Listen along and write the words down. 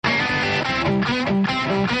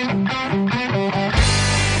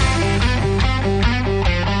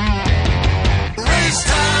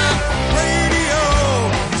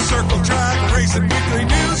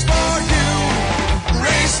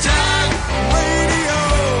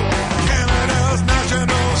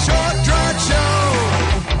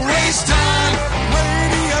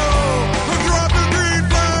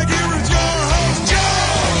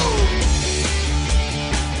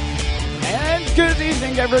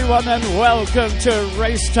everyone, and welcome to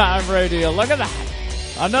Race Time Radio. Look at that.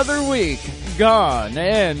 Another week gone,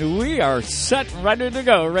 and we are set and ready to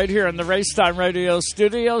go right here in the Race Time Radio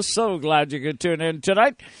studio. So glad you could tune in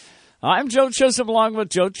tonight. I'm Joe Chisholm, along with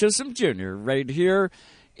Joe Chisholm Jr., right here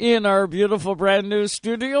in our beautiful brand new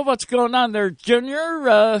studio. What's going on there,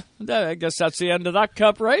 Junior? I guess that's the end of that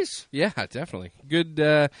Cup race. Yeah, definitely.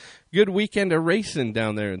 Good weekend of racing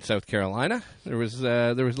down there in South Carolina. There was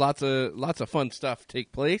lots of fun stuff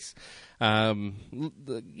take place. I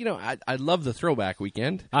love the throwback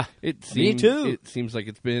weekend. Me too. It seems like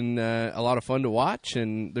it's been a lot of fun to watch,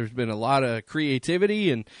 and there's been a lot of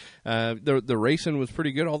creativity, and the racing was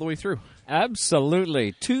pretty good all the way through.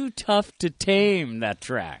 Absolutely. Too tough to tame, that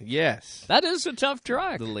track. Yes. That is a tough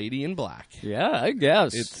track. The Lady in Black. Yeah, I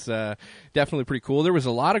guess. It's definitely pretty cool. There was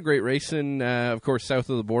a lot of great racing, of course, south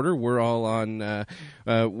of the border. We're all on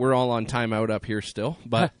timeout up here still,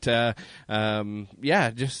 but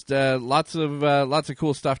just lots of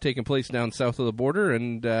cool stuff taking place down south of the border,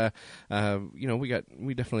 and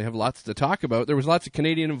we definitely have lots to talk about. There was lots of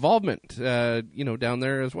Canadian involvement, down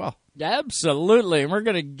there as well. Absolutely, and we're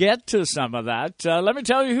going to get to some of that. Let me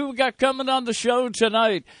tell you who we got coming on the show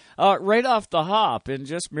tonight. Right off the hop, in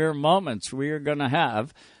just mere moments, we are going to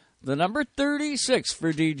have the number 36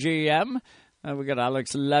 for DGM. We got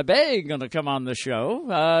Alex Labbé going to come on the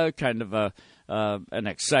show. Kind of an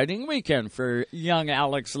exciting weekend for young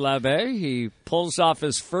Alex Labbé. He pulls off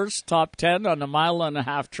his first top 10 on a 1.5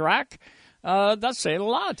 mile track. That's saying a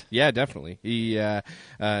lot. Yeah, definitely. He had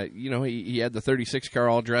the 36 car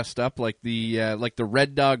all dressed up like the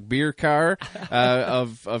Red Dog beer car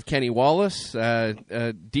of Kenny Wallace.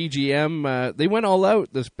 DGM, they went all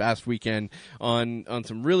out this past weekend on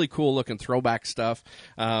some really cool looking throwback stuff.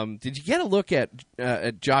 Did you get a look at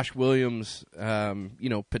Josh Williams,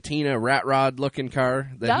 patina rat rod looking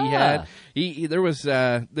car that he had?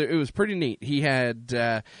 It was pretty neat. He had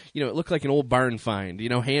it looked like an old barn find.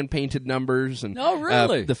 Hand painted numbers. And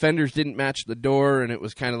really? The fenders didn't match the door, and it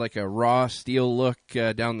was kind of like a raw steel look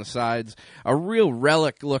down the sides. A real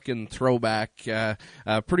relic-looking throwback.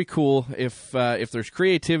 Pretty cool. If there's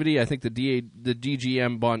creativity, I think the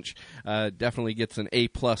DGM bunch definitely gets an A+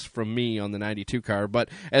 from me on the 92 car. But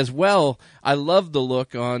as well, I love the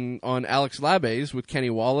look on Alex Labbé's with Kenny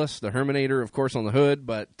Wallace, the Herminator, of course, on the hood.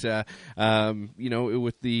 But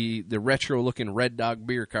with the retro-looking Red Dog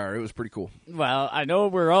beer car, it was pretty cool. Well, I know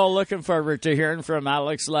we're all looking forward to hearing from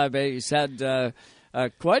Alex Labbé. He's had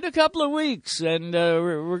quite a couple of weeks, and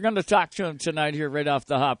we're going to talk to him tonight here right off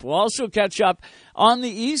the hop. We'll also catch up on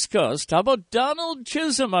the East Coast. How about Donald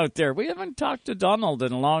Chisholm out there? We haven't talked to Donald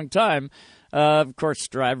in a long time. Of course,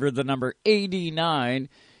 driver the number 89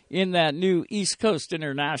 in that new East Coast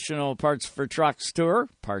International Parts for Trucks Tour.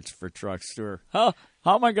 Parts for Trucks Tour.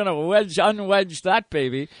 How am I going to unwedge that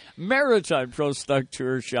baby? Maritime Pro Stock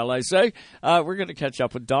Tour, shall I say. We're going to catch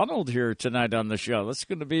up with Donald here tonight on the show. That's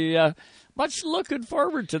going to be much looking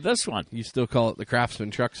forward to this one. You still call it the Craftsman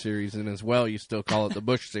Truck Series, and as well, you still call it the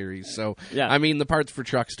Bush Series. So, yeah. I mean, the Parts for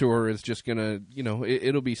Trucks Tour is just going to,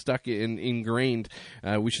 it'll be stuck ingrained.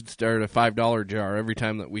 We should start a $5 jar. Every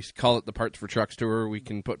time that we call it the Parts for Trucks Tour, we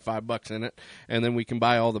can put $5 in it, and then we can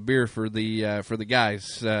buy all the beer for the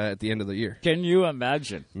guys at the end of the year. Can you imagine?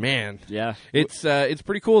 Man. Yeah. It's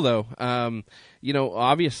pretty cool, though.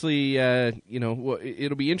 Obviously,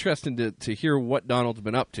 it'll be interesting to hear what Donald's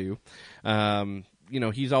been up to.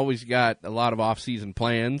 He's always got a lot of off-season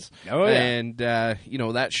plans. Oh, yeah. And,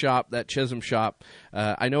 that Chisholm shop,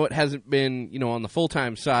 I know it hasn't been, on the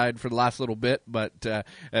full-time side for the last little bit, but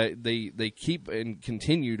they keep and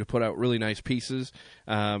continue to put out really nice pieces.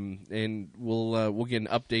 And we'll get an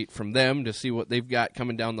update from them to see what they've got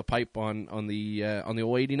coming down the pipe on the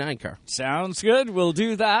old 89 car. Sounds good. We'll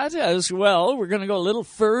do that as well. We're going to go a little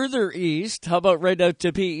further east. How about right out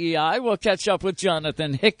to PEI? We'll catch up with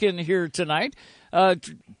Jonathan Hicken here tonight.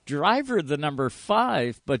 Driver the number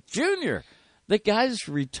 5, but Junior, the guy's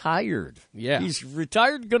retired. Yeah. He's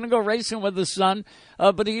retired, going to go racing with his son,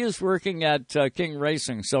 but he is working at King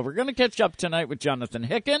Racing. So we're going to catch up tonight with Jonathan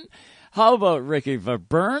Hicken. How about Ricky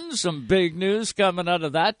Verburn? Some big news coming out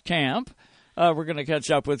of that camp. We're going to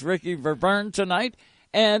catch up with Ricky Verburn tonight.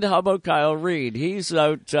 And how about Kyle Reed? He's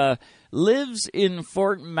out, lives in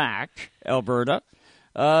Fort Mac, Alberta.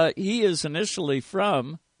 He is initially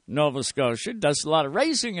from Nova Scotia, does a lot of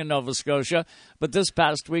racing in Nova Scotia, but this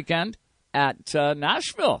past weekend at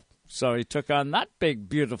Nashville. So he took on that big,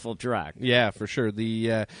 beautiful track. Yeah, for sure.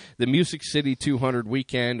 The Music City 200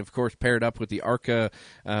 weekend, of course, paired up with the ARCA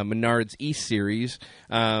Menards East Series.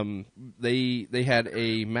 They had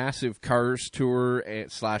a massive Cars Tour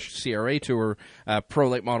 / CRA Tour Pro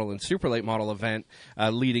Late Model and Super Late Model event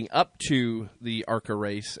leading up to the ARCA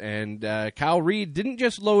race. And Kyle Reed didn't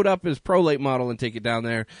just load up his Pro Late Model and take it down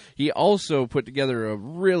there. He also put together a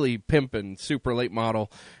really pimpin' Super Late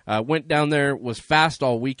Model. Went down there, was fast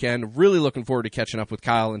all weekend. Really looking forward to catching up with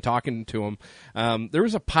Kyle and talking to him. There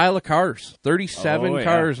was a pile of cars, 37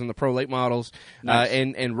 cars in the Pro Late Models, nice.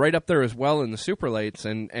 And right up there as well in the Super Lates.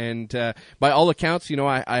 And by all accounts,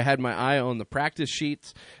 I had my eye on the practice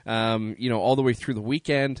sheets, all the way through the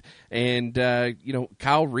weekend. And,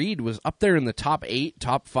 Kyle Reed was up there in the top 8,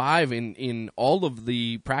 top 5 in all of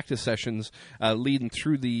the practice sessions leading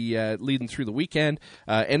through the weekend.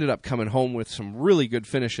 Ended up coming home with some really good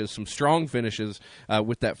finishes, some strong finishes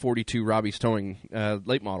with that 42 Robbie's Towing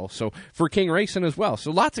late model. So for King Racing as well.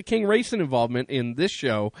 So lots of King Racing involvement in this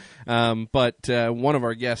show. But one of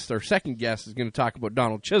our guests, our second guest, is going to talk about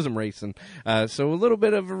Donald Chisholm Racing. So a little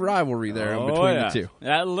bit of a rivalry there between the two.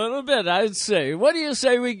 A little bit, I'd say. What do you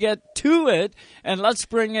say we get to it? And let's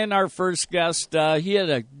bring in our first guest. He had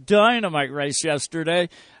a dynamite race yesterday.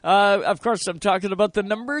 Of course, I'm talking about the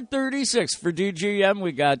number 36 for DGM.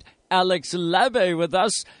 We got Alex Labbe with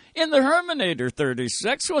us in the Herminator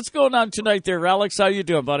 36. What's going on tonight there, Alex? How you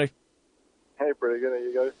doing, buddy? Hey, pretty good.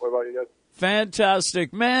 You guys? What about you guys?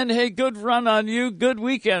 Fantastic. Man, hey, good run on you. Good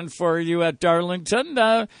weekend for you at Darlington.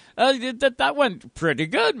 That went pretty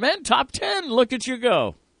good, man. Top 10. Look at you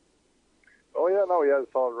go. Oh, yeah, no, we had a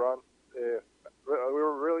solid run. We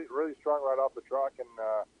were really, really strong right off the truck, and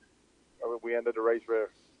we ended the race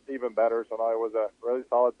even better. So now it was a really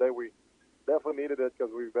solid day. We definitely needed it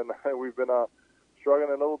because we've been struggling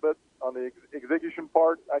a little bit on the execution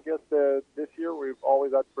part. I guess this year we've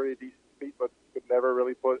always had pretty decent speed, but could never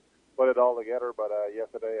really put it all together. But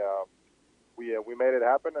yesterday we made it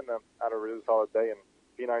happen and had a really solid day. And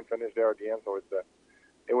P9 finished there at the end, so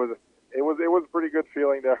it was a pretty good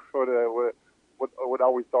feeling there with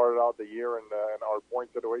how we started out the year and our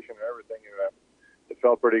point situation and everything. It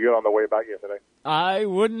felt pretty good on the way back yesterday. I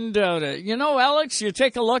wouldn't doubt it. Alex, you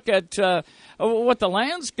take a look at what the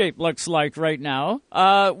landscape looks like right now.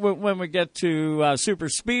 When we get to super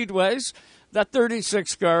speedways, that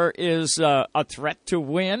 36 car is a threat to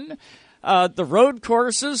win. The road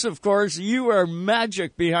courses, of course, you are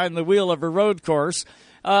magic behind the wheel of a road course.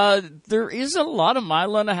 There is a lot of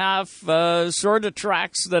 1.5 mile sort of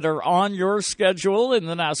tracks that are on your schedule in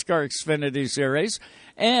the NASCAR Xfinity Series.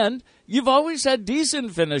 And you've always had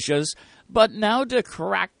decent finishes, but now to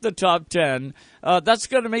crack the top 10, that's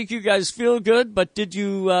going to make you guys feel good. But did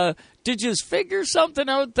you figure something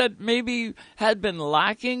out that maybe had been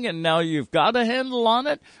lacking and now you've got a handle on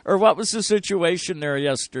it? Or what was the situation there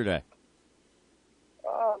yesterday?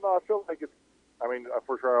 No, I feel like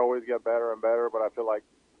for sure I always get better and better, but I feel like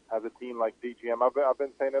as a team like DGM, I've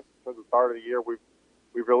been saying it since the start of the year, we've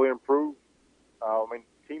really improved.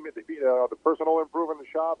 The personnel improve in the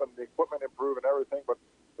shop and the equipment improve and everything, but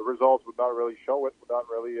the results would not really show it, would not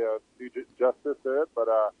really do justice to it. But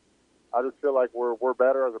I just feel like we're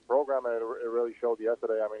better as a program, and it really showed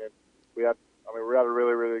yesterday. We had a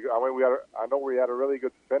really, really good. I know we had a really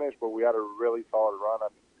good finish, but we had a really solid run.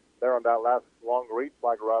 And there on that last long reed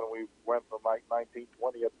flag run, we went from like 19,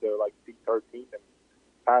 20 up to like T13 and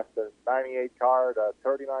past the 98 car, the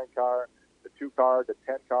 39 car, the 2 car, the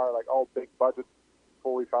 10 car, like all big budget,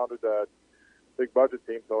 fully founded big budget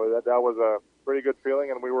team. So that was a pretty good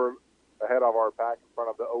feeling, and we were ahead of our pack in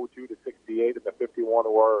front of the 02, the 68, and the 51,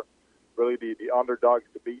 who are really the underdogs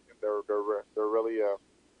to beat. And they're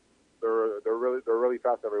really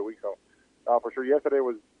fast every week. So for sure, yesterday it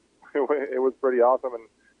was pretty awesome, and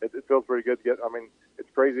it feels pretty good to get. It's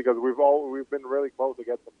crazy because we've been really close to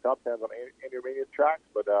get some top 10s on intermediate tracks,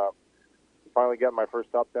 but finally getting my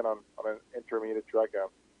first top 10 on an intermediate track,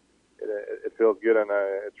 it feels good, and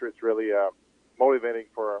it's really motivating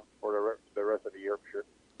for the rest of the year for sure.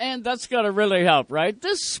 And that's got to really help, right?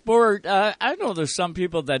 This sport, I know there's some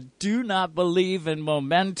people that do not believe in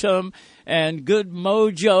momentum and good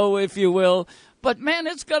mojo, if you will. But, man,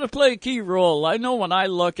 it's got to play a key role. I know when I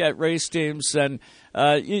look at race teams, and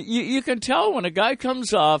you can tell when a guy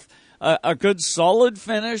comes off a good solid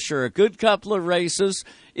finish or a good couple of races,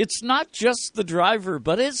 it's not just the driver,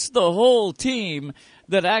 but it's the whole team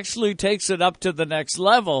that actually takes it up to the next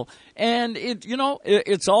level. And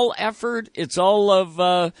it's all effort. It's all of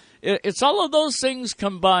those things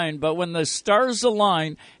combined. But when the stars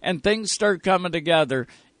align and things start coming together,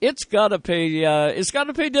 it's got to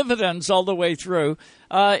pay dividends all the way through.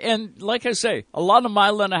 And like I say, a lot of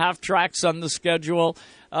mile-and-a-half tracks on the schedule.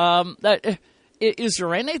 Is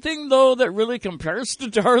there anything, though, that really compares to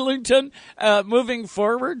Darlington moving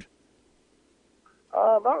forward?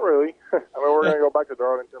 Not really. I mean, we're going to go back to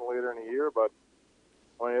Darlington later in the year, but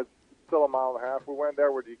I mean, it's still a mile and a half. We went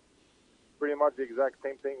there with pretty much the exact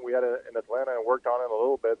same thing we had in Atlanta and worked on it a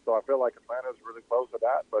little bit. So I feel like Atlanta's really close to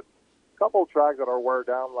that. But a couple of tracks that are wear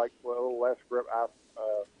down, like a little less grip,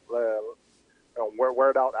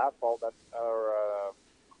 wear out asphalt that are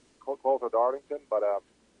close to Darlington. But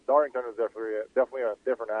Darlington is definitely a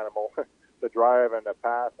different animal to drive and to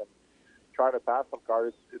pass, and trying to pass some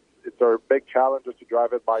cars. It's a big challenge just to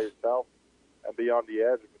drive it by yourself and be on the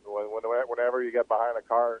edge. Whenever you get behind a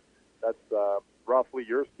car that's roughly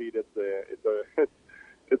your speed, it's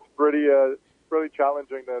pretty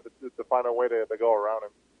challenging to find a way to go around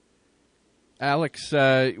him. Alex,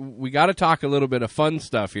 we got to talk a little bit of fun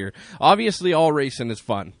stuff here. Obviously, all racing is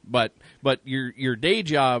fun, but your day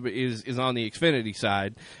job is on the Xfinity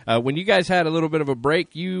side. When you guys had a little bit of a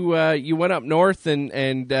break, you went up north and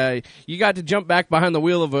you got to jump back behind the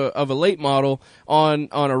wheel of a late model on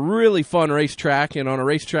a really fun racetrack, and on a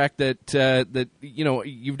racetrack that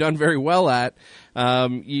you've done very well at.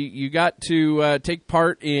 You got to take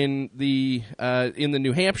part in the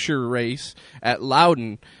New Hampshire race at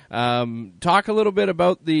Loudon. Talk a little bit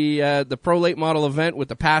about the Pro Late Model event with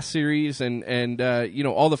the Pass Series and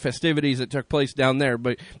all the festivities that took place down there.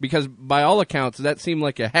 But because by all accounts, that seemed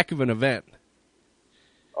like a heck of an event.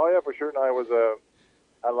 Oh yeah, for sure. And I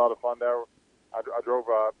had a lot of fun there. I drove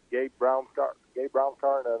Gabe Brown's car in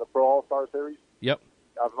the Pro All Star Series. Yep.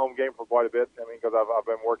 I've known Gabe for quite a bit. I mean, because I've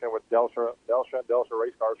been working with Delsha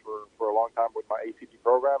race cars for a long time with my ACT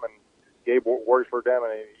program, and Gabe works for them,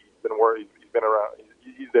 and he's been around.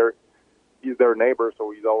 He's their neighbor, so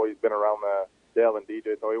he's always been around Dale and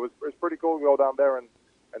DJ. So it's pretty cool to go down there and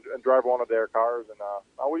drive one of their cars. And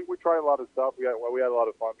we tried a lot of stuff. We had a lot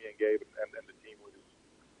of fun, me and Gabe and the team. We just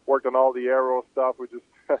worked on all the aero stuff. We just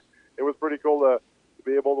it was pretty cool to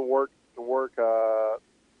be able to work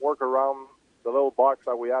around the little box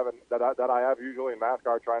that we have that I have usually in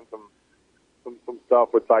NASCAR, trying some stuff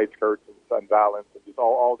with side skirts and balance and just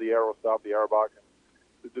all the aero stuff, the air box.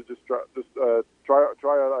 Just try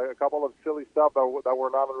a couple of silly stuff that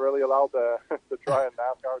we're not really allowed to try in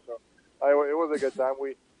NASCAR. So it was a good time.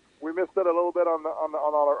 We missed it a little bit on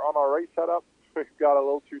our race setup. We got a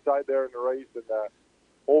little too tight there in the race and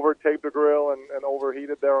over-taped the grill and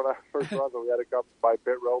overheated there on our first run, so we had to come by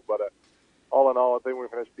pit road. But all in all, I think we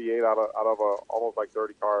finished P8 out of a almost like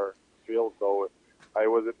 30-car field. So it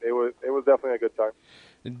was definitely a good time.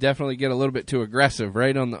 Definitely get a little bit too aggressive,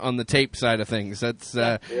 right, on the tape side of things. That's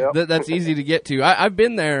that's easy to get to. I've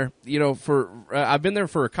been there, I've been there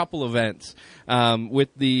for a couple events with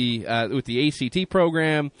the ACT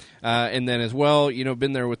program, and then as well,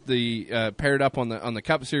 been there with the paired up on the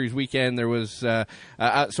Cup Series weekend. There was so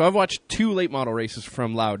I've watched 2 late model races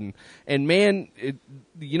from Loudon, and man,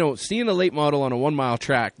 seeing a late model on a 1 mile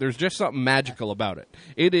track, there's just something magical about it.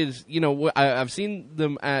 It is, I've seen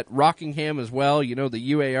them at Rockingham as well.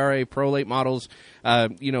 The UARA Pro Late Models,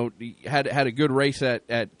 had a good race at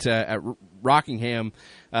Rockingham,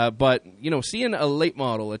 but seeing a late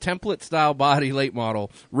model, a template style body late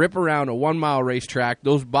model, rip around a 1 mile racetrack,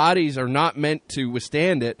 those bodies are not meant to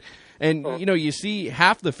withstand it. And, you see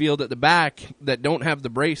half the field at the back that don't have the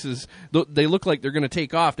braces. They look like they're going to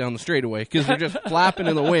take off down the straightaway because they're just flapping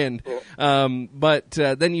in the wind. But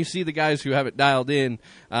then you see the guys who have it dialed in.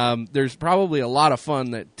 There's probably a lot of fun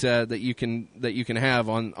that you can have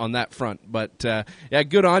on that front. But, yeah,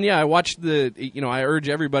 good on you. I watched I urge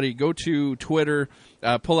everybody, go to Twitter,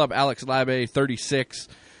 pull up Alex Labbé 36.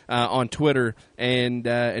 On Twitter and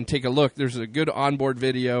take a look. There's a good onboard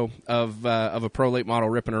video of a Pro Late Model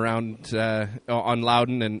ripping around on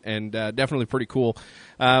Loudon and definitely pretty cool.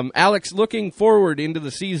 Alex, looking forward into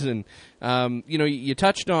the season, you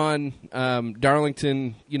touched on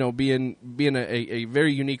Darlington, being a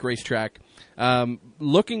very unique racetrack.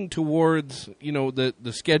 Looking towards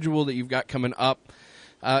the schedule that you've got coming up.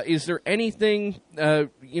 Is there anything,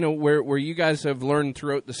 where you guys have learned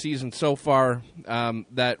throughout the season so far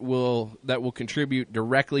that will contribute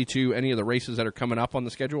directly to any of the races that are coming up on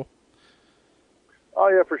the schedule? Oh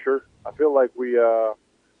yeah, for sure. I feel like we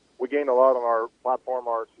gained a lot on our platform,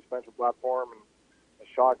 our suspension platform, and the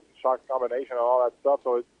shock combination and all that stuff.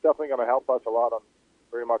 So it's definitely going to help us a lot on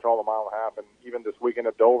pretty much all the mile and a half, and even this weekend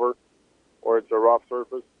at Dover, where it's a rough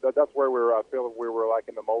surface. That's where I feel we were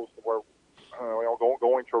liking the most, where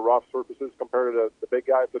going to rough surfaces compared to the big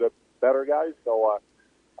guys, to the better guys. So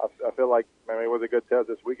I feel like it was a good test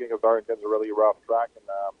this weekend because Darlington's a really rough track, and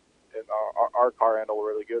our car handled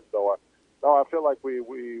really good. So no, I feel like we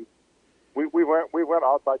went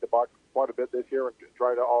outside the box quite a bit this year and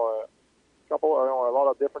tried a lot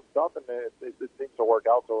of different stuff, and it seems to work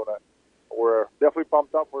out. So we're definitely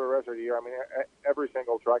pumped up for the rest of the year. I mean, every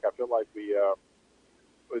single track, I feel like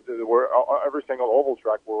we're every single oval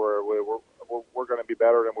track we're going to be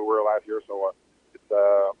better than we were last year. So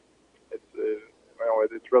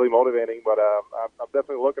it's really motivating. But I'm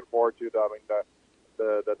definitely looking forward to it. I mean,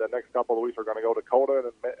 the next couple of weeks we're going to go to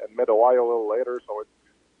Dakota and Mid Ohio a little later. So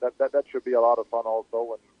that should be a lot of fun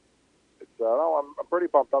also. And it's I'm pretty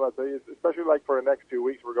pumped up. I'd say, especially like for the next 2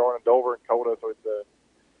 weeks we're going to Dover and Coda. So it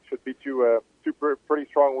should be two pretty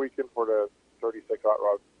strong weekend for the 36 hot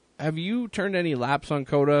rods. Have you turned any laps on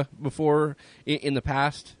Coda before in the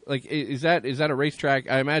past? Like, is that a racetrack?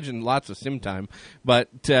 I imagine lots of sim time, but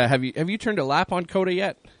have you turned a lap on Coda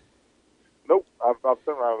yet? Nope, I've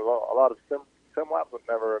sim around a lot of sim laps, but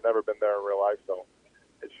never been there in real life. So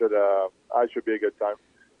it should be a good time.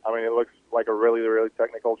 I mean, it looks like a really really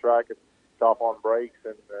technical track. It's tough on brakes,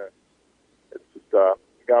 and it's just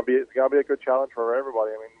it's gonna be a good challenge for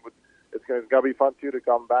everybody. I mean, it's gonna be fun too to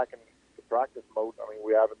come back and practice mode. I mean,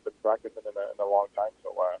 we haven't been practicing in a long time,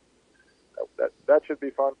 so that should be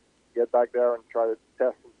fun. Get back there and try to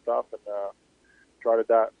test some stuff and try to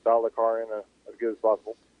dial the car in as good as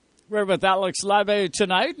possible. We're with Alex Labbé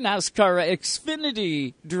tonight, NASCAR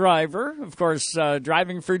Xfinity driver, of course,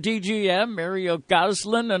 driving for DGM, Mario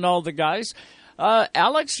Goslin, and all the guys.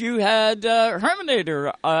 Alex, you had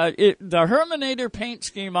Herminator, the Herminator paint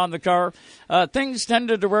scheme on the car. Things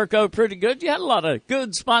tended to work out pretty good. You had a lot of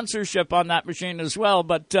good sponsorship on that machine as well,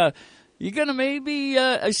 but you're going to maybe,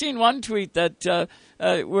 I seen one tweet that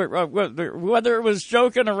whether it was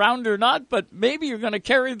joking around or not, but maybe you're going to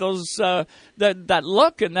carry those that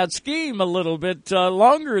look and that scheme a little bit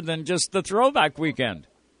longer than just the throwback weekend.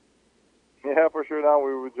 Yeah, for sure. Now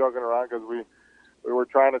we were joking around because we were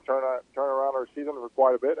trying to turn around our season for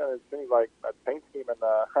quite a bit, and it seems like that paint scheme. And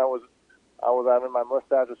I was having my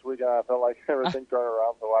mustache this week, and I felt like everything turned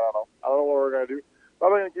around. So I don't know what we're gonna do.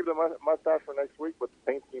 Probably gonna keep the mustache for next week, but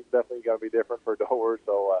the paint scheme's definitely gonna be different for Dover.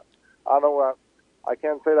 So I don't know. I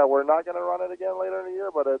can't say that we're not gonna run it again later in the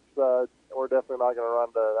year, but we're definitely not gonna run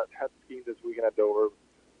that scheme this weekend at Dover.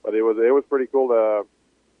 But it was pretty cool to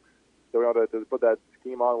put that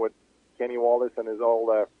scheme on with Kenny Wallace and his old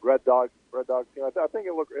Red Dog team. I think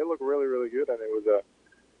it looked really really good, and it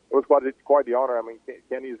was quite the honor. I mean,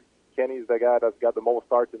 Kenny's the guy that's got the most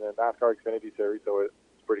starts in the NASCAR Xfinity Series, so it's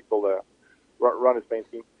pretty cool to run his paint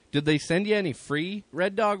scheme. Did they send you any free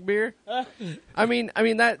Red Dog beer? I mean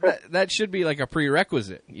that should be like a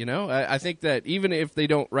prerequisite, you know? I think that even if they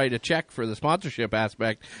don't write a check for the sponsorship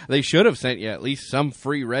aspect, they should have sent you at least some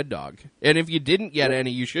free Red Dog. And if you didn't get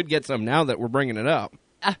any, you should get some now that we're bringing it up.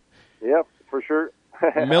 Yep, for sure.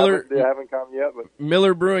 Miller, they haven't come yet, but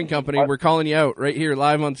Miller Brewing Company, we're calling you out right here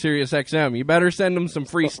live on Sirius XM. You better send them some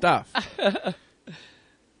free stuff.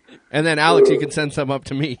 And then, Alex, you can send some up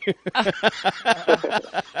to me.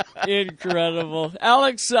 Incredible.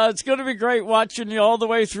 Alex, it's going to be great watching you all the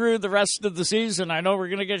way through the rest of the season. I know we're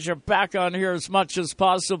going to get you back on here as much as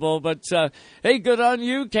possible, but hey, good on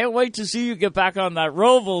you. Can't wait to see you get back on that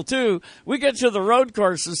Roval, too. We get to the road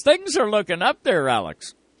courses. Things are looking up there,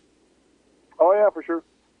 Alex. Oh, yeah, for sure.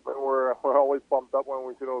 We're always pumped up when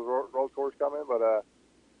we see those road courses come in, but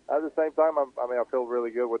at the same time, I feel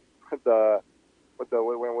really good with the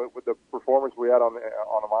performance we had on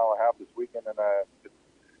a mile and a half this weekend, and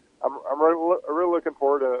I'm really looking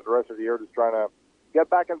forward to the rest of the year, just trying to get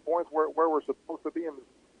back in points where we're supposed to be, and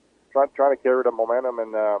trying to carry the momentum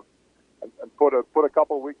and put a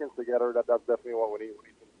couple of weekends together. That's definitely what we need.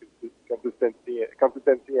 We need consistency,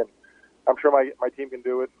 and I'm sure my team can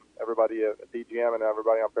do it. Everybody at DGM and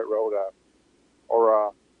everybody on pit road,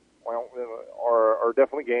 or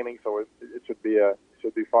definitely gaining. So it should be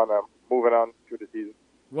fun moving on through the season.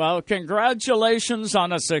 Well, congratulations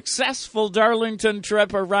on a successful Darlington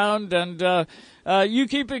trip around, and you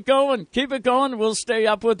keep it going. Keep it going. We'll stay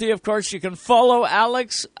up with you. Of course, you can follow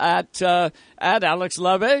Alex at Alex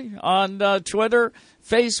Labbé on Twitter,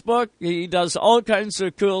 Facebook. He does all kinds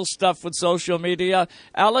of cool stuff with social media.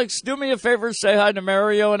 Alex, do me a favor, say hi to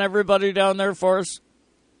Mario and everybody down there for us.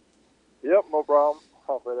 Yep, no problem.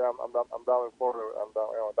 I'm down in Florida. I'm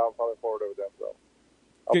down south in Florida with them, so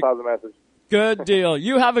I'll pass the message. Good deal.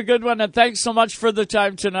 You have a good one, and thanks so much for the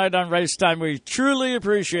time tonight on Race Time. We truly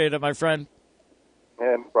appreciate it, my friend.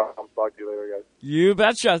 And no problem. Talk to you later, guys. You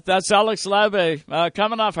betcha. That's Alex Labbé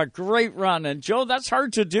coming off a great run. And, Joe, that's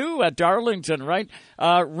hard to do at Darlington, right?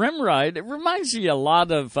 Rim ride, it reminds you a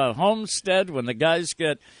lot of Homestead when the guys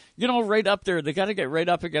get, right up there. They got to get right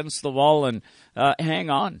up against the wall and hang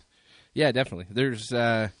on. Yeah, definitely. There's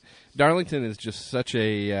Darlington is just such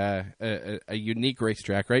a unique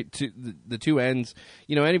racetrack, right? The two ends,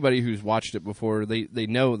 anybody who's watched it before, they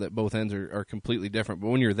know that both ends are completely different. But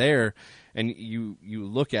when you're there and you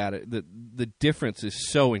look at it, the difference is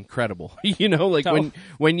so incredible.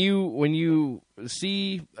 When you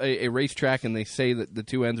see a racetrack and they say that the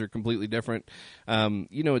two ends are completely different,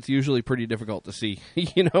 it's usually pretty difficult to see.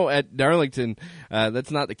 At Darlington,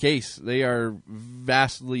 that's not the case. They are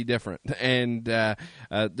vastly different, and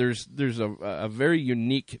there's a very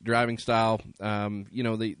unique driving style.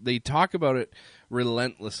 They talk about it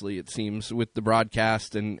relentlessly, it seems, with the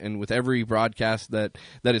broadcast and with every broadcast that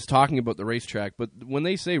is talking about the racetrack. But when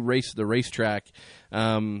they say race the racetrack,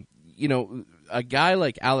 a guy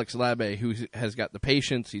like Alex Labbé, who has got the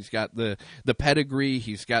patience, he's got the pedigree,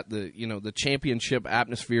 he's got the championship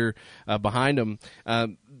atmosphere behind him.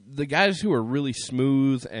 The guys who are really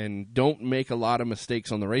smooth and don't make a lot of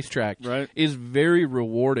mistakes on the racetrack, right, is very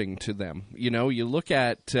rewarding to them. You look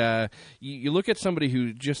at somebody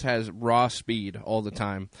who just has raw speed all the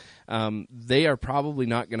time. They are probably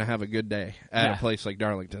not going to have a good day at a place like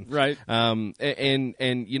Darlington, right? And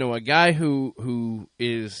a guy who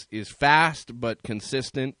is fast but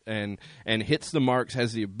consistent and hits the marks,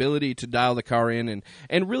 has the ability to dial the car in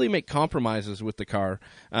and really make compromises with the car,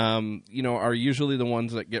 are usually the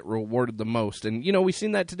ones that get rewarded the most. And we've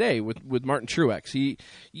seen that today with Martin Truex.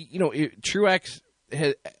 Truex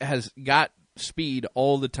has got speed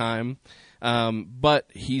all the time. But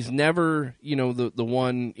he's never, the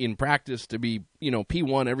one in practice to be,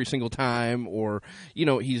 P1 every single time, or,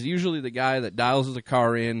 he's usually the guy that dials the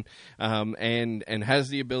car in, and has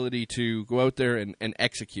the ability to go out there and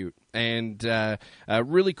execute. And,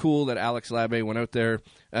 really cool that Alex Labbé went out there,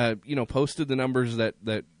 posted the numbers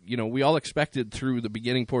that we all expected through the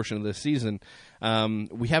beginning portion of this season.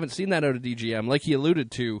 We haven't seen that out of DGM. Like he alluded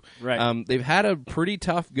to, right. They've had a pretty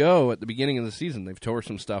tough go at the beginning of the season. They've tore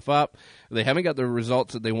some stuff up. They haven't got the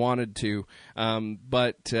results that they wanted to.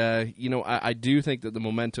 But I do think that the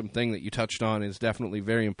momentum thing that you touched on is definitely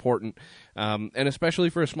very important. And especially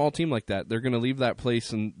for a small team like that, they're going to leave that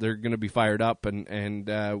place and they're going to be fired up, and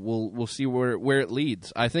we'll see where it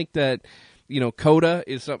leads. I think that, COTA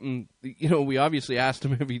is something, we obviously asked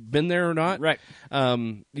him if he'd been there or not. Right.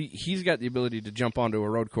 He's got the ability to jump onto a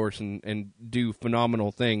road course and do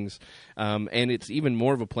phenomenal things. And it's even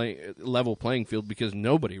more of a level playing field because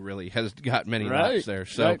nobody really has got many laps there.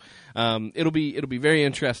 So it'll be very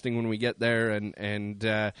interesting when we get there. And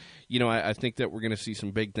I think that we're going to see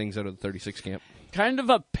some big things out of the 36 camp. Kind of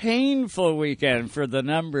a painful weekend for the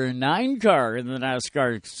number 9 car in the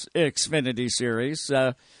NASCAR Xfinity Series.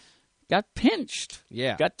 Got pinched,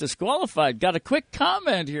 got disqualified. Got a quick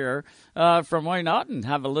comment here from Wayne Otten.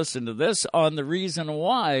 Have a listen to this on the reason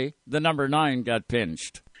why the number 9 got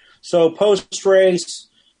pinched. So post-race,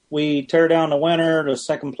 we tear down the winner, the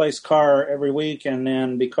second-place car every week, and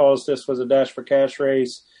then because this was a Dash for Cash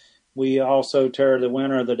race, we also tear the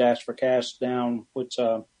winner of the Dash for Cash down, which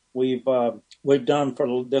we've done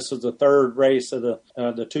for this is the third race of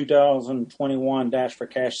the 2021 Dash for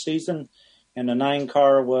Cash season. And the 9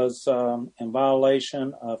 car was in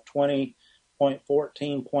violation of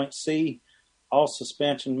 20.14.c. All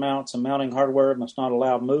suspension mounts and mounting hardware must not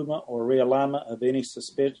allow movement or realignment of any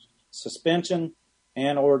suspension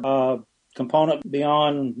and or component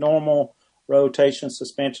beyond normal rotation,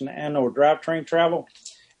 suspension, and or drivetrain travel.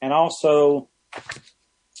 And also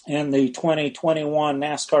in the 2021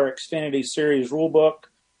 NASCAR Xfinity Series rulebook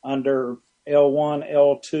under L1,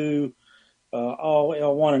 L2, all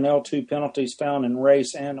L1 and L2 penalties found in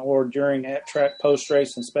race and or during at-track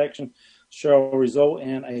post-race inspection shall result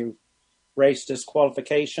in a race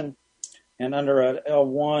disqualification. And under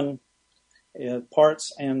L1,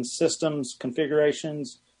 parts and systems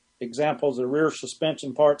configurations, examples of rear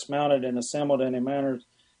suspension parts mounted and assembled in a manner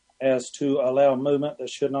as to allow movement that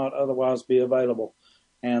should not otherwise be available.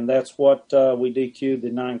 And that's what we DQ'd the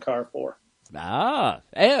 9 car for.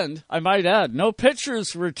 And I might add, no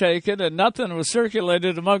pictures were taken and nothing was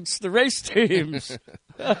circulated amongst the race teams.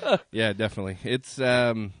 Yeah, definitely. It's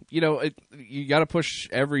you got to push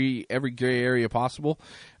every gray area possible.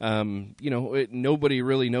 Nobody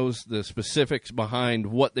really knows the specifics behind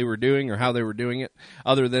what they were doing or how they were doing it,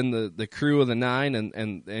 other than the crew of the 9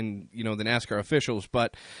 and the NASCAR officials.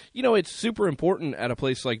 But it's super important at a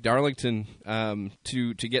place like Darlington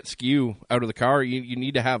to get skew out of the car. You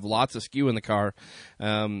need to have lots of skew in the car.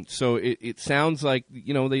 So it sounds like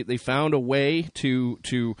they found a way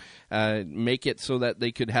to make it so that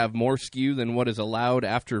they could have more skew than what is allowed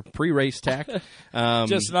after pre-race tech.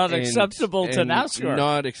 Just not acceptable to NASCAR.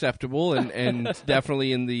 Not acceptable, and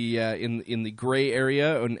definitely in the gray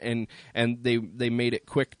area, and they made it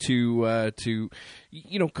quick to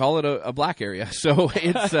call it a black area. So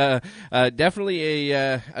it's definitely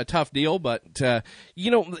a tough deal, but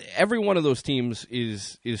every one of those teams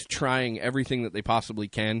is trying everything that they possibly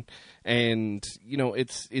can, and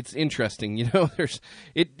it's interesting.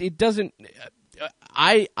 It doesn't.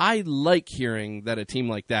 I like hearing that a team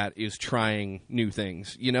like that is trying new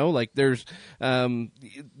things. There's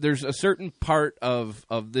a certain part of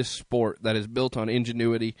this sport that is built on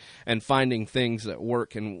ingenuity and finding things that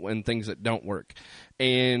work and things that don't work.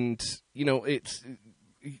 And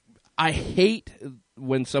I hate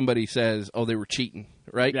when somebody says, "Oh, they were cheating."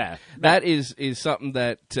 Right? Yeah. That is something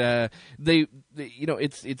that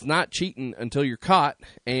it's not cheating until you're caught.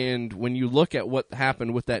 And when you look at what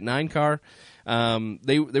happened with that 9 car,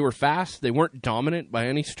 they were fast. They weren't dominant by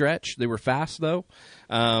any stretch. They were fast, though.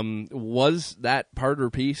 Was that part or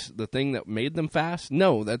piece the thing that made them fast?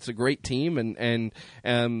 No, that's a great team, and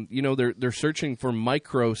they're searching for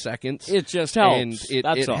microseconds. It just helps. And it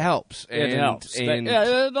helps. It helps.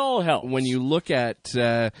 It all helps. When you look at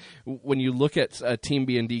a team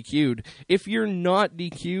being DQ'd, if you're not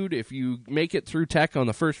DQ'd, if you make it through tech on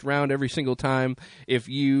the first round every single time, if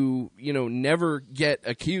you never get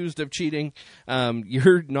accused of cheating,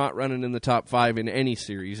 you're not running in the top 5 in any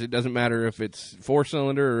series. It doesn't matter if it's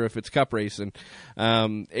 4-cylinder or if it's cup racing.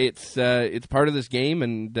 It's part of this game,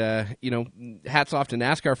 and hats off to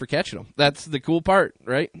NASCAR for catching them. That's the cool part,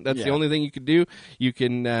 right? That's the only thing you can do. You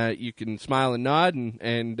can smile and nod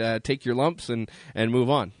and take your lumps and move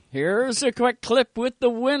on. Here's a quick clip with the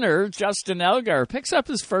winner. Justin Allgaier picks up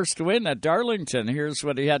his first win at Darlington. Here's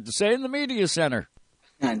what he had to say in the media center.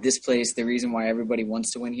 This place, the reason why everybody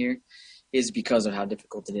wants to win here is because of how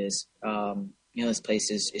difficult it is. This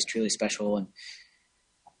place is truly special. And,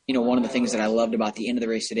 one of the things that I loved about the end of the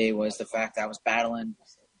race today was the fact that I was battling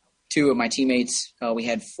 2 of my teammates. We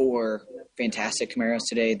had 4 fantastic Camaros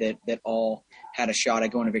today that all had a shot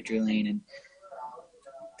at going to victory lane. And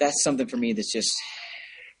that's something for me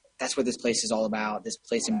that's what this place is all about. This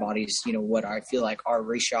place embodies, what I feel like our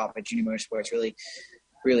race shop at Junior Motorsports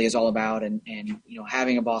really is all about. And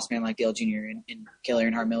having a boss man like Dale Jr. and Kelly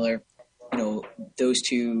Earnhardt Miller, those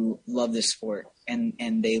 2 love this sport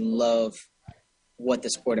and they love what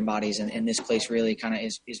the sport embodies. And this place really kind of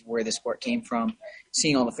is where the sport came from.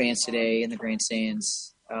 Seeing all the fans today in the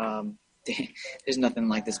grandstands, there's nothing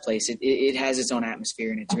like this place. It has its own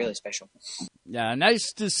atmosphere, and it's really special. Yeah,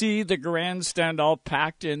 nice to see the grandstand all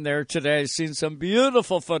packed in there today. Seen some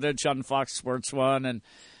beautiful footage on Fox Sports 1, and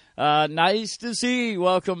nice to see.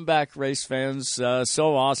 Welcome back, race fans.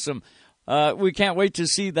 So awesome. We can't wait to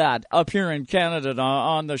see that up here in Canada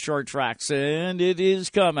on the short tracks, and it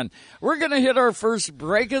is coming. We're going to hit our first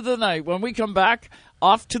break of the night. When we come back,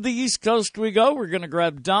 off to the East Coast we go. We're going to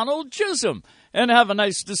grab Donald Chisholm and have a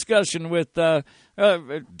nice discussion with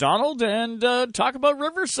Donald and talk about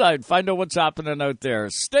Riverside, find out what's happening out there.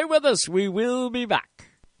 Stay with us. We will be back.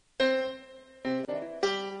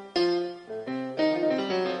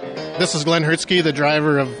 This is Glenn Hertzke, the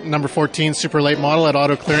driver of number 14 Super Late Model at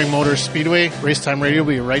Auto Clearing Motors Speedway. Racetime Radio will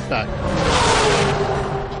be right back.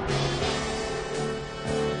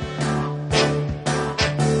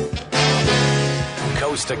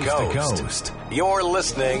 Coast to coast. You're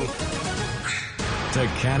listening to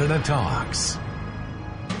Canada Talks.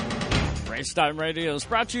 Racetime Radio is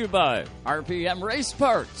brought to you by RPM Race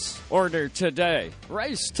Parts. Order today,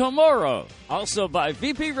 race tomorrow. Also by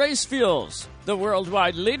VP Race Fuels, the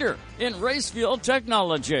worldwide leader in race fuel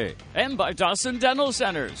technology. And by Dawson Dental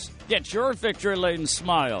Centers. Get your victory lane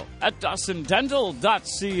smile at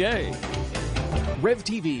dawsondental.ca. Rev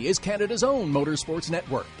TV is Canada's own motorsports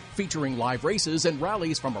network, featuring live races and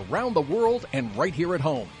rallies from around the world and right here at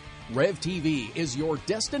home. Rev TV is your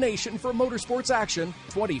destination for motorsports action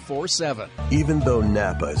 24/7. Even though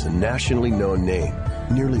Napa is a nationally known name,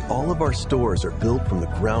 nearly all of our stores are built from the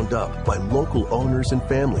ground up by local owners and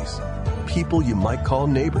families. People you might call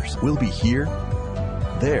neighbors will be here,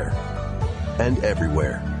 there, and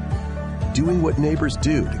everywhere, doing what neighbors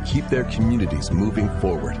do to keep their communities moving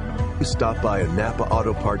forward. you stop by a Napa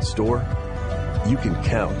Auto Parts store, you can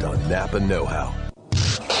count on Napa know-how.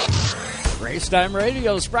 Racetime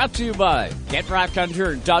Radio is brought to you by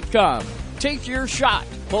GetRackHunter.com. Take your shot,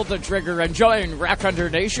 pull the trigger, and join Rack Hunter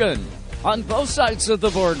Nation on both sides of the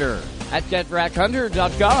border at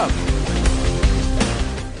GetRackHunter.com.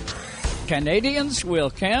 Canadians will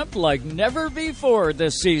camp like never before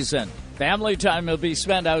this season. Family time will be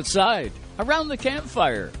spent outside, around the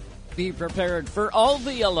campfire. Be prepared for all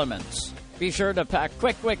the elements. Be sure to pack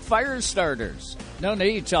Quick fire starters. No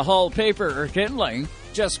need to haul paper or kindling.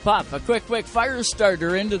 Just pop a Quick fire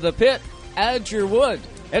starter into the pit, add your wood,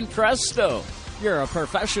 and presto, you're a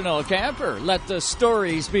professional camper. Let the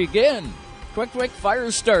stories begin. Quick fire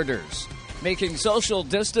starters, making social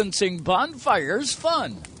distancing bonfires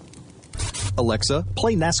fun. Alexa,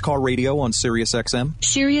 play NASCAR radio on SiriusXM.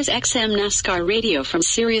 SiriusXM NASCAR radio from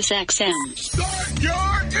SiriusXM. Start your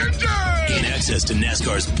engine! Gain access to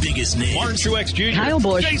NASCAR's biggest names. Martin Truex Jr. Kyle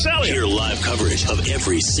Busch. Chase Elliott. Hear live coverage of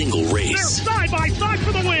every single race. They're side by side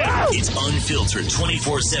for the win. Wow. It's unfiltered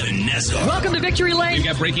 24/7 NASCAR. Welcome to Victory Lane. We've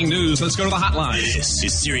got breaking news. Let's go to the hotline. This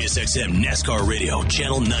is SiriusXM NASCAR Radio,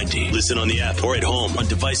 Channel 90. Listen on the app or at home on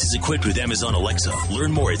devices equipped with Amazon Alexa.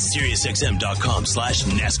 Learn more at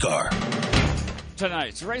SiriusXM.com/NASCAR.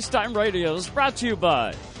 Tonight's Racetime Radio is brought to you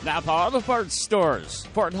by Napa Auto Parts Stores,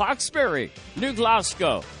 Port Hawkesbury, New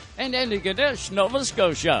Glasgow, and Antigonish, Nova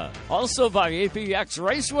Scotia. Also by APX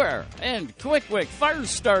Racewear and Quick Fire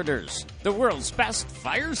Starters, the world's best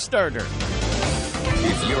fire starter.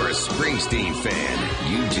 If you're a Springsteen fan,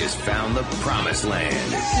 you just found the promised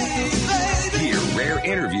land. Hear rare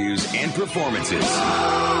interviews and performances.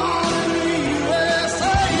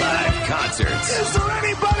 Live concerts. Is there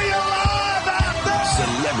anybody alive out there?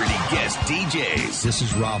 Celebrity guest DJs. This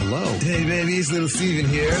is Rob Lowe. Hey, baby, it's Little Steven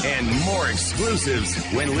here. And more exclusives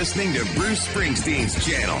when listening to Bruce Springsteen's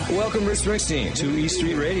channel. Welcome, Bruce Springsteen, to E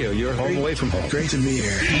Street Radio, your home away from home. Great to be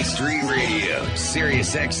here. E Street Radio,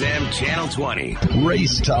 SiriusXM Channel 20.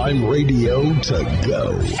 Racetime Radio to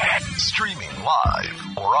go. Streaming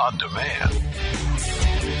live or on demand.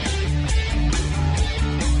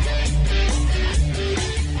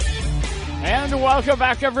 And welcome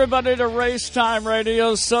back, everybody, to Racetime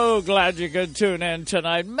Radio. So glad you could tune in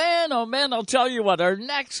tonight. Man, oh man, I'll tell you what, our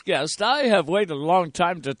next guest, I have waited a long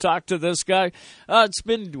time to talk to this guy. It's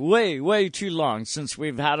been way too long since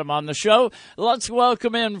we've had him on the show. Let's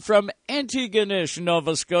welcome in from Antigonish,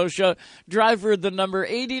 Nova Scotia, driver of the number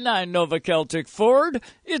 89 Nova Celtic Ford.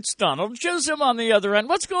 It's Donald Chisholm on the other end.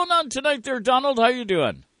 What's going on tonight there, Donald? How you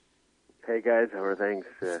doing? Hey, guys. How are things?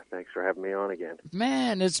 Thanks for having me on again.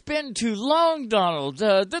 Man, it's been too long, Donald.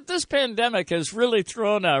 This pandemic has really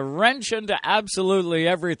thrown a wrench into absolutely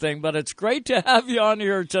everything, but it's great to have you on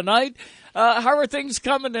here tonight. How are things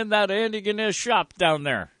coming in that Antigonish shop down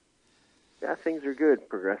there? Yeah, things are good.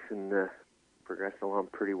 Progressing along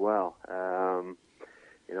pretty well. I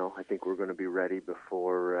think we're going to be ready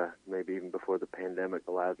before, maybe even before the pandemic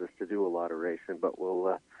allows us to do a lot of racing, but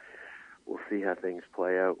we'll see how things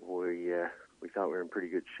play out. We thought we were in pretty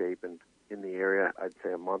good shape in the area, I'd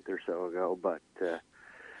say a month or so ago, but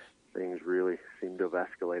things really seem to have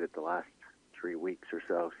escalated the last 3 weeks or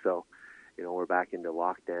so. So, we're back into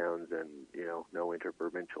lockdowns and, no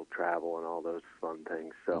interprovincial travel and all those fun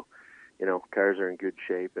things. So, cars are in good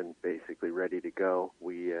shape and basically ready to go.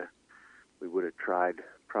 We would have tried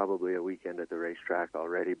probably a weekend at the racetrack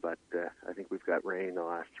already, but I think we've got rain the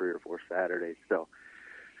last 3 or 4 Saturdays. So,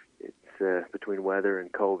 it's between weather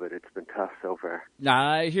and COVID, it's been tough so far.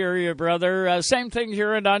 I hear you, brother. Same thing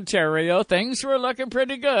here in Ontario. Things were looking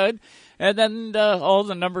pretty good. And then all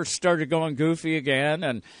the numbers started going goofy again,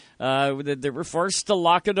 and they were forced to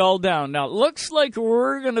lock it all down. Now, it looks like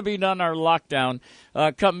we're going to be done our lockdown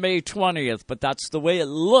come May 20th, but that's the way it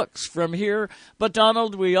looks from here. But,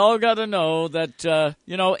 Donald, we all got to know that,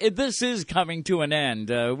 this is coming to an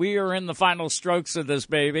end. We are in the final strokes of this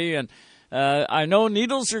baby, and I know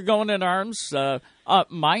needles are going in arms.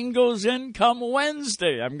 Mine goes in come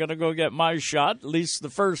Wednesday. I'm going to go get my shot, at least the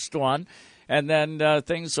first one, and then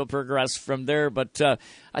things will progress from there. But I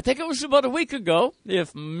think it was about a week ago,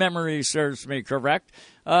 if memory serves me correct,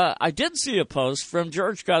 I did see a post from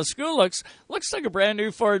George Koskulik. Looks like a brand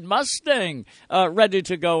new Ford Mustang ready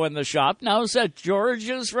to go in the shop. Now, is that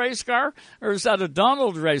George's race car, or is that a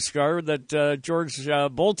Donald race car that George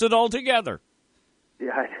bolted all together?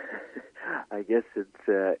 Yeah, I guess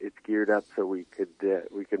it's geared up so we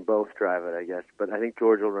can both drive it, I guess. But I think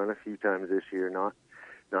George will run a few times this year. Not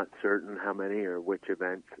certain how many or which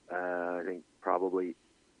events. I think probably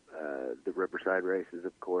the Riverside races,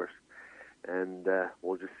 of course, and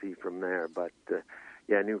we'll just see from there. But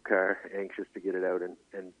new car. Anxious to get it out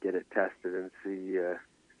and get it tested and see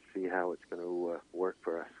how it's going to work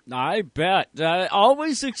for us. I bet.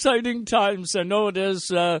 Always exciting times. I know it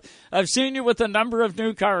is. I've seen you with a number of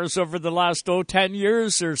new cars over the last 10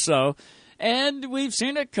 years or so. And we've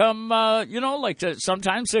seen it come,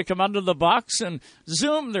 sometimes they come out of the box and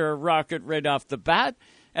zoom, they're a rocket right off the bat.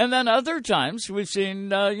 And then other times we've seen,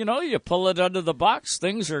 you pull it out of the box,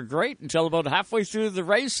 things are great until about halfway through the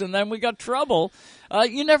race, and then we got trouble.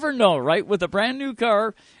 You never know, right? With a brand new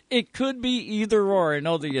car, it could be either or. I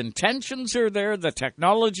know the intentions are there, the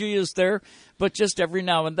technology is there, but just every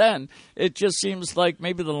now and then, it just seems like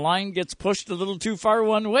maybe the line gets pushed a little too far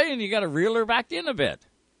one way, and you got to reel her back in a bit.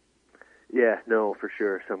 Yeah, no, for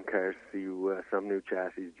sure. Some cars, some new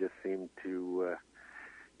chassis just seem to,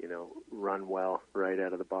 run well right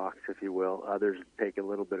out of the box, if you will. Others take a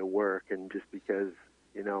little bit of work, and just because,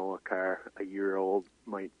 a car a year old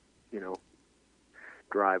might,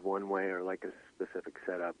 drive one way or like a specific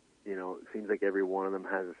setup, it seems like every one of them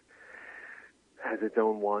has its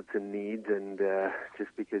own wants and needs, and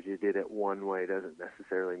just because you did it one way doesn't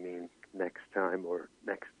necessarily mean next time or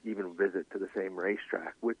next even visit to the same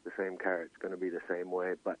racetrack with the same car it's going to be the same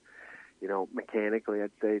way. But mechanically,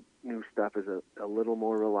 I'd say new stuff is a little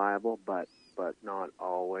more reliable, but not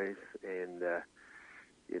always. And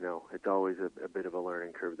it's always a bit of a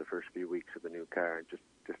learning curve the first few weeks of the new car, and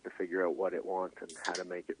just to figure out what it wants and how to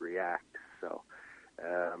make it react. So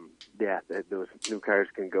those new cars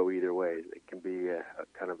can go either way. It can be a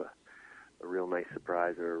kind of a real nice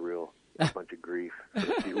surprise or a real bunch of grief for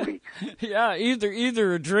a few weeks. Yeah,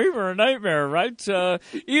 either a dream or a nightmare, right?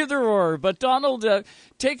 Either or. But Donald,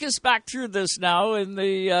 take us back through this now in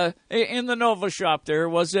the Nova shop. There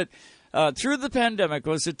was it through the pandemic.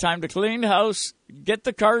 Was it time to clean house, get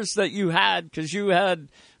the cars that you had, because you had,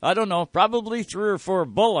 I don't know, probably 3 or 4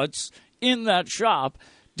 bullets in that shop.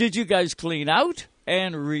 Did you guys clean out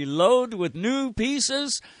and reload with new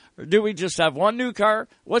pieces? Or do we just have one new car?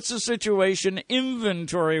 What's the situation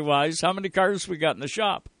inventory-wise? How many cars we got in the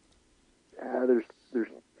shop? There's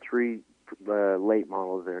 3 late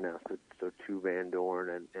models there now, so 2 Van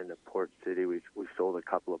Dorn and a Port City. We sold a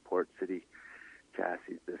couple of Port City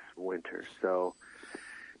chassis this winter. So,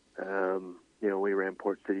 we ran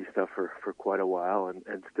Port City stuff for quite a while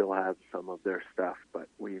and still have some of their stuff, but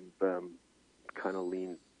we've kind of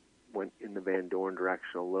went in the Van Dorn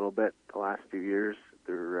direction a little bit the last few years.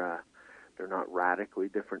 They're not radically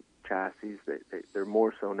different chassis. They're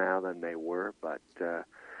more so now than they were, but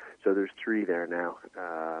so there's 3 there now.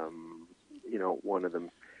 One of them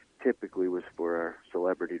typically was for our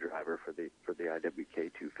celebrity driver for the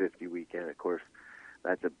IWK 250 weekend. Of course,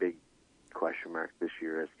 that's a big question mark this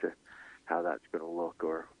year as to how that's going to look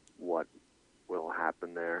or what will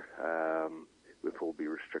happen there. If we'll be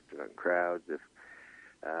restricted on crowds, if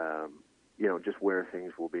just where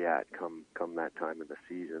things will be at come that time of the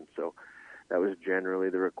season. So that was generally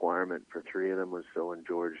the requirement for 3 of them, was so and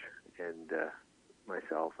George and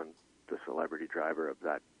myself and the celebrity driver of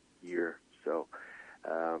that year. So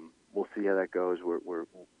we'll see how that goes.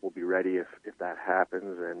 We'll be ready if that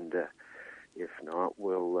happens, and if not,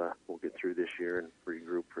 we'll get through this year and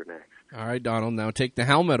regroup for next. All right, Donald. Now take the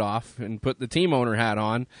helmet off and put the team owner hat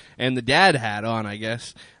on and the dad hat on, I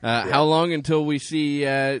guess. How long until we see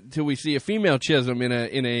a female Chisholm in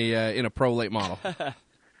a pro late model?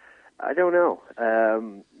 I don't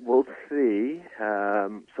know. We'll see.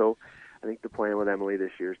 So I think the plan with Emily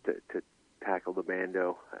this year is to tackle the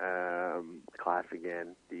Bando class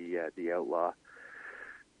again, the Outlaw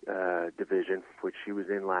division, which she was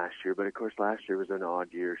in last year. But of course, last year was an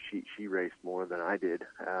odd year. She raced more than I did.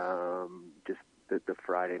 Just the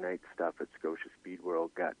Friday night stuff at Scotia Speed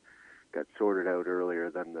World got sorted out earlier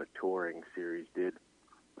than the touring series did.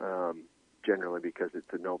 Generally because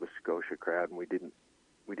it's a Nova Scotia crowd, and we didn't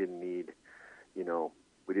need,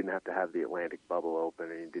 we didn't have to have the Atlantic bubble open,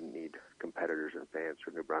 and you didn't need competitors and fans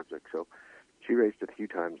from New Brunswick. So she raced a few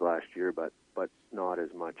times last year, but not as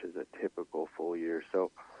much as a typical full year.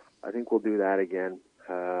 So I think we'll do that again.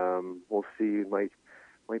 We'll see. Might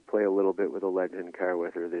play a little bit with a legend car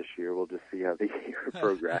with her this year. We'll just see how the year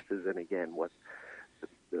progresses, and again, what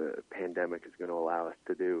the pandemic is going to allow us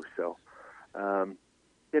to do. So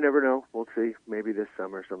you never know. We'll see. Maybe this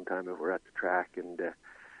summer sometime, if we're at the track and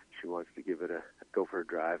she wants to give it a go for a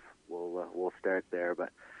drive, we'll start there. But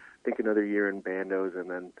I think another year in Bandos, and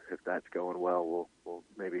then if that's going well, we'll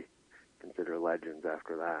maybe consider legends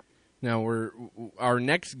after that. Now our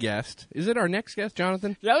next guest. Is it our next guest,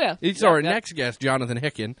 Jonathan? Yeah. It's our next guest, Jonathan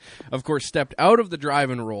Hicken. Of course, stepped out of the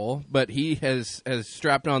driving role, but he has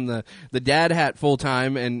strapped on the dad hat full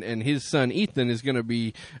time, and his son Ethan is going to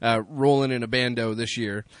be rolling in a bando this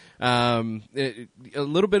year. A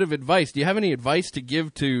little bit of advice. Do you have any advice to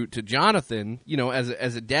give to Jonathan? You know,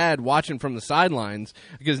 as a dad watching from the sidelines,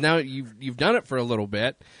 because now you've done it for a little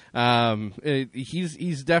bit.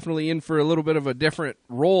 He's definitely in for a little bit of a different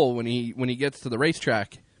role when he gets to the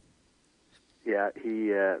racetrack. Yeah,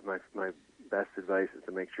 my best advice is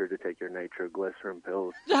to make sure to take your nitroglycerin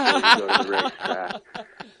pills when you go to the racetrack,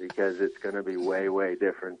 because it's going to be way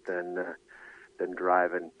different than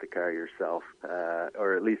driving the car yourself,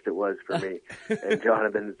 or at least it was for me. And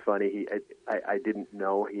Jonathan, it's funny. I didn't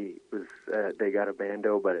know he was. They got a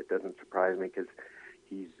bando, but it doesn't surprise me because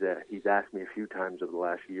he's asked me a few times over the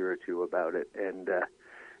last year or two about it, and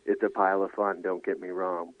it's a pile of fun. Don't get me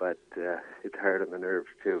wrong, but it's hard on the nerves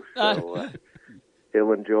too. So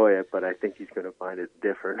he'll enjoy it, but I think he's going to find it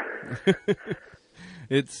different.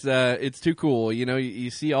 It's too cool. You know, you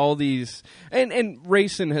see all these, and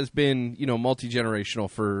racing has been, you know, multi-generational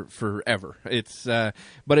for forever.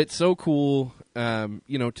 But it's so cool,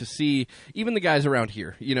 you know, to see even the guys around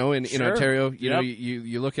here, you know, in Ontario, you know,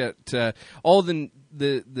 you look at all the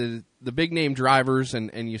big name drivers,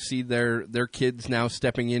 and you see their kids now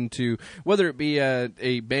stepping into, whether it be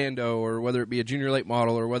a bando or whether it be a junior late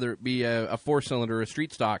model or whether it be a 4-cylinder or a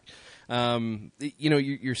street stock. You know,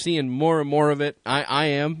 you're seeing more and more of it. I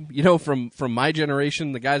am, you know, from my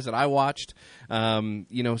generation, the guys that I watched,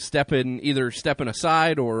 you know, stepping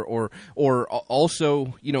aside or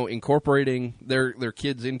also, you know, incorporating their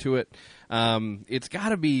kids into it. It's got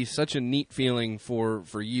to be such a neat feeling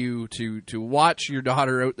for you to watch your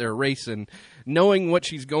daughter out there racing, knowing what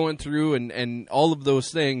she's going through and all of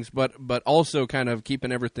those things, but also kind of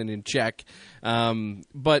keeping everything in check.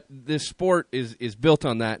 But this sport is built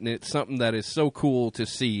on that, and it's something that is so cool to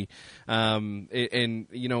see. And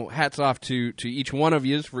you know, hats off to each one of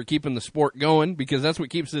you for keeping the sport going, because that's what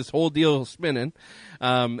keeps this whole deal spinning.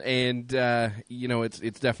 And you know,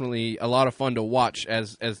 it's definitely a lot of fun to watch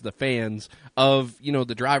as the fans of, you know,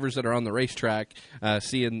 the drivers that are on the racetrack,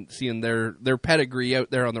 seeing their pedigree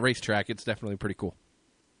out there on the racetrack. It's definitely pretty cool.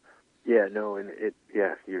 Yeah, no, and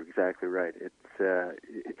you're exactly right.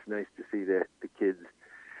 It's nice to see the kids.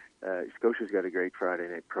 Scotia's got a great Friday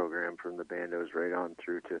night program from the bandos right on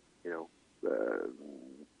through to, you know,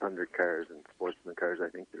 thunder cars and sportsman cars. I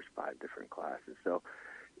think there's 5 different classes, so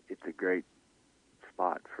it's a great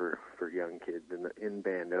spot for young kids in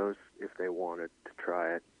bandos if they wanted to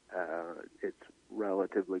try it. It's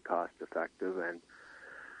relatively cost effective, and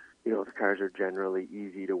you know, the cars are generally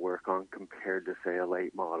easy to work on compared to, say, a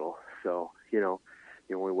late model. So, you know,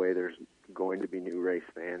 the only way there's going to be new race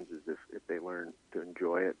fans is if they learn to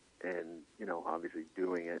enjoy it. And, you know, obviously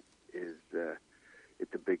doing it is,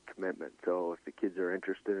 it's a big commitment. So if the kids are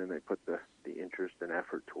interested and they put the interest and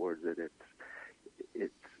effort towards it,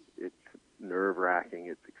 it's nerve-wracking,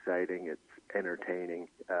 it's exciting, it's entertaining.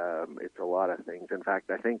 It's a lot of things. In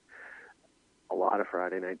fact, I think a lot of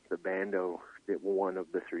Friday nights, the bando, one of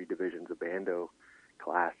the 3 divisions of bando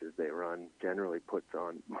classes they run, generally puts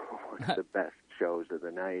on one of the best shows of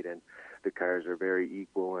the night, and the cars are very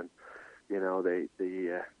equal, and you know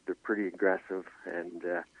they're pretty aggressive, and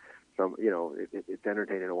some, you know, it's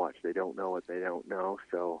entertaining to watch. They don't know what they don't know,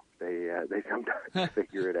 so they sometimes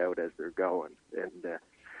figure it out as they're going, and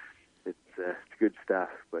it's good stuff.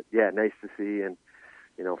 But yeah, nice to see. And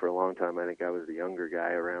you know, for a long time I think I was the younger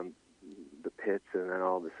guy around the pits, and then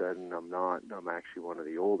all of a sudden I'm not. I'm actually one of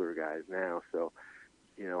the older guys now. So,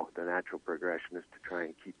 you know, the natural progression is to try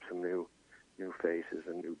and keep some new faces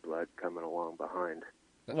and new blood coming along behind.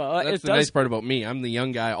 Well, that's the nice part about me. I'm the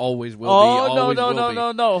young guy, always will be.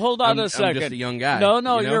 Oh, no. Hold on a second. I'm just a young guy. No, you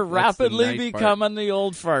know? You're rapidly becoming the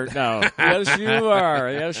old fart now. Yes, you are.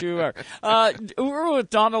 Yes, you are. We're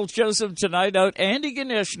with Donald Chisholm tonight out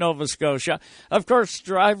Antigonish, Nova Scotia. Of course,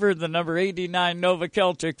 driver of the number 89 Nova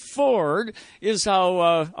Celtic Ford is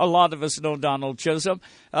how a lot of us know Donald Chisholm.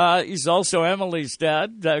 He's also Emily's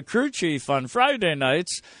dad, crew chief on Friday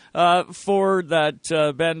nights for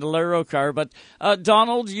that Bandolero car. But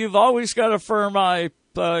Donald, you've always got a firm eye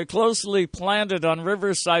closely planted on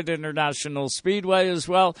Riverside International Speedway as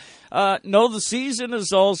well. No, the season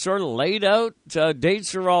is all sort of laid out.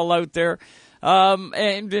 Dates are all out there.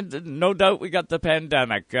 And no doubt we got the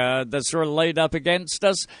pandemic that's sort of laid up against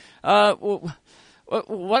us.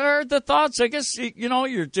 What are the thoughts? I guess, you know,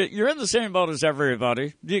 you're in the same boat as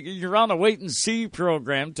everybody. You're on a wait-and-see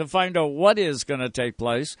program to find out what is going to take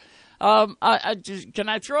place. Can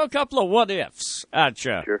I throw a couple of what ifs at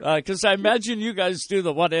you? Sure. Because I imagine you guys do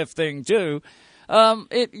the what if thing too.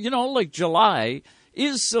 Like July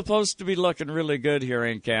is supposed to be looking really good here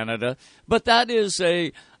in Canada, but that is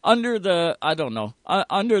a under the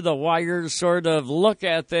wire sort of look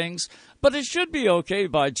at things. But it should be okay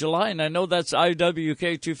by July, and I know that's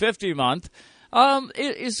IWK 250 month.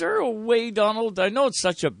 Is there a way, Donald? I know it's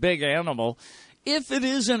such a big animal. If it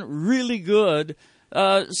isn't really good,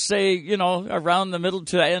 say, around the middle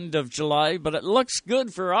to end of July, but it looks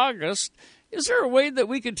good for August, is there a way that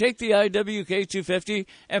we could take the IWK 250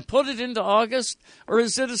 and put it into August? Or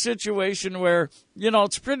is it a situation where,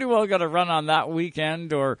 it's pretty well got to run on that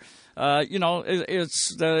weekend, or,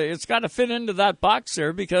 it's got to fit into that box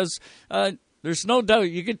there, because there's no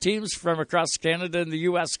doubt you get teams from across Canada and the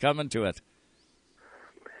U.S. coming to it.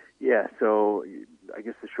 Yeah, so I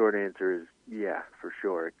guess the short answer is yeah, for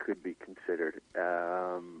sure. It could be considered.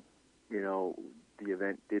 The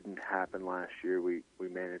event didn't happen last year. We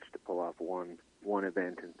managed to pull off one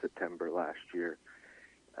event in September last year,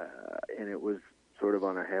 and it was sort of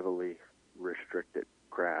on a heavily restricted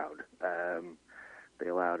crowd. They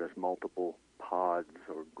allowed us multiple pods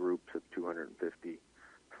or groups of 250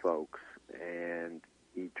 folks, and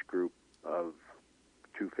each group of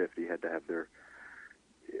 250 had to have their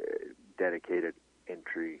dedicated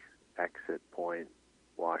entry, exit point,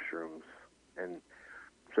 washrooms, and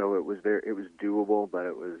so it was doable, but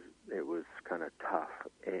it was kind of tough.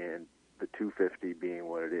 And the 250 being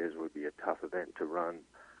what it is would be a tough event to run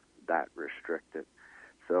that restricted.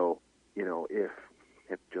 So,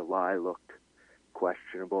 if July looked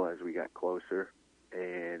questionable as we got closer,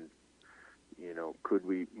 and could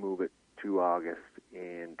we move it to August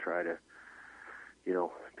and try to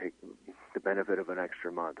take the benefit of an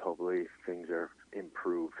extra month? Hopefully things are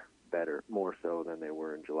improved better, more so than they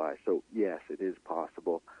were in July. So yes, it is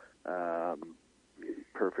possible.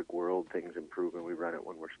 Perfect world, things improve and we run it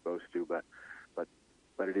when we're supposed to, but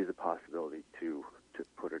it is a possibility to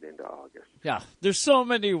put it into August. Yeah, there's so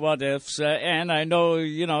many what ifs, and I know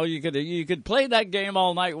you could play that game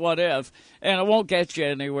all night. What if, and it won't get you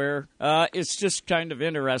anywhere. It's just kind of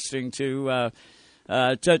interesting to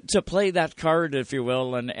play that card, if you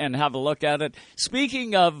will, and have a look at it.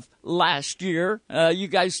 Speaking of last year, you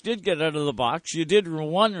guys did get out of the box. You did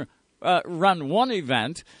run one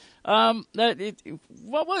event.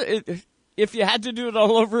 If you had to do it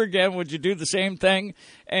all over again, would you do the same thing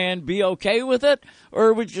and be okay with it?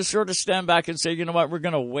 Or would you sort of stand back and say, you know what, we're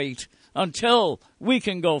going to wait until we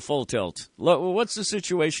can go full tilt? What's the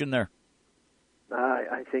situation there?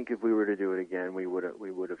 I think if we were to do it again, we would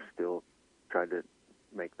have still tried to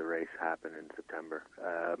make the race happen in September.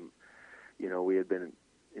 We had been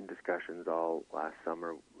in discussions all last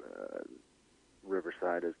summer.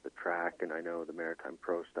 Riverside as the track, and I know the Maritime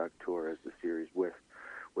Pro Stock Tour as the series with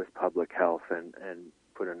Public Health, and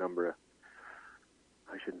put a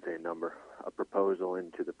proposal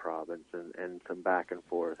into the province and some back and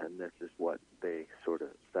forth, and this is what they sort of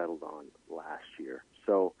settled on last year.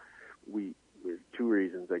 So with two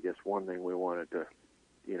reasons, I guess. One thing, we wanted to,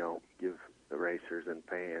 give the racers and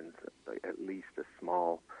fans at least a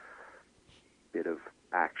small bit of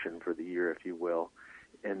action for the year, if you will.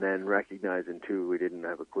 And then recognizing, too, we didn't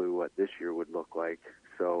have a clue what this year would look like,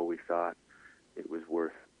 so we thought it was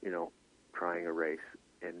worth, trying a race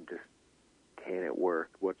and just, can it work?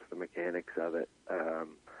 What's the mechanics of it?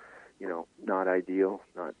 Not ideal,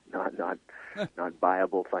 not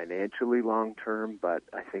viable financially long term, but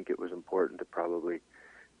I think it was important to probably,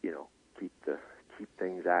 keep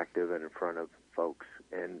things active and in front of folks.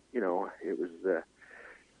 And it was that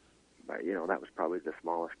was probably the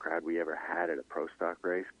smallest crowd we ever had at a pro stock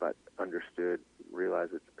race, but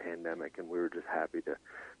realized it's a pandemic, and we were just happy to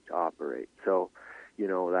operate. So,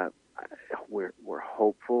 that we're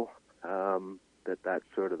hopeful that that's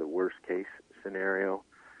sort of the worst case scenario,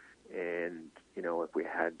 and if we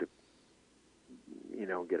had to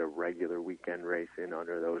get a regular weekend race in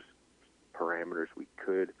under those parameters, we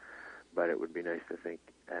could, but it would be nice to think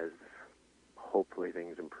as hopefully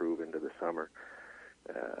things improve into the summer,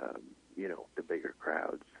 the bigger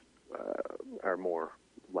crowds are more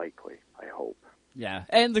likely, I hope. Yeah,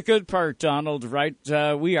 and the good part, Donald, right?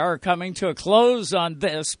 We are coming to a close on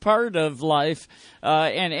this part of life,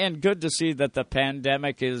 and good to see that the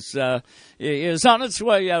pandemic is on its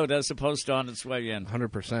way out as opposed to on its way in.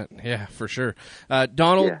 100%, yeah, for sure.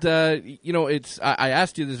 Donald, it's I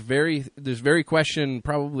asked you this very question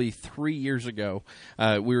probably 3 years ago.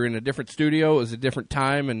 We were in a different studio, it was a different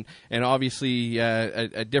time, and obviously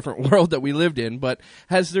a different world that we lived in. But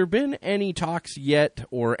has there been any talks yet,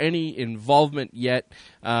 or any involvement yet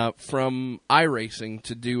from iRacing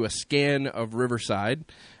to do a scan of Riverside.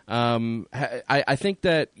 I think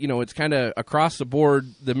that, it's kind of across the board.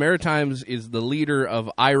 The Maritimes is the leader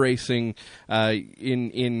of iRacing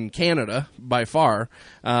in Canada by far.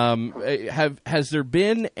 Has there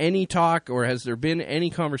been any talk, or has there been any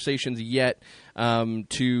conversations yet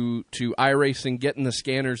to iRacing getting the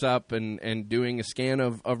scanners up and doing a scan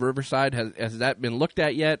of Riverside? Has that been looked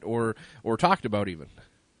at yet, or talked about even?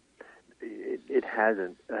 It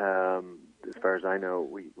hasn't. As far as I know,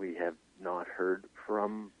 we have not heard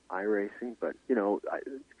from iRacing, but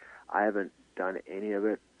I haven't done any of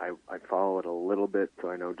it. I follow it a little bit, so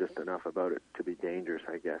I know just enough about it to be dangerous,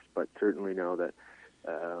 I guess. But certainly know that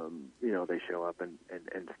they show up and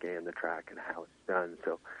scan the track and how it's done.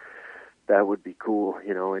 So that would be cool.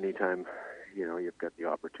 Anytime you've got the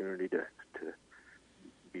opportunity to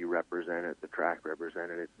be represented, the track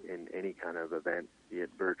represented in any kind of event, be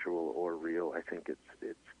it virtual or real. I think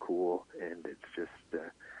it's cool, and it's just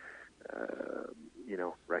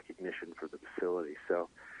recognition for the facility. So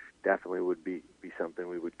definitely would be something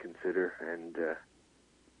we would consider, and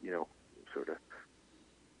sort of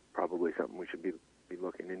probably something we should be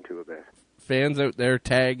looking into a bit. Fans out there,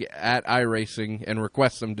 tag at iRacing and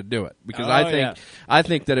request them to do it, because I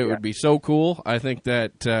think that it would be so cool. I think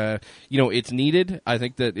that it's needed. I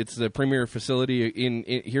think that it's the premier facility in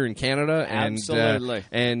here in Canada, and absolutely.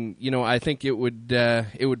 I think it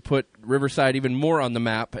would put Riverside even more on the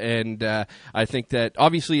map. And I think that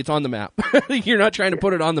obviously it's on the map. You're not trying to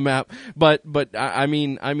put it on the map, but I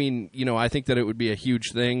mean, I think that it would be a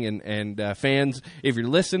huge thing. And fans, if you're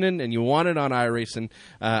listening and you want it on iRacing,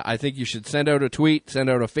 I think you should send out a tweet, send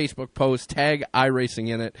out a Facebook post, tag iRacing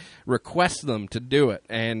in it, request them to do it.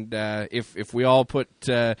 And if we all put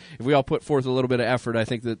forth a little bit of effort, I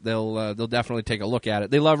think that they'll definitely take a look at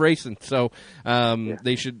it. They love racing, so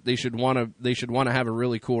they should want to have a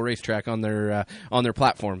really cool racetrack on their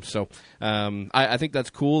platform. So I think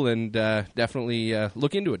that's cool, and definitely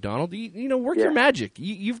look into it, Donald. Work your magic.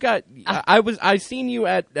 You've got. I seen you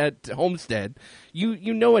at Homestead.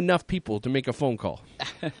 You know enough people to make a phone call.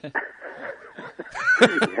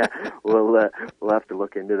 Yeah, we'll have to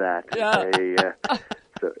look into that.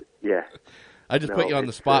 Yeah. I just put you on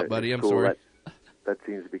the spot, buddy. I'm cool. Sorry. That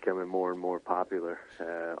seems to be becoming more and more popular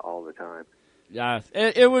all the time. Yeah,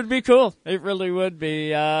 it would be cool. It really would be.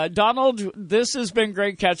 Donald, this has been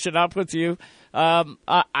great catching up with you.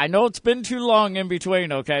 I know it's been too long in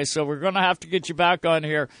between, okay, so we're going to have to get you back on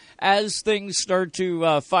here as things start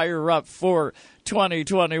to fire up for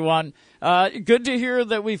 2021. Good to hear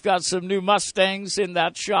that we've got some new Mustangs in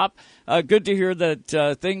that shop. Good to hear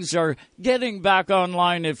that things are getting back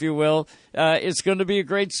online, if you will. It's going to be a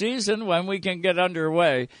great season when we can get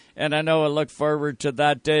underway, and I know I look forward to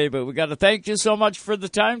that day. But we got to thank you so much for the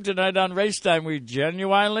time tonight on Race Time. We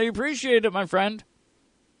genuinely appreciate it, my friend.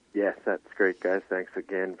 Yes, that's great, guys. Thanks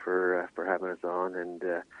again for having us on, and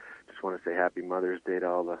just want to say Happy Mother's Day to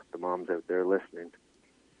all the moms out there listening.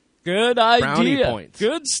 Good idea. Brownie points.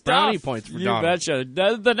 Good stuff. Brownie points for Donald. You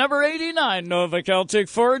betcha. The number 89 Nova Celtic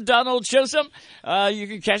Ford, Donald Chisholm. You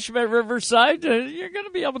can catch him at Riverside. You're going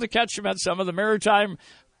to be able to catch him at some of the Maritime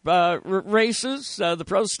races, the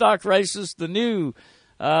Pro Stock races, the new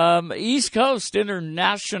East Coast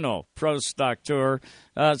International Pro Stock Tour.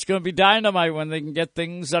 It's going to be dynamite when they can get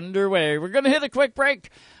things underway. We're going to hit a quick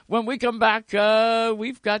break. When we come back,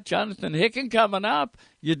 we've got Jonathan Hicken coming up.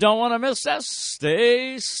 You don't want to miss this.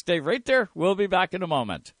 Stay right there. We'll be back in a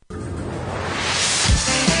moment.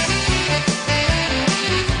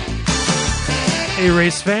 Hey,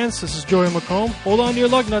 race fans. This is Joey McComb. Hold on to your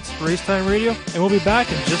lug nuts. Race Time Radio, and we'll be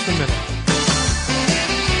back in just a minute.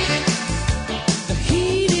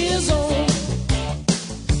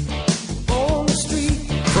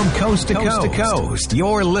 Coast to coast.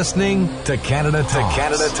 You're listening to Canada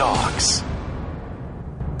Talks.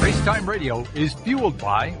 Racetime Radio is fueled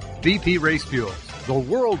by VP Race Fuels, the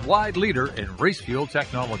worldwide leader in race fuel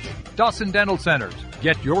technology. Dawson Dental Centers.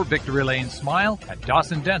 Get your victory lane smile at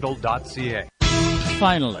dawsondental.ca.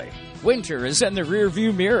 Finally, winter is in the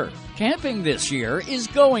rearview mirror. Camping this year is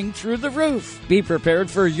going through the roof. Be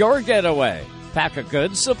prepared for your getaway. Pack a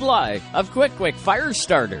good supply of Quick fire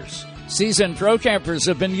starters. Seasoned pro campers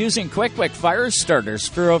have been using Quick fire starters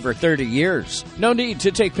for over 30 years. No need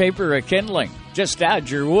to take paper or kindling. Just add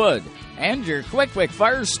your wood and your Quick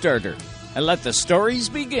fire starter and let the stories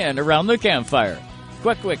begin around the campfire.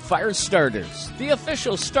 Quick fire starters, the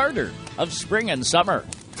official starter of spring and summer.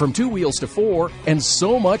 From 2 wheels to 4 and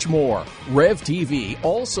so much more, Rev TV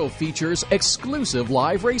also features exclusive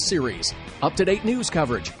live race series, up-to-date news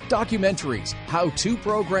coverage, documentaries, how-to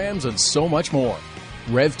programs, and so much more.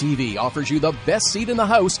 Rev TV offers you the best seat in the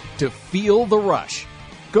house to feel the rush.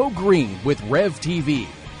 Go green with Rev TV.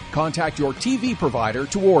 Contact your TV provider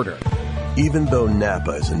to order. Even though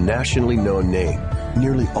Napa is a nationally known name,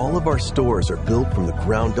 nearly all of our stores are built from the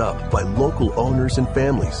ground up by local owners and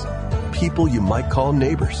families. People you might call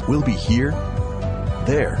neighbors will be here,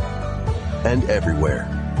 there, and everywhere.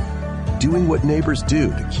 Doing what neighbors do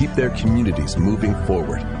to keep their communities moving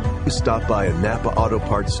forward. You stop by a Napa Auto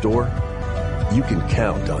Parts store, you can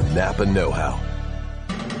count on Napa know-how.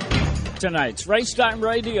 Tonight's Racetime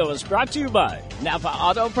Radio is brought to you by Napa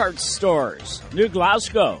Auto Parts Stores, New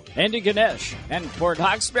Glasgow, Antigonish, and Port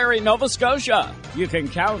Hawkesbury, Nova Scotia. You can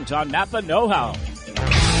count on Napa know-how.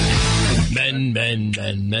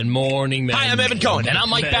 Men, morning men. Hi, I'm Evan Cohen, and I'm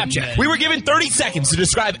Mike Babchak. We were given 30 seconds to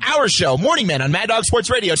describe our show, Morning Men, on Mad Dog Sports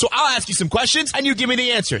Radio, so I'll ask you some questions, and you give me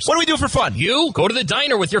the answers. What do we do for fun? You go to the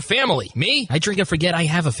diner with your family. Me, I drink and forget I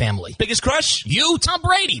have a family. Biggest crush? You, Tom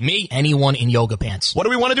Brady. Me, anyone in yoga pants. What do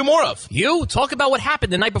we want to do more of? You, talk about what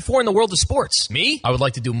happened the night before in the world of sports. Me, I would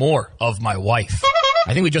like to do more of my wife.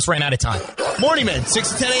 I think we just ran out of time. Morning Men,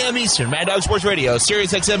 6 to 10 a.m. Eastern, Mad Dog Sports Radio,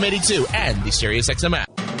 Sirius XM 82, and the Sirius XM app.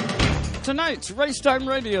 Tonight's Racetime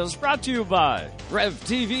Radio is brought to you by Rev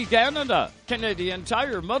TV Canada, Canadian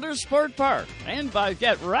Tire Motorsport Park, and by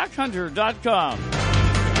GetRackHunter.com.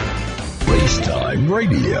 Racetime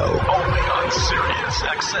Radio, only on Sirius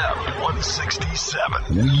XM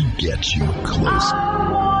 167. We get you close.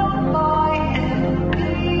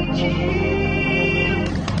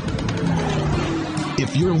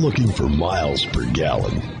 If you're looking for miles per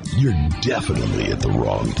gallon, you're definitely at the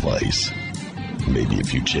wrong place. Maybe a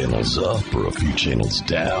few channels up or a few channels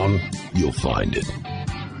down, you'll find it.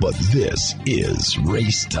 But this is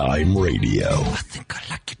Racetime Radio. I think I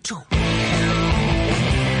like it too. I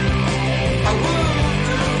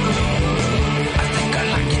think I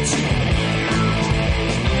like it too.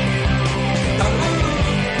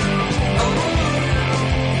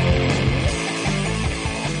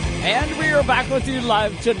 And we are back with you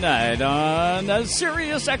live tonight on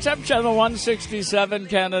Sirius XM Channel 167,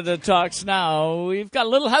 Canada Talks Now. We've got a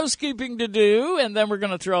little housekeeping to do, and then we're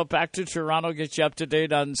going to throw it back to Toronto, get you up to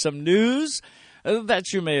date on some news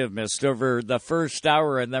that you may have missed over the first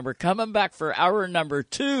hour. And then we're coming back for hour number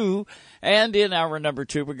 2. And in hour number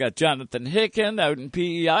 2, we got Jonathan Hicken out in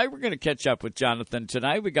PEI. We're going to catch up with Jonathan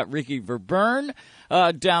tonight. We got Ricky Verburn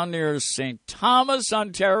down near St. Thomas,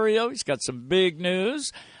 Ontario. He's got some big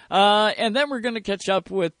news. And then we're going to catch up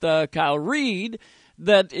with Kyle Reed,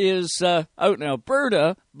 that is out in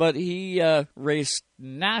Alberta, but he raced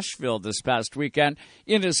Nashville this past weekend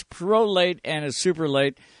in his Pro Late and his Super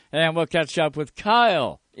Late. And we'll catch up with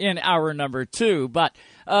Kyle in hour number 2. But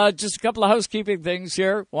just a couple of housekeeping things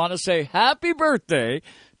here. Want to say happy birthday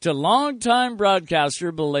to longtime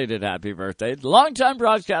broadcaster, belated happy birthday, longtime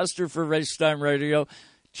broadcaster for Racetime Radio,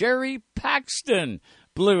 Jerry Paxton.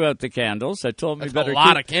 Blew out the candles. I told him That's better a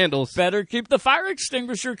lot of candles. Better keep the fire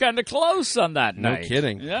extinguisher kind of close on that night. No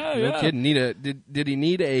kidding. Yeah. Kidding. Did he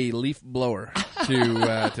need a leaf blower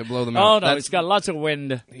to blow them out? Oh no, he's got lots of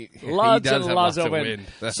wind. Lots of wind.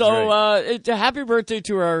 That's so right. Happy birthday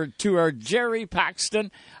to our Jerry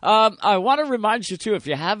Paxton. I want to remind you too, if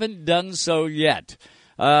you haven't done so yet,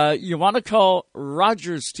 you want to call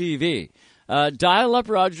Rogers TV. Dial up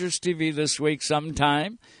Rogers TV this week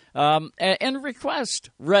sometime. And request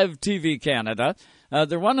Rev TV Canada.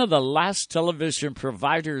 They're one of the last television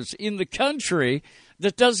providers in the country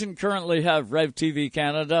that doesn't currently have Rev TV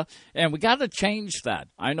Canada, and we got to change that.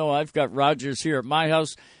 I know I've got Rogers here at my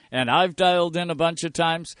house, and I've dialed in a bunch of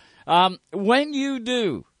times. When you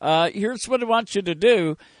do, here's what I want you to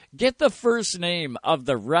do. Get the first name of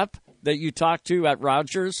the rep that you talk to at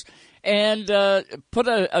Rogers, and put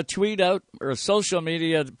a tweet out or a social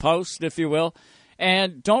media post, if you will.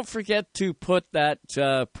 And don't forget to put that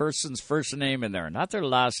person's first name in there. Not their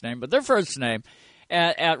last name, but their first name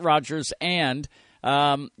at Rogers. And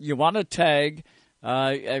you want to tag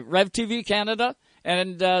Rev TV Canada.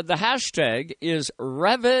 And the hashtag is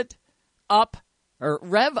Rev Up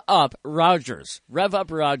Rogers. Rev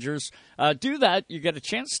Up Rogers. Do that. You get a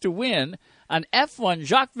chance to win an F1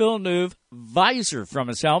 Jacques Villeneuve visor from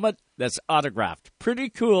his helmet that's autographed.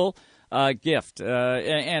 Pretty cool. Gift,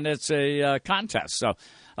 and it's a contest. So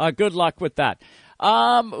good luck with that.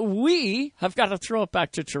 We have got to throw it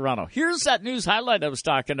back to Toronto. Here's that news highlight I was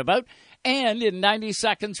talking about. And in 90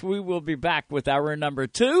 seconds, we will be back with hour number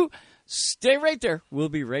 2. Stay right there. We'll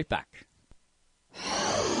be right back.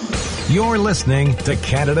 You're listening to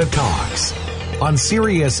Canada Talks on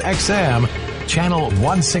Sirius XM, Channel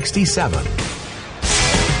 167.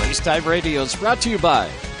 Racetime Radio is brought to you by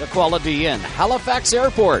the Quality Inn, Halifax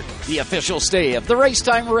Airport, the official stay of the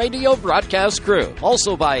Racetime Radio broadcast crew.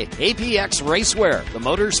 Also by APX Racewear, the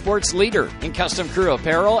motorsports leader in custom crew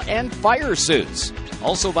apparel and fire suits.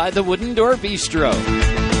 Also by the Wooden Door Bistro.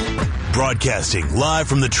 Broadcasting live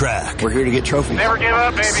from the track. We're here to get trophies. Never give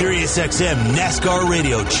up, baby. Sirius XM NASCAR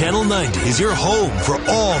Radio Channel 90 is your home for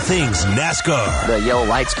all things NASCAR. The yellow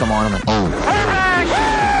lights come on and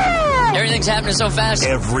everything's happening so fast.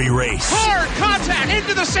 Every race. Hard contact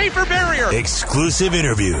into the safer barrier. Exclusive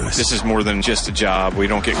interviews. This is more than just a job. We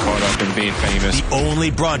don't get caught up in being famous. The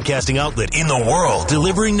only broadcasting outlet in the world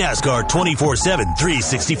delivering NASCAR 24/7,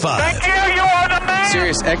 365. Thank you. You are the man.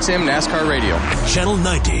 Sirius XM NASCAR Radio. Channel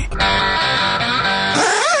 90.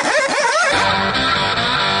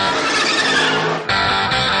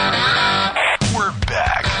 We're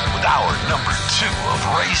back with hour number 2 of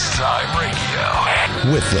Racetime Radio.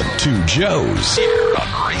 With the two Joes here on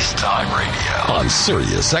Racetime Radio on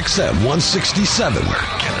Sirius XM 167, where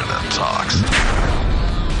Canada talks.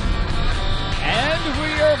 And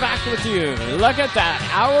we are back with you. Look at that.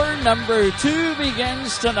 Hour number 2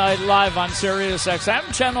 begins tonight live on Sirius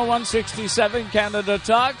XM, Channel 167, Canada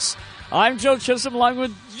Talks. I'm Joe Chisholm along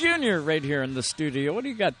with Junior right here in the studio. What do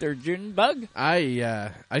you got there, Junior Bug?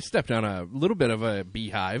 I stepped on a little bit of a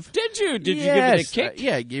beehive. Did you? Did you give it a kick?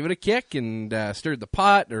 Yeah, I gave it a kick and stirred the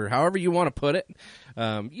pot, or however you want to put it.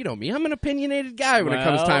 You know me, I'm an opinionated guy when it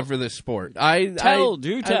comes time for this sport. Do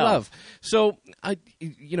tell. I love. So,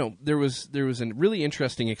 there was a really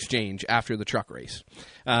interesting exchange after the truck race.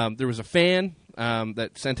 There was a fan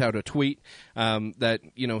that sent out a tweet that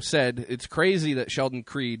said it's crazy that Sheldon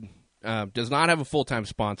Creed does not have a full-time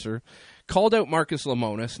sponsor, called out Marcus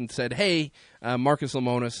Lemonis and said, hey, Marcus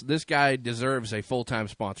Lemonis, this guy deserves a full-time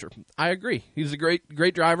sponsor. I agree. He's a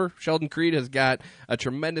great driver. Sheldon Creed has got a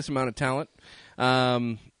tremendous amount of talent.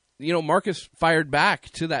 Marcus fired back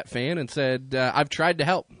to that fan and said, I've tried to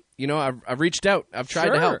help. I've reached out. I've tried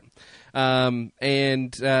to help.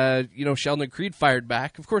 Sheldon Creed fired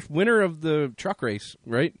back. Of course, winner of the truck race,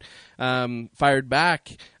 right? Fired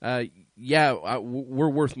back. We're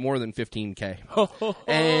worth more than $15K.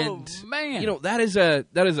 And man, that is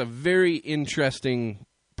a very interesting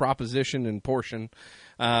proposition and portion,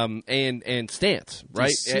 and stance,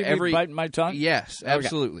 right? Every biting my tongue. Yes,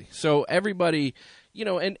 absolutely. Okay. So everybody,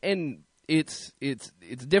 and it's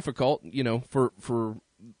difficult, for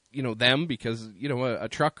them, because a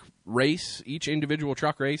truck race, each individual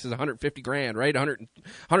truck race is $150,000, right?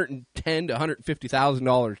 $110,000 to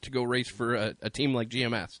 $150,000 to go race for a team like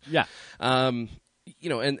GMS. Yeah. And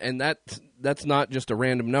that's not just a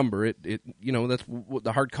random number. It that's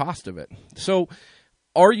the hard cost of it. So,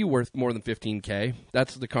 are you worth more than $15K?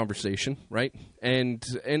 That's the conversation, right? And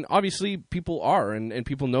obviously people are, and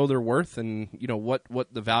people know their worth, and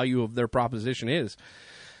what the value of their proposition is.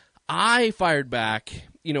 I fired back,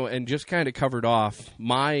 and just kind of covered off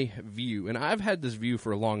my view. And I've had this view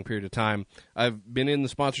for a long period of time. I've been in the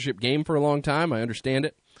sponsorship game for a long time. I understand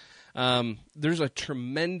it. There's a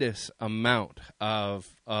tremendous amount of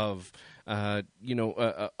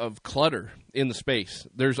clutter in the space.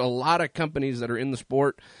 There's a lot of companies that are in the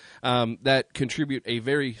sport that contribute a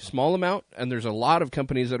very small amount, and there's a lot of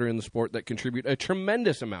companies that are in the sport that contribute a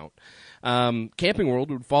tremendous amount. Camping World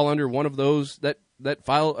would fall under one of those that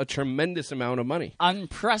file a tremendous amount of money.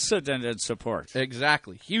 Unprecedented support.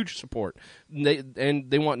 Exactly. Huge support.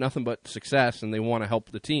 They want nothing but success, and they want to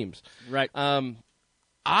help the teams. Right.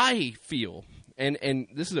 I feel, and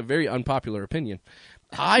this is a very unpopular opinion,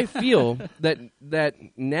 I feel that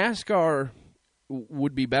NASCAR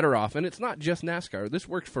would be better off, and it's not just NASCAR. This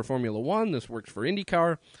works for Formula One. This works for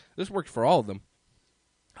IndyCar. This works for all of them.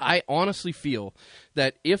 I honestly feel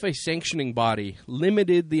that if a sanctioning body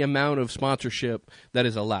limited the amount of sponsorship that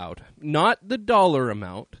is allowed, not the dollar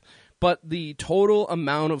amount, but the total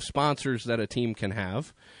amount of sponsors that a team can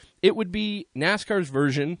have, it would be NASCAR's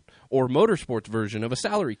version or motorsports version of a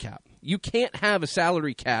salary cap. You can't have a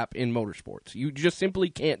salary cap in motorsports. You just simply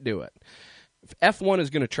can't do it. If F1 is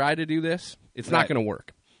going to try to do this, it's not going to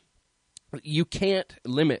work. You can't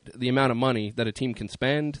limit the amount of money that a team can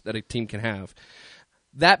spend, that a team can have.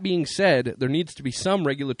 That being said, there needs to be some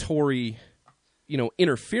regulatory,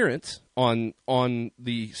 interference on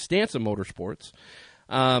the stance of motorsports.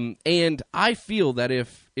 And I feel that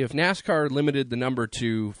if NASCAR limited the number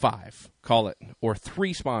to 5, call it, or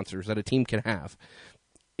 3 sponsors that a team can have,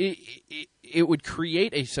 it would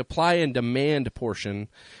create a supply and demand portion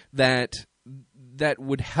that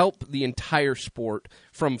would help the entire sport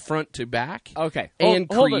from front to back. Okay, and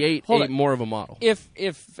create more of a model.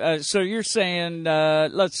 So you're saying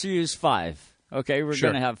let's use 5. Okay, we're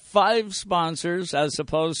going to have 5 sponsors as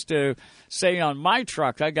opposed to, say, on my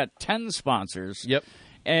truck, I got 10 sponsors. Yep.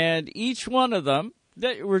 And each one of them,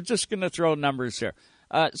 we're just going to throw numbers here.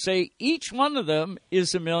 Say each one of them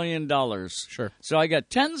is $1 million. Sure. So I got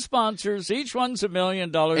 10 sponsors. Each one's $1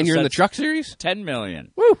 million. And you're in the truck series? $10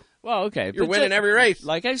 million. Woo! Well, okay. You're winning every race.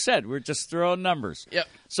 Like I said, we're just throwing numbers. Yep.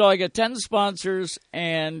 So I get 10 sponsors,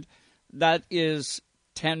 and that is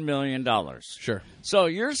 $10 million. Sure. So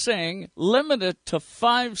you're saying limit it to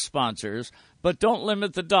 5 sponsors, but don't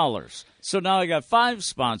limit the dollars. So now I got 5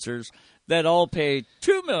 sponsors that all pay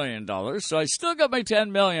 $2 million. So I still got my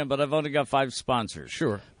 $10 million, but I've only got 5 sponsors.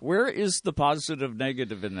 Sure. Where is the positive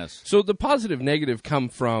negative in this? So the positive negative come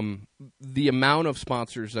from the amount of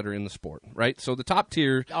sponsors that are in the sport, right? So the top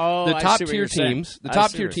tier, teams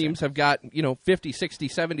have got 50, 60,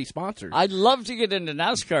 70 sponsors. I'd love to get into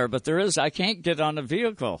NASCAR, but I can't get on a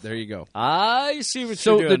vehicle. There you go. I see what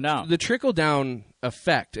you're doing now. The trickle down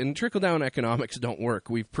effect and trickle down economics don't work.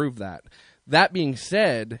 We've proved that. That being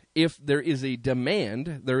said, if there is a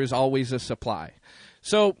demand, there is always a supply.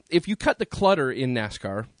 So if you cut the clutter in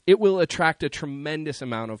NASCAR, it will attract a tremendous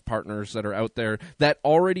amount of partners that are out there that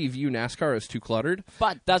already view NASCAR as too cluttered.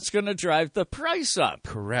 But that's going to drive the price up.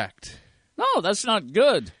 Correct. No, that's not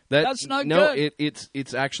good. That's not good. No,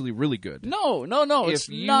 it's actually really good. No, it's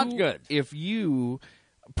not good. If you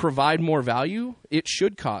provide more value, it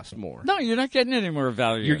should cost more. No, you're not getting any more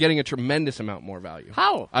value. You're getting a tremendous amount more value.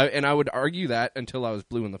 How? I would argue that until I was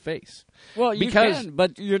blue in the face. Well, you can,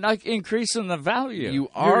 but you're not increasing the value. You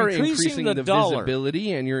are increasing the dollar.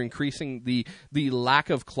 visibility, and you're increasing the lack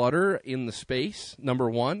of clutter in the space, number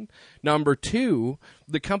one. Number two,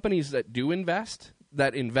 the companies that do invest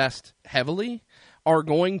heavily, they're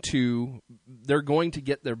going to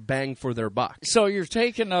get their bang for their buck. So you're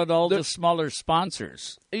taking out all the smaller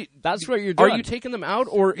sponsors. That's what you're doing. Are you taking them out,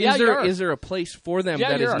 or is there a place for them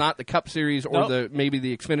that is not the Cup Series or maybe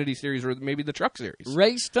the Xfinity Series or maybe the Truck Series?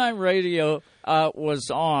 Racetime Radio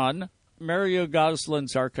was on Mario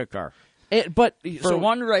Gosselin's ARCA car. For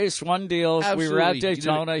one race, one deal, absolutely. We were at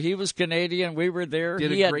Daytona. He was Canadian. We were there.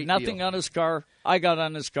 He had nothing on his car. I got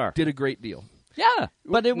on his car. Did a great deal. Yeah,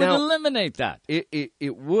 but it would eliminate that.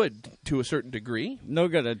 It would, to a certain degree. No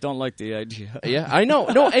good. I don't like the idea. Yeah, I know.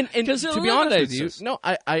 No, and to be honest with you, us. no,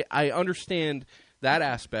 I understand that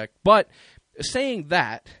aspect. But saying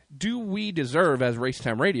that, do we deserve, as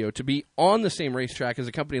Racetime Radio, to be on the same racetrack as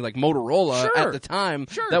a company like Motorola at the time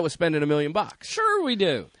that was spending $1 million? Sure we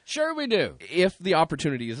do. If the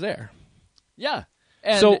opportunity is there. Yeah.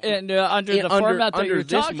 And under the format that you're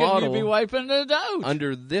talking, you'd be wiping it out.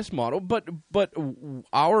 Under this model, but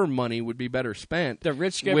our money would be better spent. The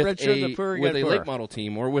rich get richer, the poor get poorer. With a late model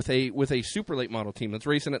team, or with a super late model team that's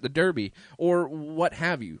racing at the Derby, or what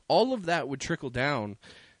have you. All of that would trickle down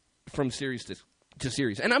from series to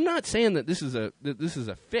series. And I'm not saying that this is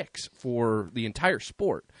a fix for the entire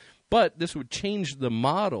sport, but this would change the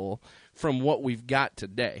model from what we've got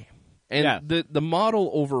today. And the model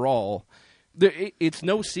overall. It's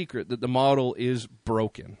no secret that the model is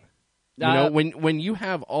broken. When you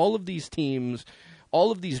have all of these teams,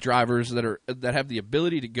 all of these drivers that have the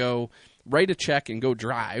ability to go write a check and go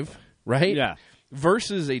drive, right? Yeah.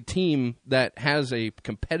 Versus a team that has a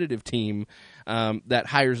competitive team that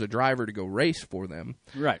hires a driver to go race for them.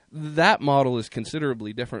 Right. That model is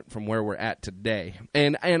considerably different from where we're at today.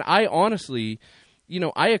 And I honestly,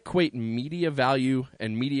 I equate media value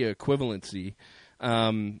and media equivalency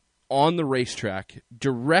on the racetrack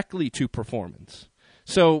directly to performance.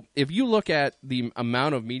 So if you look at the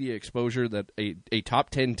amount of media exposure that a top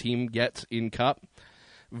 10 team gets in Cup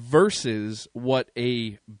versus what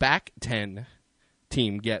a back 10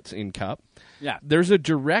 team gets in Cup, there's a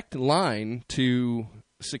direct line to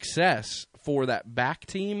success for that back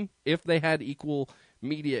team if they had equal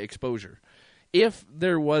media exposure. If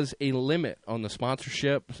there was a limit on the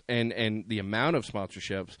sponsorships and the amount of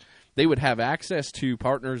sponsorships, they would have access to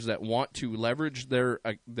partners that want to leverage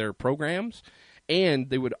their programs, and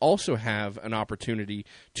they would also have an opportunity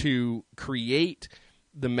to create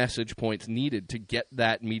the message points needed to get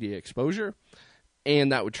that media exposure,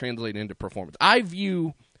 and that would translate into performance. I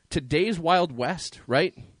view today's Wild West,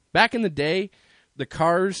 right? Back in the day, the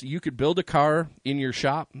cars, you could build a car in your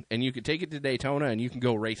shop, and you could take it to Daytona, and you can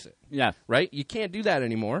go race it. Yeah. Right? You can't do that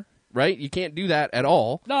anymore. Right? You can't do that at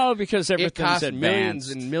all. No, because everything's advanced. Millions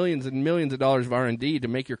and millions and millions of dollars of R&D to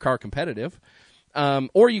make your car competitive.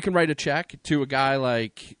 Or you can write a check to a guy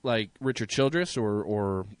like Richard Childress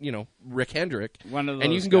or Rick Hendrick, one of those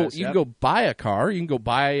and you can guys, you can go buy a car, you can go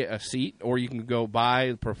buy a seat, or you can go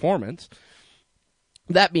buy performance.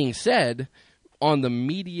 That being said, on the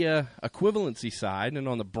media equivalency side and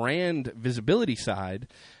on the brand visibility side,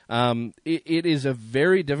 it is a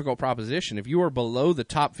very difficult proposition. If you are below the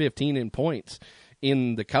top 15 in points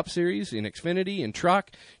in the Cup Series, in Xfinity, in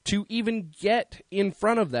Truck, to even get in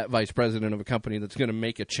front of that vice president of a company that's going to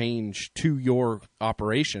make a change to your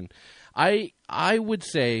operation. I would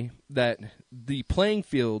say that the playing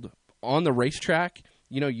field on the racetrack,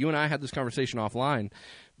 you and I had this conversation offline,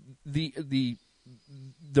 the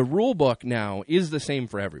rule book now is the same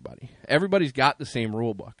for everybody. Everybody's got the same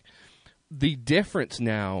rule book. The difference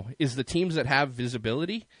now is the teams that have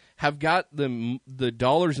visibility have got the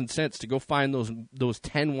dollars and cents to go find those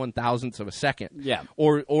 10 1,000ths of a second,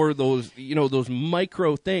 or those those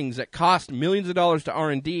micro things that cost millions of dollars to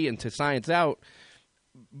R&D and to science out.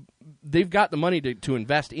 They've got the money to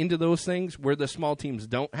invest into those things where the small teams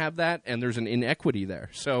don't have that, and there's an inequity there.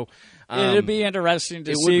 So it'd be interesting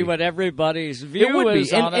to see what everybody's view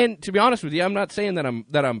is on it. And to be honest with you, I'm not saying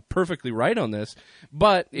that I'm perfectly right on this,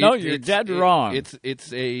 but you're dead wrong.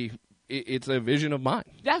 It's a vision of mine.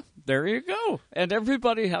 Yeah, there you go. And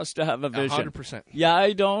everybody has to have a vision. 100%. Yeah,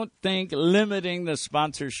 I don't think limiting the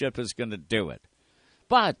sponsorship is going to do it.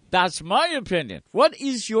 But that's my opinion. What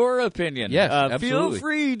is your opinion? Yes, absolutely. Feel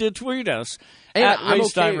free to tweet us and at I'm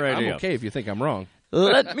Racetime okay, Radio. I'm okay if you think I'm wrong.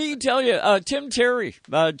 Let me tell you, Tim Terry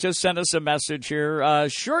just sent us a message here.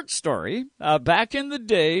 Short story. Back in the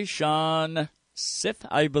day, Sean Sith,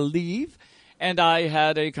 I believe, and I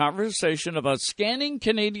had a conversation about scanning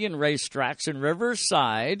Canadian racetracks in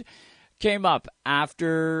Riverside. Came up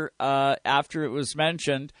after it was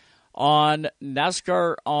mentioned on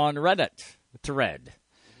NASCAR on Reddit thread.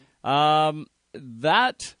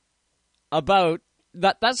 That's about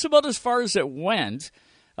as far as it went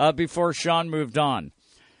before Sean moved on.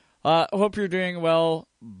 Hope you're doing well,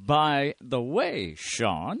 by the way,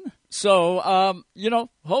 Sean. So,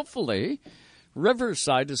 hopefully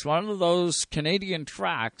Riverside is one of those Canadian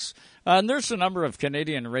tracks, and there's a number of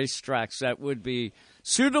Canadian racetracks that would be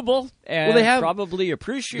suitable and probably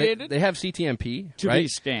appreciated. They have CTMP to be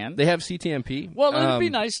scanned. They have CTMP. Well, it'd be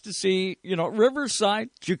nice to see, Riverside,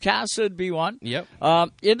 Jukasa would be one. Yep.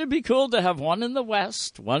 It'd be cool to have one in the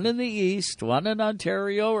West, one in the East, one in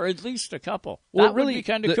Ontario, or at least a couple. Well, that really, would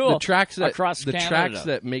be kind of cool. The tracks across Canada. Tracks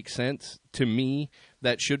that make sense to me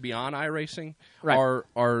that should be on iRacing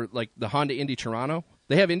are like the Honda Indy Toronto.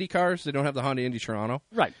 They have Indy cars. They don't have the Honda Indy Toronto.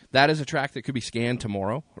 Right. That is a track that could be scanned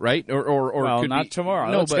tomorrow, right? Or well, could not be,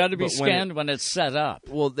 tomorrow. No, it's got to be scanned when it's set up.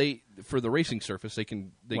 Well, for the racing surface, they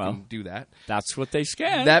can do that. That's what they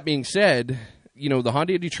scan. That being said, the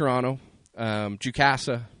Honda Indy Toronto,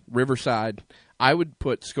 Jukasa, Riverside, I would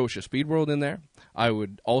put Scotia Speed World in there. I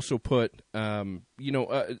would also put, on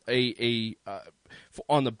the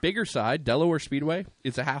bigger side, Delaware Speedway.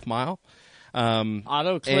 It's a half mile.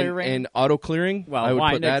 Auto clearing and auto clearing. Well, I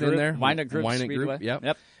would put that Group, in there. Wynot Group Speedway.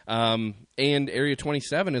 Yep. And Area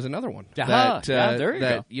 27 is another one.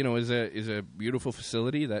 There you go. Is a beautiful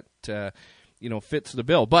facility that fits the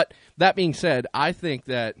bill. But that being said, I think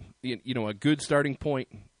that a good starting point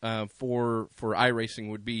for iRacing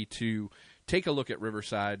would be to take a look at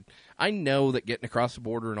Riverside. I know that getting across the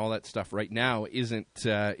border and all that stuff right now isn't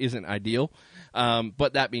ideal.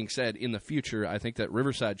 But that being said, in the future, I think that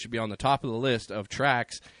Riverside should be on the top of the list of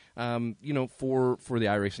tracks, for the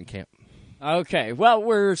iRacing camp. Okay, well,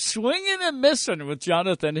 we're swinging and missing with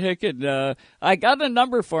Jonathan Hicken. I got a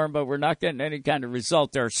number for him, but we're not getting any kind of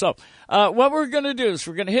result there. So what we're going to do is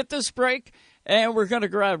we're going to hit this break, and we're going to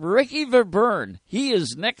grab Ricky Verburn. He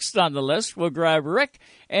is next on the list. We'll grab Rick,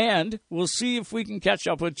 and we'll see if we can catch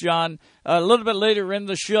up with John a little bit later in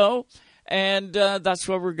the show, and that's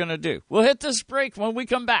what we're going to do. We'll hit this break. When we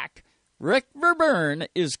come back, Rick Verburn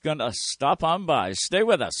is going to stop on by. Stay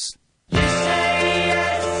with us.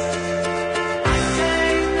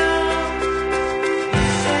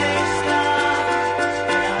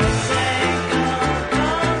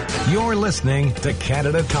 You're listening to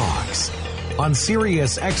Canada Talks on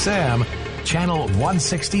Sirius XM, Channel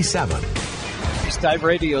 167. Racetime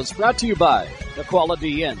Radio is brought to you by the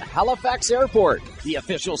Quality Inn, Halifax Airport, the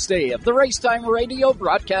official stay of the Racetime Radio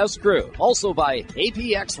broadcast crew. Also by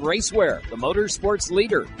APX Racewear, the motorsports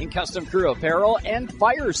leader in custom crew apparel and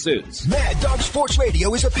fire suits. Mad Dog Sports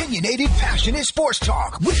Radio is opinionated, passionate sports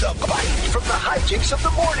talk with a bite from the hijinks of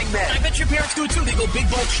the morning man. I bet your parents do too. They go big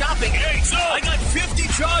bulk shopping. Hey, so I got 50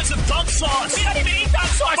 jars of dunk sauce. We don't even eat dunk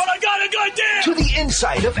sauce, but I got a good deal. To the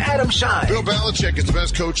insight of Adam Shine. Bill Belichick is the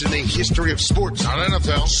best coach in the history of sports, not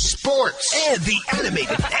NFL. Sports. And the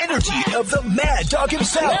animated energy of the Mad Dog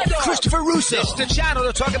himself, Christopher Russo. This is the channel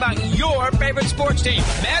to talk about your favorite sports team.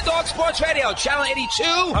 Mad Dog Sports Radio, Channel 82,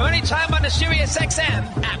 or anytime on the Sirius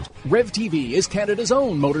XM app. Rev TV is Canada's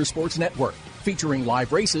own motorsports network, featuring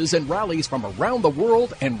live races and rallies from around the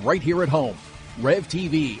world and right here at home. Rev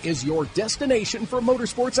TV is your destination for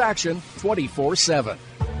motorsports action 24/7.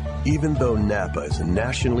 Even though Napa is a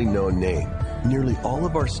nationally known name, nearly all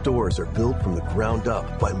of our stores are built from the ground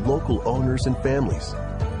up by local owners and families.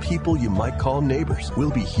 People you might call neighbors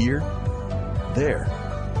will be here, there,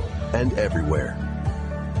 and everywhere.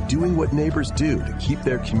 Doing what neighbors do to keep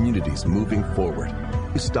their communities moving forward.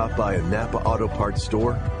 You stop by a Napa Auto Parts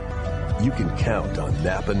store, you can count on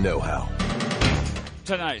Napa know-how.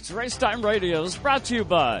 Tonight's Racetime Radio is brought to you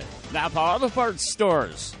by Napa Auto Parts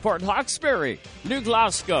Stores, Port Hawkesbury, New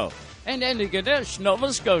Glasgow, and Antigonish,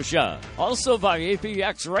 Nova Scotia. Also by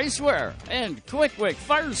APX Racewear and Quick Wick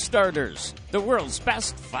Fire Starters, the world's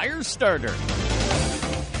best fire starter.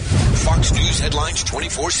 Fox News Headlines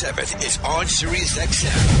 24/7 is on Sirius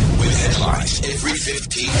XM with headlines every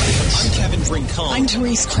 15 minutes. I'm Kevin Rincon. I'm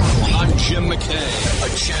Therese Crowley. I'm Jim McKay. A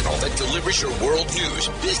channel that delivers your world news,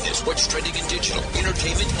 business, what's trending in digital,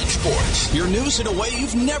 entertainment, and sports. Your news in a way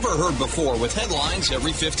you've never heard before with headlines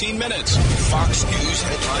every 15 minutes. Fox News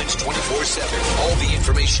Headlines 24/7. All the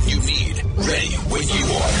information you need, ready when you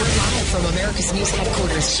are. We're live from America's News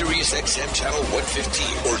headquarters. Sirius XM Channel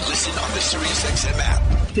 115 or listen on the Sirius XM app.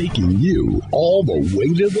 Taking you all the way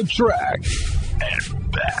to the track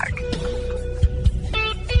and back.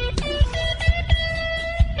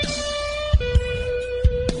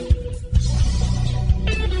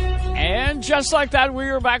 And just like that, we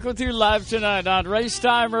are back with you live tonight on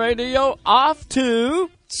Racetime Radio. Off to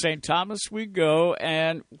St. Thomas we go,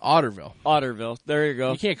 and Otterville. There you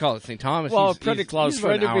go. You can't call it St. Thomas. Well, pretty close. He's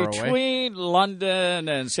about Right an hour between London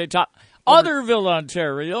and St. Thomas. Otterville,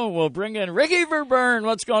 Ontario. We'll bring in Ricky Verburn.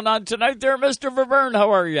 What's going on tonight there, Mr. Verburn?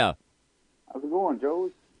 How are you? How's it going,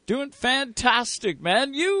 Joe? Doing fantastic,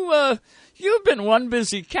 man. You've been one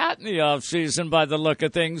busy cat in the off season by the look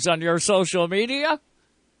of things on your social media.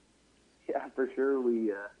 Yeah, for sure.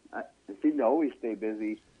 I seem to always stay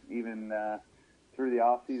busy, even through the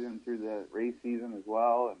off season, through the race season as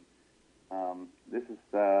well. And this is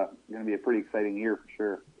going to be a pretty exciting year for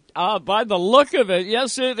sure. By the look of it,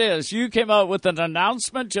 yes, it is. You came out with an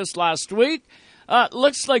announcement just last week.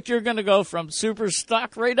 Looks like you're going to go from Super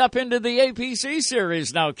Stock right up into the APC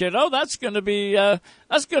series now, kiddo. That's going to be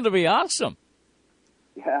awesome.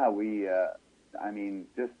 Yeah,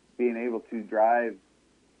 just being able to drive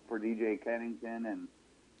for DJ Kennington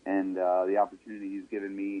and the opportunity he's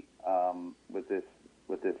given me with this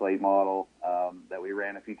late model that we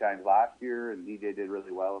ran a few times last year, and DJ did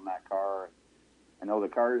really well in that car. I know the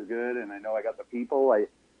car is good, and I know I got the people. I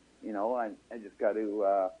just got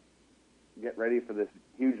to get ready for this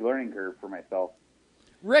huge learning curve for myself.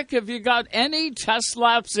 Rick, have you got any test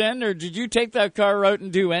laps in, or did you take that car out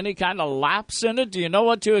and do any kind of laps in it? Do you know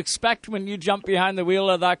what to expect when you jump behind the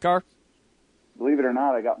wheel of that car? Believe it or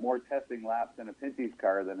not, I got more testing laps in a Pinty's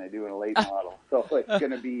car than I do in a late model. So it's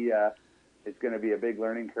going to be a big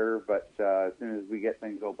learning curve. But as soon as we get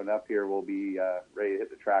things opened up here, we'll be ready to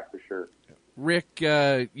hit the track for sure. Rick,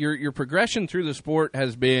 your progression through the sport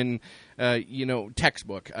has been,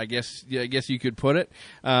 textbook. I guess you could put it.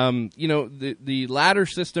 The ladder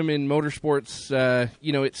system in motorsports,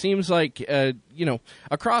 it seems like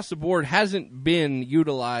across the board hasn't been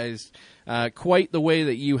utilized quite the way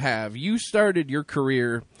that you have. You started your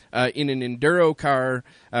career in an enduro car,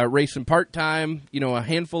 racing part-time, a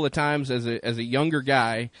handful of times as a younger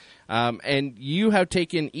guy. And you have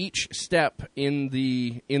taken each step in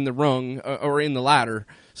the rung or in the ladder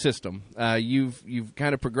system. You've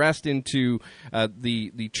kind of progressed into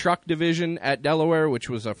the truck division at Delaware, which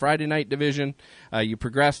was a Friday night division. You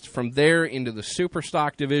progressed from there into the super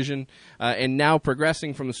stock division, and now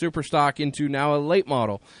progressing from the super stock into now a late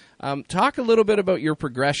model. Talk a little bit about your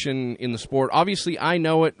progression in the sport. Obviously, I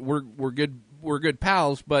know it. We're good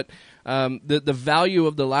pals, but the value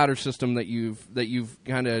of the ladder system that you've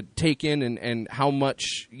kind of taken and how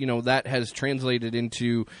much that has translated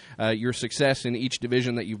into your success in each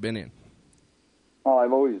division that you've been in. Well,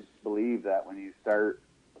 I've always believed that when you start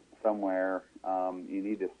somewhere, you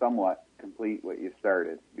need to somewhat complete what you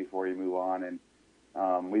started before you move on.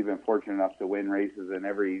 And we've been fortunate enough to win races in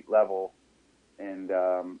every level. And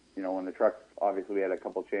when the trucks, obviously we had a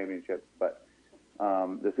couple championships, but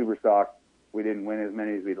the super stock, we didn't win as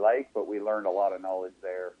many as we'd like, but we learned a lot of knowledge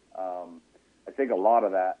there. I think a lot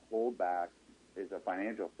of that holdback is a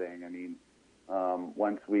financial thing. I mean,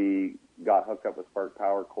 once we got hooked up with Spark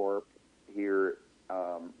Power Corp here,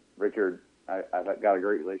 Richard, I've got a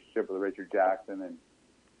great relationship with Richard Jackson,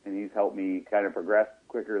 and he's helped me kind of progress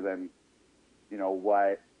quicker than,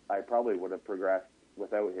 why I probably would have progressed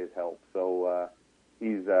without his help. So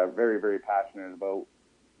he's very, very passionate about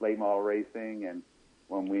late model racing, and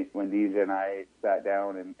when DJ and I sat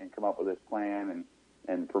down and come up with this plan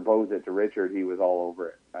and proposed it to Richard, he was all over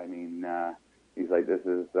it. I mean, he's like, this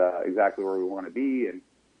is exactly where we want to be. And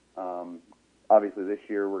obviously this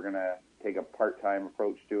year we're going to take a part-time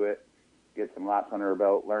approach to it, get some laps under our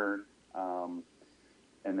belt, learn.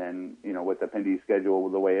 And then, with the Pinty schedule,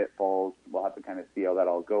 the way it falls, we'll have to kind of see how that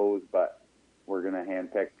all goes. But we're going to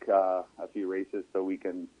handpick a few races so we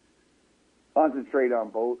can concentrate on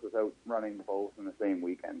both without running both in the same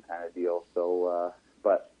weekend kind of deal. So,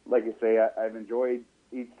 but like you say, I've enjoyed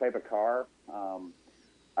each type of car.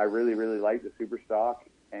 I really, really like the Super Stock.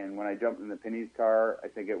 And when I jumped in the Pinty's car, I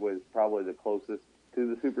think it was probably the closest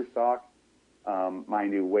to the Super Stock.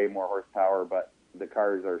 Mind you, way more horsepower, but the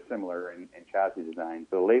cars are similar in chassis design.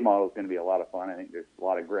 So the late model is going to be a lot of fun. I think there's a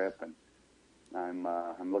lot of grip, and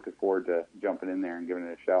I'm looking forward to jumping in there and giving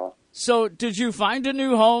it a shot. So did you find a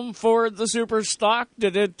new home for the Super Stock?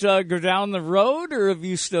 Did it go down the road, or have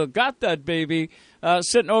you still got that baby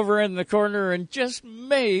sitting over in the corner and just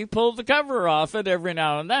may pull the cover off it every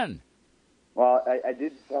now and then? Well, I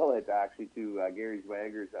did sell it actually to Gary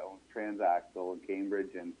Zwaggers that owns Transaxle in Cambridge,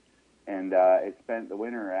 and it spent the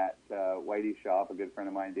winter at Whitey's shop, a good friend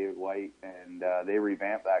of mine, David White, and they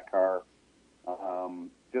revamped that car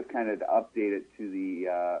just kind of to update it to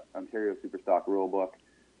the Ontario Superstock rulebook,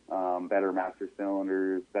 better master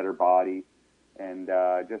cylinders, better body. And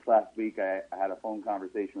just last week I had a phone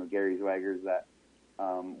conversation with Gary Zwaggers that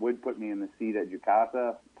would put me in the seat at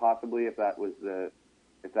Jakarta, possibly if that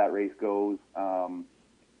race goes.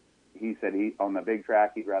 He said on the big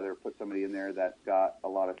track he'd rather put somebody in there that's got a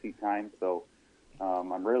lot of seat time. So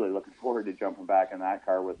I'm really looking forward to jumping back in that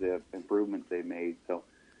car with the improvements they've made. So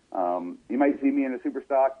you might see me in a Super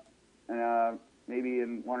Stock maybe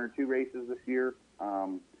in 1 or 2 races this year.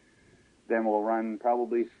 Then we'll run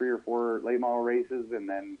probably 3 or 4 late model races, and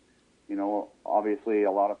then obviously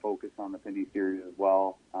a lot of focus on the Pinty Series as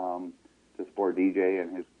well to support DJ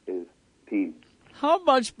and his team. How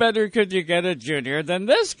much better could you get a Junior than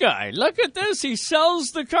this guy? Look at this. He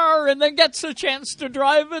sells the car and then gets a chance to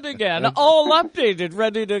drive it again, all updated,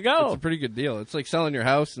 ready to go. It's a pretty good deal. It's like selling your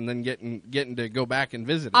house and then getting to go back and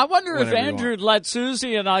visit it. I wonder if Andrew let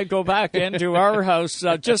Susie and I go back into our house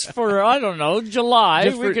just for, I don't know, July.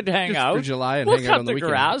 We could hang out. For July and we'll hang cut out on the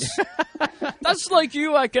weekend. grass. That's like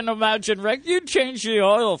you, I can imagine, Rick. You'd change the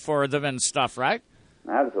oil for them and stuff, right?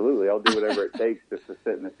 Absolutely. I'll do whatever it takes just to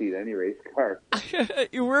sit in the seat of any race car.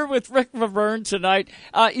 We're with Rick Verburn tonight.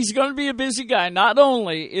 He's going to be a busy guy. Not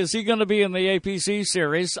only is he going to be in the APC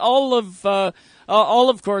series, all of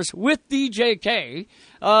course, with DJK,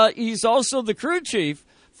 he's also the crew chief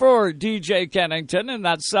for DJ Kennington in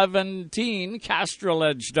that 17 Castrol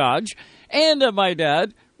Edge Dodge. And my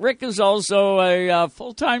dad, Rick, is also a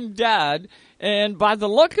full-time dad. And by the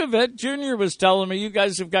look of it, Junior was telling me you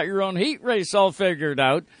guys have got your own heat race all figured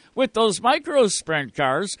out with those micro sprint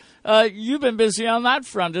cars. You've been busy on that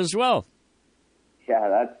front as well.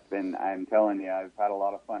 Yeah, I'm telling you, I've had a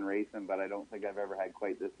lot of fun racing, but I don't think I've ever had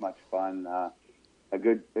quite this much fun. A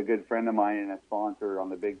good friend of mine and a sponsor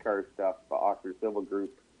on the big car stuff, Oxford Civil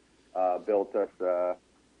Group, built us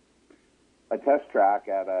a test track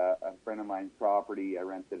at a friend of mine's property. I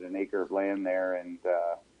rented an acre of land there, and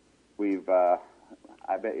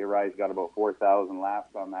I bet your Rye's got about 4,000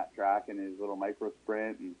 laps on that track in his little micro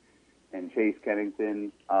sprint, and Chase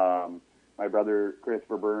Kennington, my brother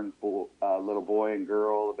Christopher Burns' little boy and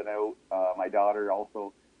girl have been out. My daughter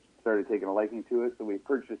also started taking a liking to it, so we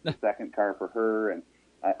purchased a second car for her, and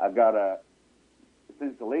I've got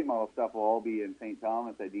since the late model stuff will all be in St.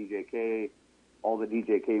 Thomas at DJK, all the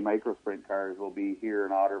DJK micro sprint cars will be here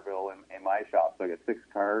in Otterville in my shop. So I got 6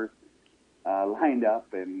 cars lined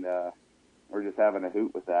up, and we're just having a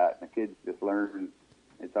hoot with that. And the kids just learn.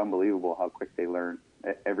 It's unbelievable how quick they learn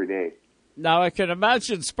every day. Now, I can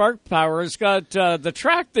imagine Spark Power has got the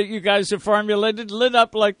track that you guys have formulated lit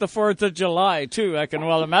up like the 4th of July, too. I can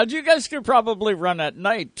well imagine. You guys could probably run at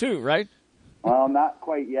night, too, right? Well, not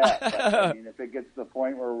quite yet. But, I mean, if it gets to the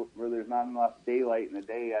point where there's not enough daylight in the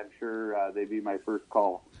day, I'm sure they'd be my first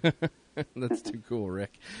call. That's too cool,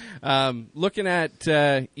 Rick. Looking at,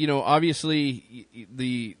 obviously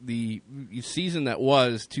the season that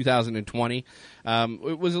was 2020,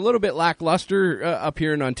 it was a little bit lackluster up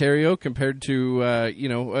here in Ontario compared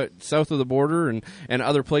to, south of the border and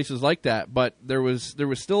other places like that. But there was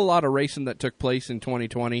still a lot of racing that took place in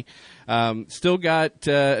 2020. Still got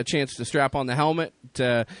a chance to strap on the helmet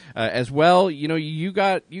as well. You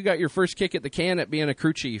got your first kick at the can at being a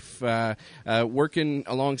crew chief, working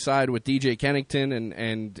alongside with DJ Kennington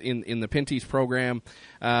and in the Pinty's program.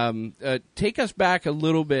 Take us back a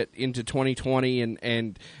little bit into 2020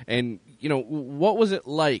 and what was it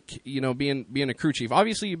like, being a crew chief?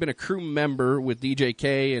 Obviously, you've been a crew member with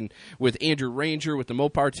DJK and with Andrew Ranger with the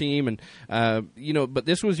Mopar team, and but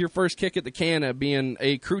this was your first kick at the can at being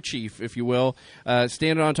a crew chief, if you will,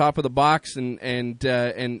 standing on top of the box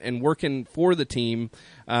and working for the team.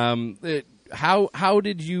 How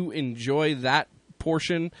did you enjoy that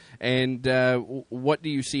portion, and what do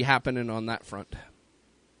you see happening on that front?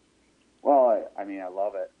 Well, I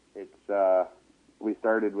love it. It's we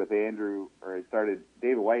started with David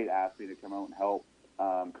White asked me to come out and help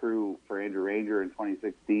crew for Andrew Ranger in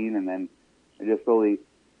 2016, and then I just slowly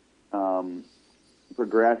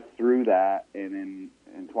progressed through that, and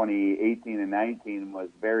in 2018 and 19 was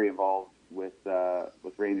very involved with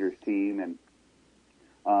Ranger's team, and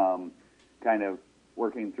kind of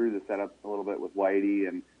working through the setup a little bit with Whitey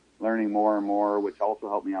and learning more and more, which also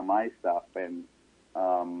helped me on my stuff. And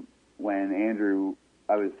when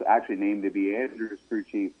I was actually named to be Andrew's crew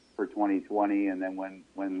chief for 2020, and then when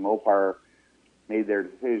Mopar made their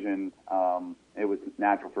decision, it was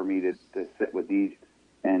natural for me to sit with DJ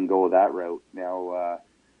and go that route. Now,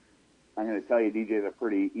 I'm going to tell you, DJ's a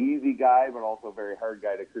pretty easy guy, but also a very hard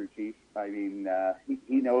guy to crew chief. I mean,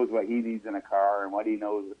 he knows what he needs in a car and what he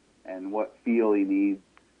knows and what feel he needs.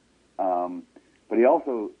 But he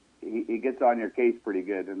also, he gets on your case pretty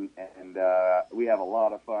good, and we have a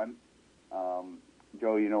lot of fun.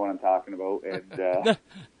 Joe, you know what I'm talking about. And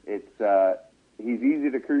he's easy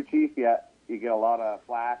to crew chief, yet you get a lot of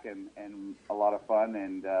flack and a lot of fun,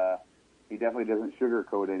 and he definitely doesn't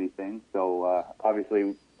sugarcoat anything. So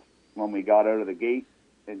obviously, when we got out of the gate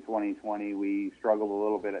in 2020, we struggled a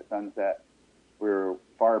little bit at Sunset. We were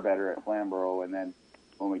far better at Flamborough, and then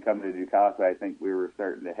when we come to Ducasa, I think we were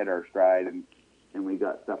starting to hit our stride, and we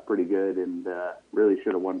got stuff pretty good, and really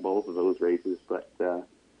should have won both of those races. But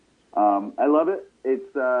I love it.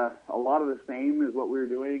 It's a lot of the same as what we were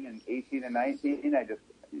doing in 18 and 19. I just,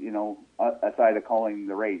 aside of calling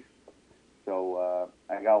the race. So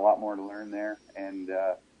I got a lot more to learn there, and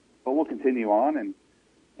but we'll continue on,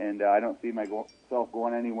 and I don't see myself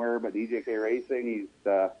going anywhere but DJK Racing.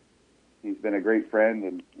 He's been a great friend,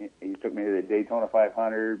 and he took me to the Daytona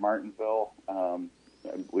 500, Martinsville.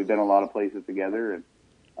 We've been a lot of places together, and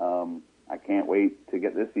I can't wait to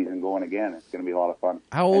get this season going again. It's going to be a lot of fun.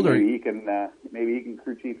 How old are you? Maybe he can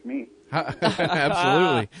crew chief me.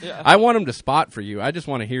 Absolutely. Yeah. I want him to spot for you. I just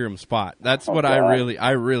want to hear him spot. That's what I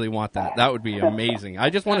really want that. That would be amazing. I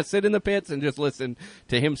just want to sit in the pits and just listen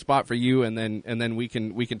to him spot for you, and then we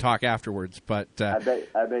can talk afterwards. But I bet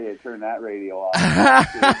you turn that radio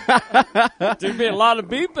off. There'd be a lot of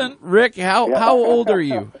beeping. Rick, how old are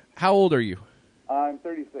you? How old are you? I'm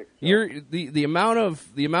 36. So. You're the amount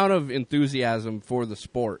of enthusiasm for the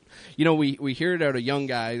sport. We hear it out of young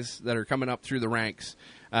guys that are coming up through the ranks.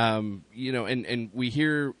 And we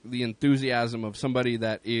hear the enthusiasm of somebody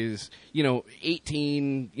that is,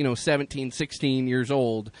 18, 17, 16 years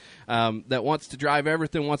old, that wants to drive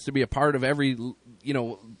everything, wants to be a part of every,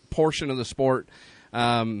 portion of the sport.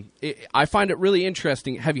 I find it really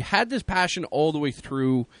interesting. Have you had this passion all the way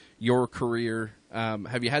through your career?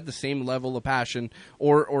 Have you had the same level of passion,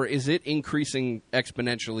 or is it increasing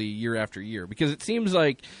exponentially year after year? Because it seems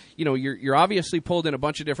like, you're obviously pulled in a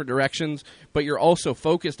bunch of different directions, but you're also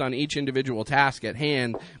focused on each individual task at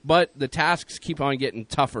hand, but the tasks keep on getting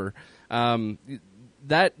tougher.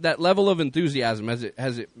 That level of enthusiasm,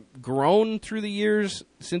 has it grown through the years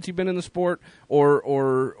since you've been in the sport,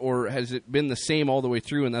 or has it been the same all the way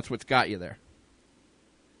through, and that's what's got you there?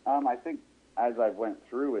 I think as I went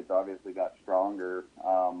through, it's obviously got stronger.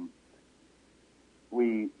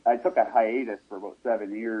 I took a hiatus for about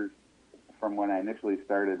 7 years from when I initially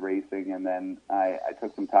started racing, and then I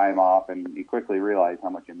took some time off, and you quickly realize how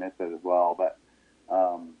much you miss it as well. But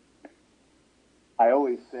I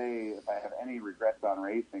always say, if I have any regrets on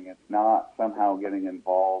racing, it's not somehow getting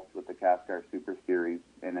involved with the CASCAR Super Series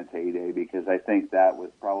in its heyday, because I think that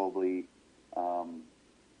was probably,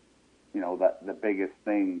 the biggest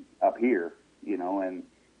thing up here,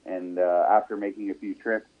 and after making a few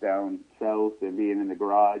trips down south and being in the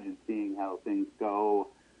garage and seeing how things go,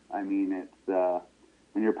 I mean, it's,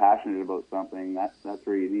 when you're passionate about something, that's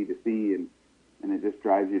where you need to see, and it just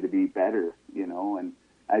drives you to be better, and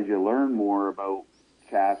as you learn more about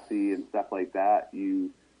chassis and stuff like that,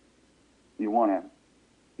 you want to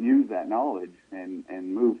use that knowledge and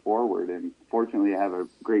move forward. And fortunately, I have a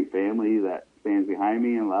great family that stands behind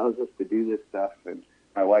me and allows us to do this stuff. And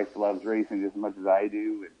my wife loves racing just as much as I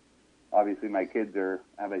do. And obviously, my kids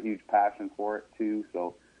have a huge passion for it too.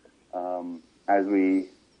 So as we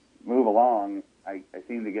move along, I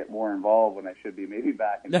seem to get more involved when I should be maybe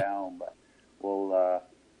backing down. But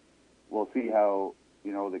we'll see how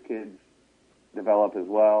the kids develop as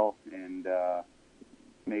well, and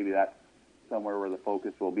maybe that's somewhere where the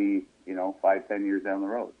focus will be, 5-10 years down the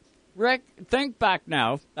road. Rick, think back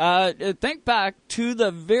now. Think back to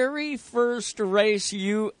the very first race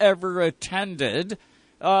you ever attended,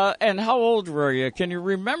 and how old were you? Can you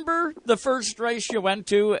remember the first race you went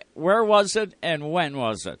to? Where was it, and when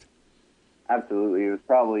was it? Absolutely. It was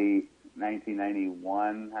probably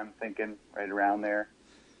 1991, I'm thinking, right around there.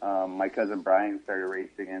 My cousin Brian started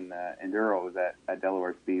racing in enduros at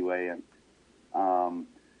Delaware Speedway, and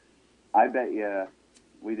I bet you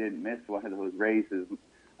we didn't miss one of those races.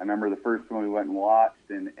 I remember the first one we went and watched,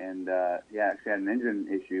 and actually had an engine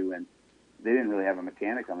issue, and they didn't really have a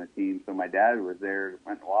mechanic on the team, so my dad was there,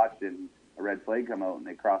 went and watched it, and a red flag come out, and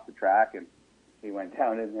they crossed the track, and he went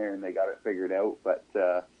down in there, and they got it figured out. But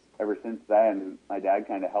ever since then, my dad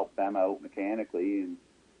kind of helped them out mechanically, and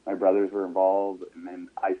my brothers were involved, and then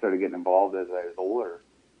I started getting involved as I was older.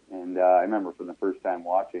 And I remember from the first time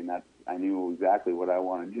watching that, I knew exactly what I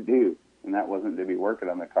wanted to do, and that wasn't to be working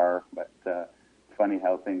on the car, but funny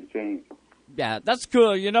how things change. Yeah, that's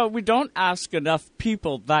cool. We don't ask enough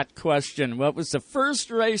people that question. What was the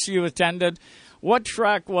first race you attended? What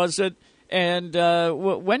track was it? And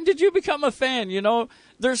when did you become a fan?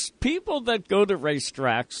 There's people that go to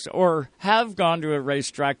racetracks or have gone to a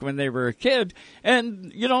racetrack when they were a kid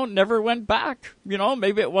and, never went back.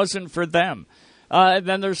 Maybe it wasn't for them. And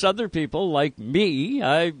then there's other people like me.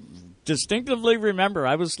 I distinctively remember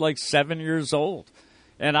I was like 7 years old.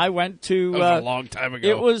 And I went to... That was a long time ago.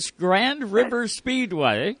 It was Grand River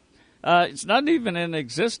Speedway. It's not even in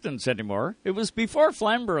existence anymore. It was before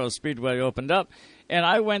Flamborough Speedway opened up. And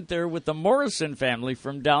I went there with the Morrison family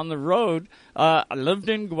from down the road. I lived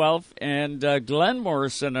in Guelph, and Glenn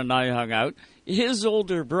Morrison and I hung out. His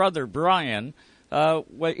older brother, Brian,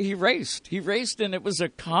 he raced. He raced, and it was a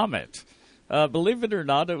Comet. Believe it or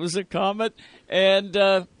not, it was a Comet. And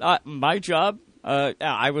my job,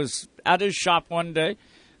 I was at his shop one day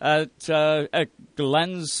at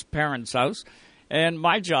Glenn's parents' house, and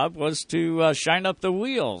my job was to shine up the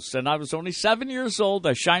wheels. And I was only 7 years old.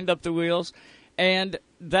 I shined up the wheels. And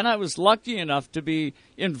then I was lucky enough to be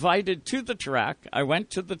invited to the track. I went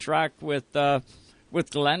to the track with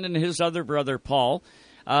Glenn and his other brother, Paul.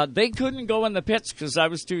 They couldn't go in the pits because I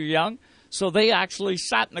was too young, so they actually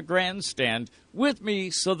sat in the grandstand with me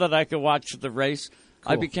so that I could watch the race.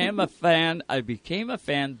 Cool. I became a fan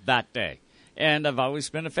that day, and I've always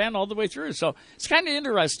been a fan all the way through. So it's kind of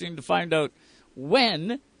interesting to find out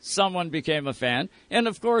when someone became a fan. And,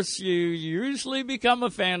 of course, you usually become a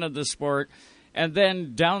fan of the sport, and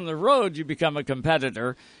then down the road you become a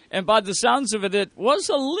competitor. And by the sounds of it, it was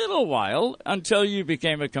a little while until you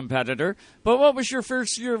became a competitor. But what was your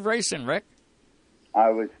first year of racing, Rick? I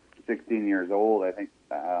was 16 years old. I think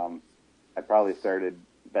I probably started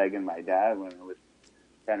begging my dad when I was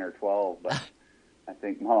 10 or 12. But I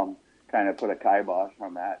think Mom kind of put a kibosh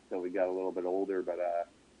on that until we got a little bit older. But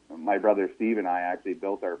my brother Steve and I actually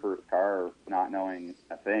built our first car not knowing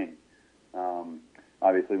a thing.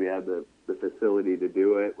 Obviously, we had the facility to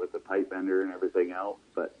do it with the pipe bender and everything else,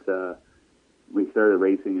 but we started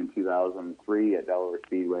racing in 2003 at Delaware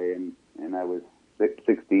Speedway, and I was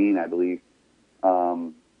 16, I believe.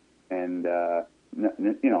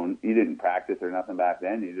 You didn't practice or nothing back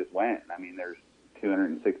then. You just went. I mean, there's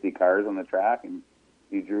 260 cars on the track, and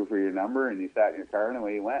you drew for your number, and you sat in your car, and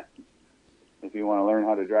away you went. If you want to learn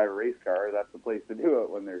how to drive a race car, that's the place to do it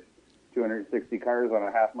when there's 260 cars on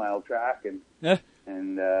a half-mile track, and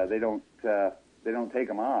they don't take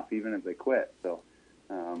them off even if they quit. So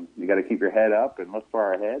you got to keep your head up and look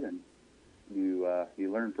far ahead, and you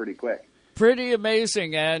learn pretty quick. Pretty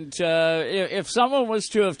amazing. And if someone was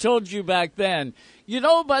to have told you back then,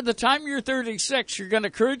 by the time you're 36, you're going to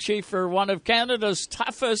crew chief for one of Canada's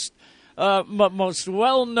toughest, most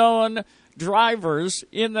well-known drivers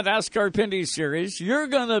in the NASCAR Pinty Series. You're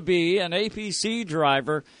going to be an APC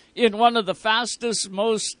driver in one of the fastest,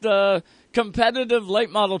 most competitive late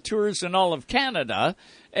model tours in all of Canada.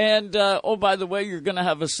 And, by the way, you're going to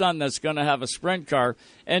have a son that's going to have a sprint car,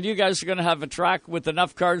 and you guys are going to have a track with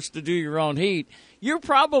enough cars to do your own heat. You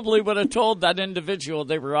probably would have told that individual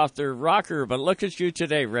they were off their rocker, but look at you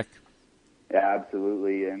today, Rick. Yeah,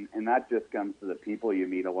 absolutely. And that just comes to the people you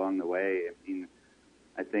meet along the way. I mean,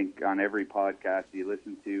 I think on every podcast you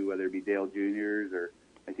listen to, whether it be Dale Jr.'s or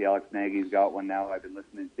I see Alex Nagy's got one now I've been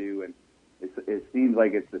listening to, and it seems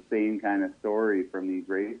like it's the same kind of story from these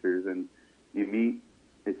racers. And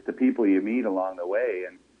it's the people you meet along the way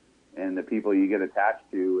and the people you get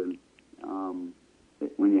attached to. And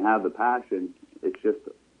when you have the passion, it's just,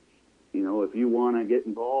 if you want to get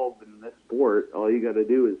involved in this sport, all you got to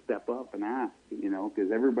do is step up and ask.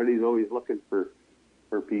 because everybody's always looking for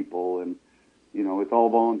people, and it's all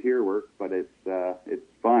volunteer work, but it's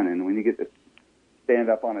fun. And when you get to stand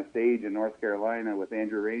up on a stage in North Carolina with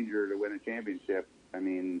Andrew Ranger to win a championship, I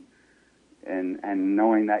mean, and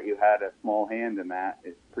knowing that you had a small hand in that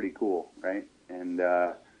is pretty cool, right? And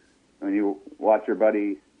when you watch your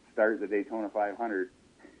buddy start the Daytona 500,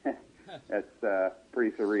 that's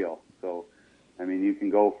pretty surreal. So, I mean, you can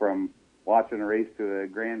go from watching a race to a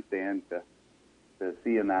grandstand to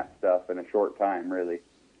seeing that stuff in a short time, really.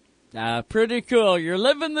 Pretty cool. You're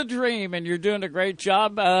living the dream, and you're doing a great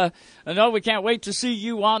job. I know we can't wait to see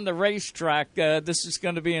you on the racetrack. This is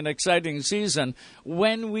going to be an exciting season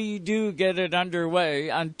when we do get it underway.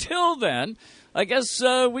 Until then, I guess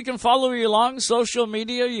we can follow you along social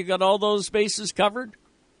media. You got all those bases covered?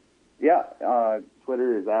 Yeah.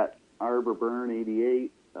 Twitter is at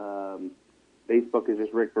RBurburn88. Facebook is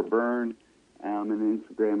just Rick Verburn, and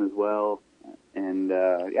Instagram as well. And,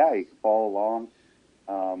 you can follow along.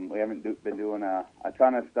 We haven't been doing a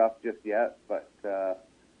ton of stuff just yet, but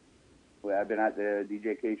I've been at the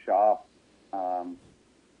DJK shop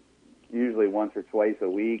usually once or twice a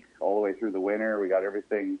week, all the way through the winter. We got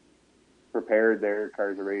everything prepared there.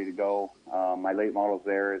 Cars are ready to go. My late model's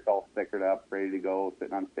there. It's all stickered up, ready to go,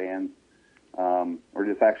 sitting on stands. We're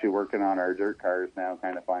just actually working on our dirt cars now,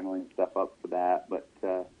 kind of filing stuff up for that. But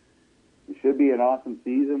it should be an awesome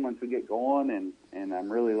season once we get going, and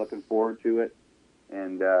I'm really looking forward to it.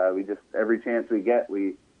 And we just, every chance we get,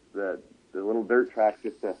 the little dirt track's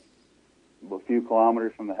just a few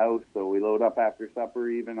kilometers from the house, so we load up after supper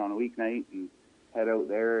even on a weeknight and head out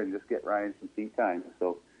there and just get Ryan some seat time.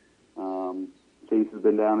 So Chase has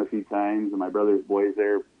been down a few times, and my brother's boys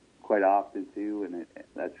there quite often too, and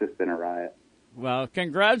that's just been a riot. Well,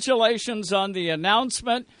 congratulations on the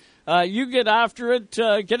announcement. You get after it.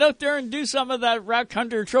 Get out there and do some of that Rack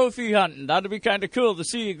Hunter trophy hunting. That'd be kind of cool to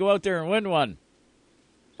see you go out there and win one.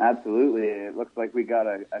 Absolutely. It looks like we got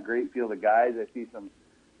a great field of guys. I see some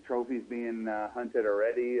trophies being hunted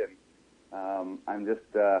already, and I'm just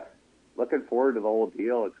looking forward to the whole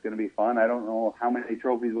deal. It's going to be fun. I don't know how many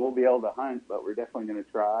trophies we'll be able to hunt, but we're definitely going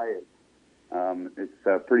to try. It's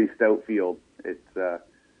a pretty stout field. It's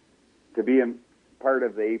to be a part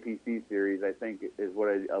of the APC series, I think, is what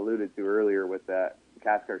I alluded to earlier with that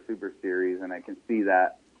CASCAR Super Series, and I can see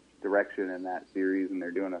that direction in that series, and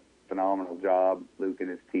they're doing a phenomenal job, Luke and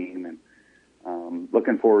his team, and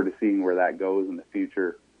looking forward to seeing where that goes in the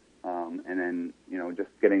future. And then, just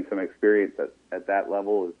getting some experience at that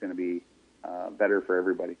level is going to be better for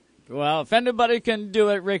everybody. Well, if anybody can do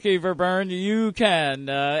it, Ricky Verburn, you can.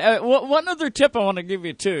 One other tip I want to give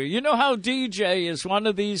you, too. You know how DJ is one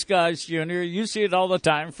of these guys, Junior. You see it all the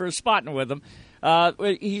time for spotting with him.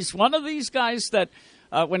 He's one of these guys that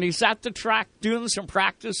when he's at the track doing some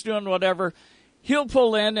practice, doing whatever, he'll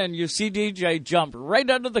pull in and you see DJ jump right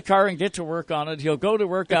out of the car and get to work on it. He'll go to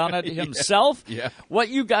work on it himself. Yeah. What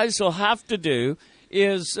you guys will have to do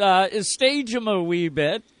is stage him a wee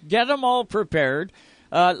bit, get him all prepared,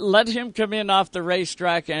 let him come in off the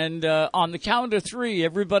racetrack, and on the count of 3,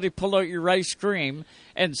 everybody pull out your ice cream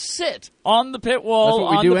and sit on the pit wall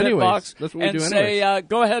on the pit box and say,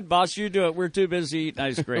 go ahead, boss, you do it. We're too busy eating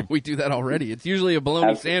ice cream. We do that already. It's usually a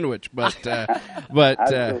bologna sandwich, but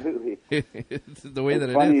Absolutely. It's the way that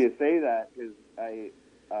it is. It's funny you say that because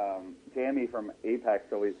Tammy from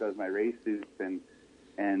Apex always does my race suits, and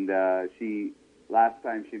she last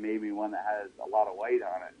time she made me one that has a lot of white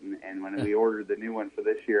on it, and when we ordered the new one for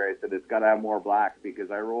this year, I said it's got to have more black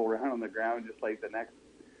because I roll around on the ground just like the next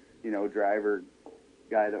driver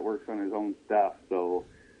guy that works on his own stuff. So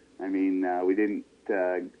I mean, we didn't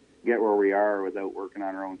get where we are without working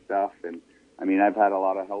on our own stuff, and I mean, I've had a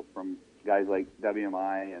lot of help from guys like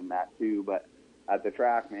WMI and that too, but at the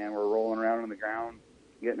track, man, we're rolling around on the ground,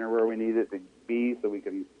 getting her where we need it to be so we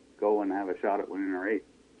can go and have a shot at winning a race.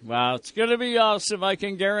 Wow, it's going to be awesome. I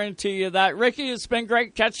can guarantee you that. Ricky, it's been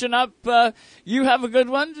great catching up. You have a good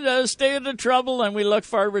one. Stay out of trouble, and we look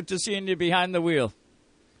forward to seeing you behind the wheel.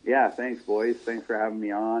 Yeah, thanks, boys. Thanks for having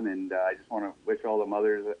me on, and I just want to wish all the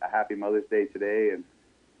mothers a happy Mother's Day today, and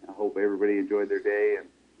I hope everybody enjoyed their day,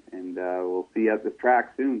 and we'll see you at the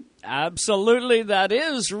track soon. Absolutely. That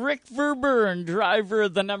is Rick Verburn, driver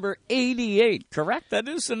of the number 88, correct? That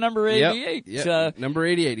is the number 88. Yep. Number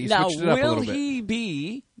 88. He now, switched it up a little bit. Will he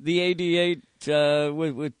be the 88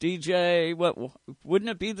 with DJ? What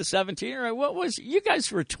wouldn't it be the 17? Or what was you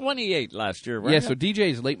guys were 28 last year, right? Yeah, so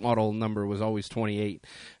DJ's late model number was always 28.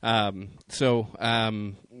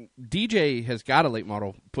 DJ has got a late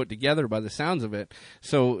model put together by the sounds of it,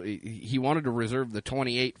 so he wanted to reserve the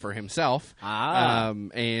 28 for himself,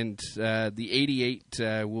 and the 88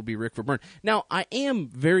 will be Rick Verburn. Now, I am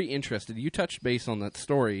very interested. You touched base on that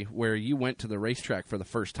story where you went to the racetrack for the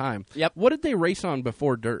first time. Yep. What did they race on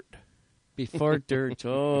before dirt? Before dirt.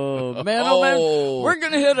 Oh, man. We're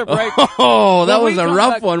going to hit a break. Oh, that was a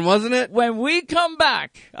rough one, wasn't it? When we come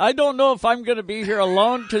back, I don't know if I'm going to be here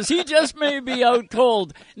alone because he just may be out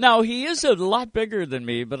cold. Now, he is a lot bigger than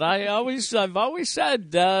me, but I've always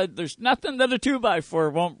said there's nothing that a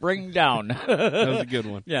 2x4 won't bring down. That was a good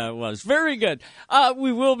one. Yeah, it was. Very good.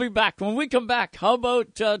 We will be back. When we come back, how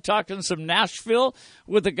about talking some Nashville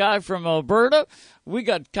with a guy from Alberta? We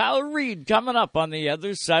got Kyle Reed coming up on the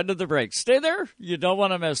other side of the break. Stay there. You don't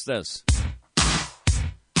want to miss this.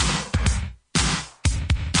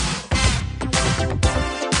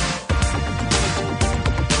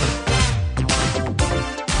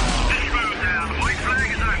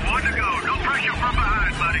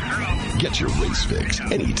 Get your race fix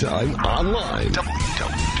anytime online.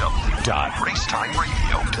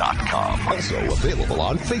 www.racetimeradio.com. Also available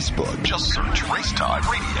on Facebook. Just search Racetime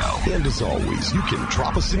Radio. And as always, you can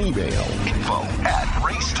drop us an email.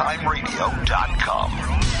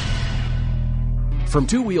 info@racetimeradio.com. From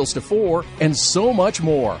 2 wheels to 4 and so much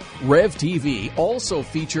more, Rev TV also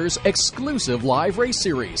features exclusive live race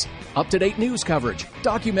series, up-to-date news coverage,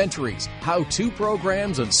 documentaries, how-to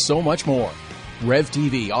programs, and so much more. Rev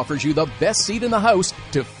TV offers you the best seat in the house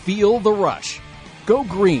to feel the rush. Go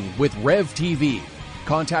green with Rev TV.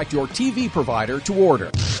 Contact your TV provider to order.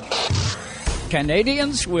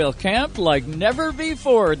 Canadians will camp like never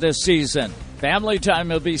before this season. Family time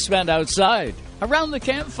will be spent outside, around the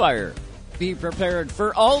campfire. Be prepared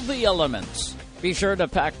for all the elements. Be sure to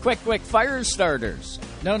pack Quick fire starters.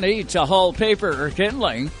 No need to haul paper or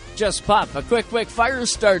kindling. Just pop a Quick fire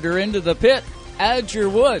starter into the pit, add your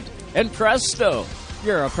wood, and presto,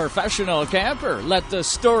 you're a professional camper. Let the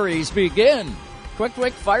stories begin.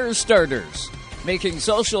 Quick fire starters, making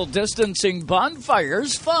social distancing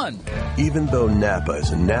bonfires fun. Even though Napa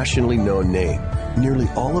is a nationally known name, nearly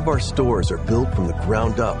all of our stores are built from the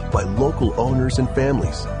ground up by local owners and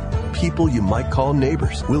families. People you might call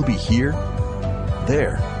neighbors will be here,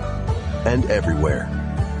 there, and everywhere.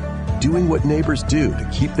 Doing what neighbors do to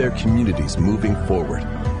keep their communities moving forward.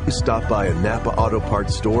 You stop by a Napa Auto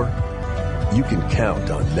Parts store, you can count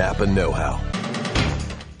on Napa know-how.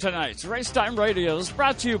 Tonight's Racetime Radio is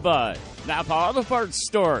brought to you by Napa Auto Parts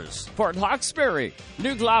Stores, Port Hawkesbury,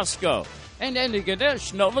 New Glasgow, and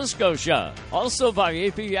Antigonish, Nova Scotia. Also by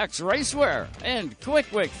APX Racewear and Quick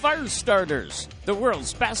Fire Starters, the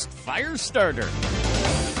world's best fire starter.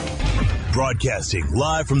 Broadcasting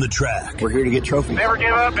live from the track. We're here to get trophies. Never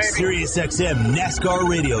give up, baby. Sirius XM NASCAR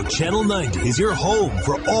Radio Channel 90 is your home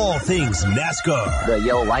for all things NASCAR. The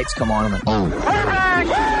yellow lights come on and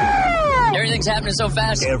Everything's happening so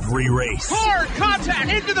fast. Every race. Hard contact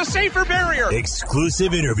into the safer barrier.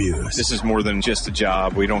 Exclusive interviews. This is more than just a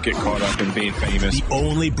job. We don't get caught up in being famous. The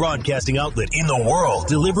only broadcasting outlet in the world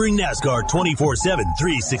delivering NASCAR 24/7,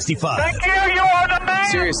 365. Thank you. You are the man.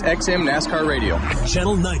 Sirius XM NASCAR Radio.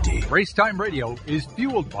 Channel 90. Racetime Radio is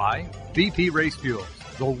fueled by BP Race Fuels,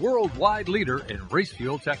 the worldwide leader in race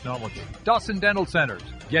fuel technology. Dawson Dental Centers.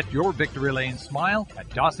 Get your victory lane smile at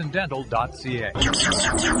dawsondental.ca.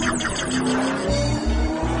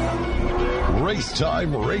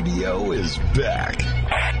 Racetime Radio is back.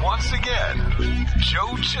 And once again,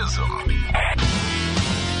 Joe Chisholm.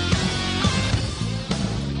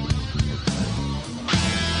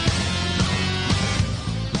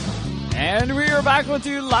 And we are back with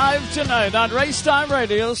you live tonight on Racetime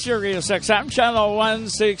Radio, Sirius XM, Channel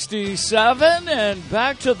 167. And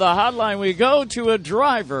back to the hotline we go to a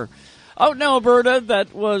driver out in Alberta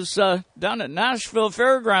that was down at Nashville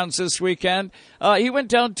Fairgrounds this weekend. He went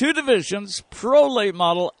down 2 divisions, Pro Late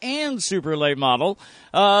Model and Super Late Model.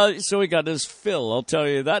 So he got his fill, I'll tell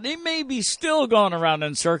you that. He may be still going around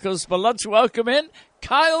in circles, but let's welcome in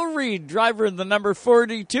Kyle Reed, driver in the number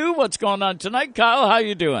 42. What's going on tonight, Kyle? How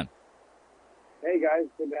you doing? Hey, guys.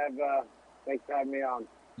 Good to have, thanks for having me on.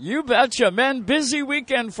 You betcha, man. Busy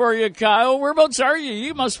weekend for you, Kyle. Whereabouts are you?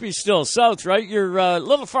 You must be still south, right? You're a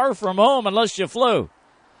little far from home unless you flew.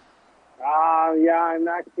 Yeah, I'm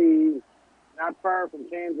actually not far from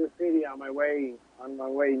Kansas City on my way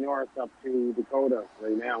north up to Dakota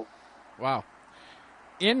right now. Wow.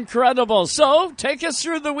 Incredible. So, take us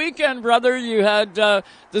through the weekend, brother. You had the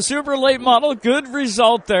Super Late Model, good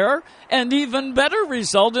result there, and even better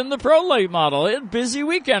result in the Pro Late Model. A busy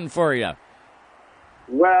weekend for you.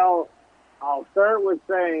 Well, I'll start with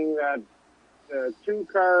saying that the 2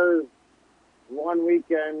 cars one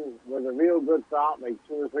weekend was a real good thought, like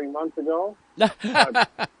 2 or 3 months ago. But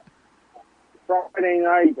Friday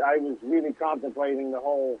night, I was really contemplating the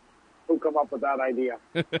whole. Who come up with that idea?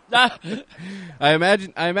 I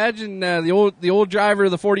imagine the old driver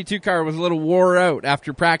of the 42 car was a little wore out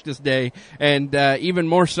after practice day, and even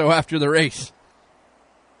more so after the race.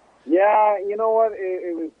 Yeah, you know what?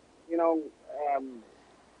 It was,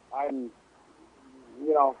 I'm,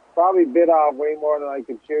 probably bit off way more than I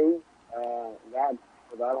could chew. That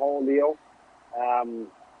whole deal.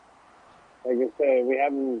 Like I say, we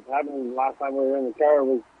haven't. Last time we were in the car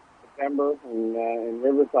was September in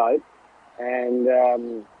Riverside, and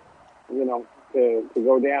to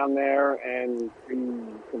go down there and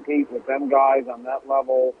to compete with them guys on that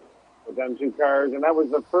level with them two cars, and that was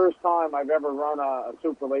the first time I've ever run a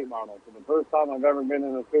super late model. So the first time I've ever been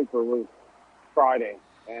in a super was Friday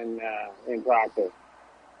and in practice.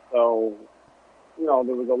 So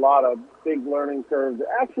there was a lot of big learning curves.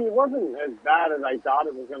 Actually, it wasn't as bad as I thought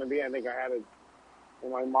it was going to be. I think I had it in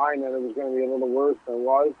my mind that it was going to be a little worse than it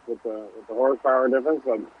was with the horsepower difference,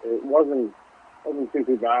 but it wasn't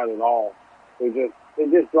too bad at all. They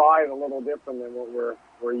just drive a little different than what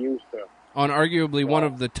we're used to. On arguably one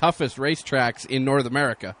of the toughest racetracks in North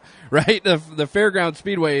America, right? The Fairground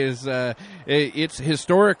Speedway is it's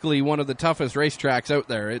historically one of the toughest racetracks out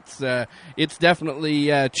there. It's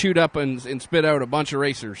definitely chewed up and spit out a bunch of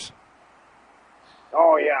racers.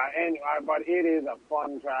 Oh yeah, but it is a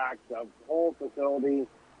fun track. The whole facility,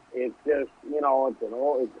 it's just it's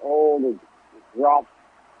old, it's rough,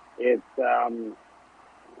 it's but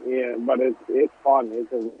it's fun.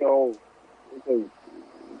 It's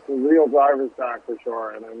a real driver's track for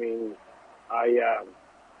sure, and I mean,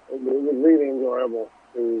 it was really enjoyable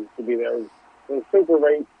to be there. The super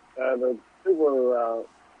race, was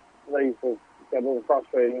a little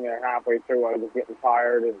frustrating. Halfway through, I was getting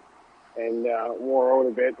tired and wore out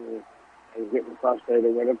a bit and getting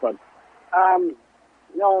frustrated with it. But all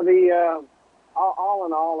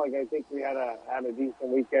in all, like I think we had a decent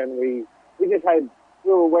weekend. We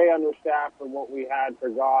were way understaffed for what we had for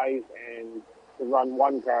guys and to run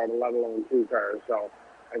one car, let alone two cars. So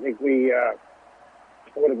I think we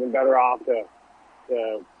would have been better off to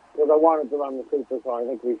because I wanted to run the super, so I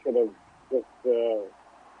think we should have just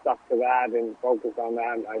stuck to that and focused on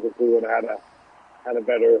that. And I think we would have had a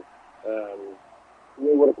better,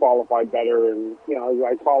 we would have qualified better. And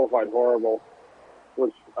I qualified horrible,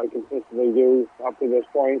 which I consistently do up to this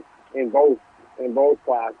point in both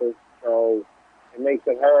classes. So it makes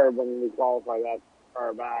it hard when we qualify that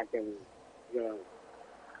far back. And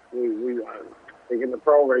we like in the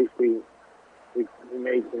pro race we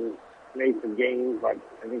made some gains, but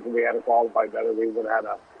I think if we had to qualify better, we would have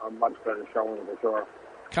had a much better showing for sure.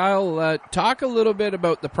 Kyle, talk a little bit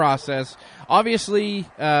about the process. Obviously,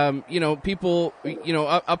 people,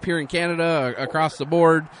 up here in Canada, across the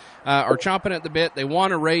board, are chomping at the bit. They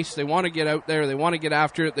want to race. They want to get out there. They want to get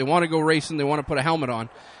after it. They want to go racing. They want to put a helmet on.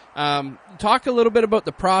 Talk a little bit about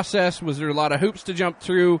the process. Was there a lot of hoops to jump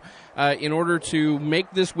through in order to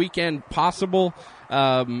make this weekend possible?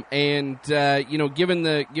 Given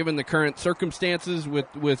the current circumstances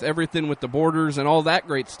with everything with the borders and all that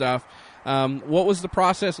great stuff, what was the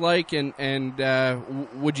process like, and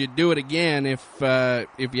would you do it again if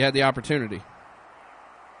you had the opportunity?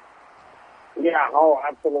 Yeah,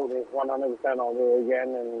 absolutely, 100%. I'll do it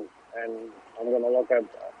again, and I'm going to look at.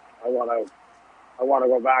 I want to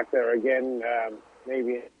go back there again,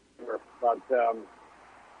 maybe, but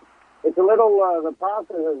it's a little. The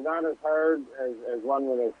process is not as hard as one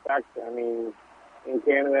would expect. I mean, in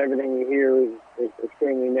Canada, everything you hear is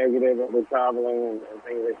extremely negative with traveling and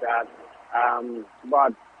things like that.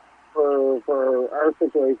 But for our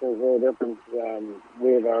situation, it's a little different.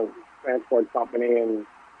 We have a transport company, and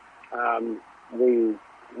we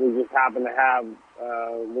just happen to have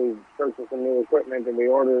we purchased some new equipment, and we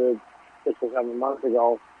ordered it 6 or 7 months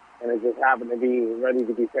ago, and it just happened to be ready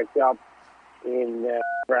to be picked up in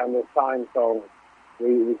around this time. So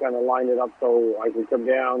we kind of lined it up so I could come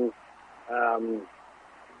down.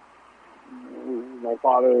 My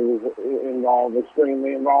father was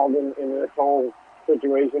extremely involved in this whole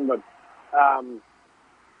situation, but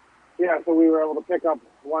so we were able to pick up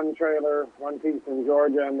one trailer, one piece in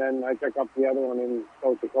Georgia, and then I pick up the other one in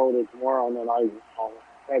South Dakota tomorrow, and then I'll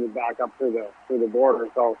headed back up through the border.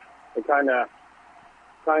 So it kind of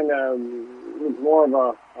was more of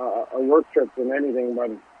a work trip than anything,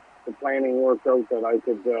 but the planning worked out that I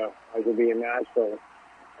could be in Nashville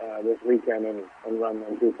this weekend and run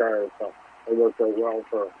them 2 cars. So it worked out well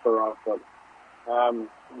for us, but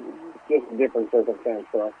just a different circumstance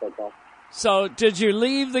for us, that's all. So did you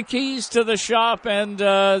leave the keys to the shop and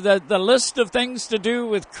the list of things to do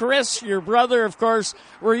with Chris, your brother? Of course,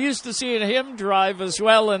 we're used to seeing him drive as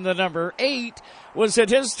well in the number 8. Was it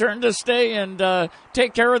his turn to stay and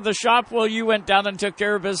take care of the shop while you went down and took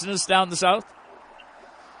care of business down the south?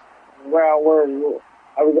 Well,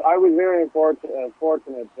 I was very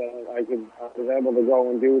fortunate that I was able to go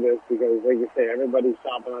and do this because, like you say, everybody's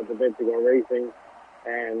chomping at the bit to go racing.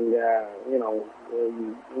 And,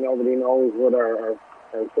 nobody knows what our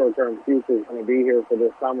short-term future is going to be here for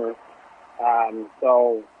this summer.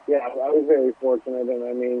 So, yeah, I was very fortunate. And,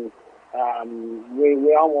 I mean,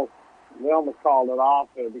 we almost called it off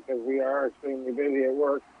there because we are extremely busy at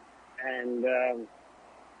work. And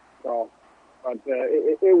but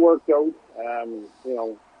it worked out.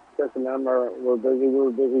 Chris and them were busy. We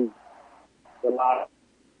were busy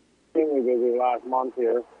extremely busy last month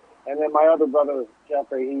here. And then my other brother,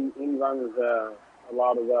 Jeffrey, he runs a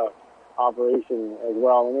lot of the operation as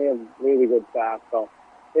well, and we have really good staff. So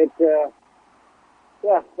that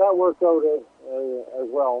worked out as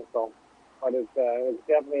well. So, but it's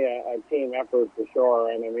definitely a team effort for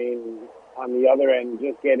sure. And I mean, on the other end,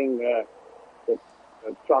 just getting the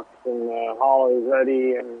trucks and haulers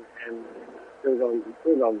ready, and there's a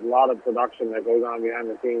lot of production that goes on behind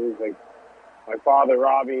the scenes. Like my father,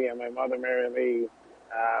 Robbie, and my mother, Mary Lee.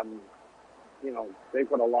 They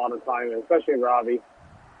put a lot of time in, especially Robbie.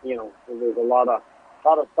 There's a lot of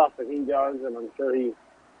stuff that he does, and I'm sure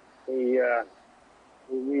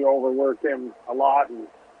we overwork him a lot, and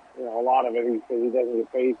a lot of it he says he doesn't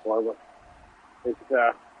get paid for. But it's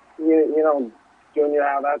Junior,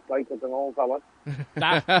 how that's like with an old fella.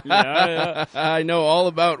 Yeah. I know all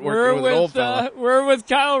about working with an old fella. We're with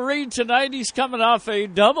Kyle Reid tonight. He's coming off a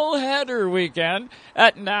doubleheader weekend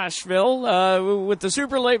at Nashville with the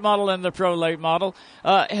super late model and the pro late model.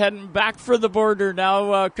 Heading back for the border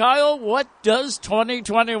now. Kyle, what does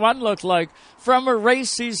 2021 look like from a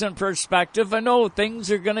race season perspective? I know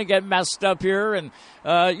things are going to get messed up here and,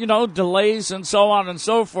 delays and so on and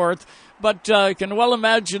so forth. But I can well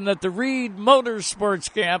imagine that the Reid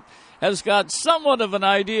Motorsports Camp has got somewhat of an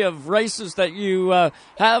idea of races that you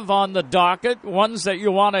have on the docket, ones that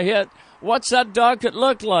you want to hit. What's that docket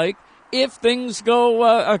look like if things go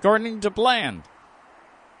according to plan?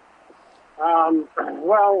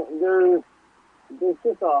 Well, there's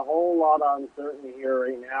just a whole lot of uncertainty here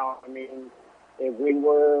right now. I mean, if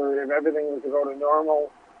everything was to go to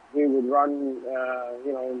normal, we would run,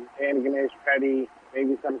 Antigonish, Petty,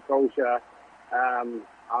 maybe some Scotia.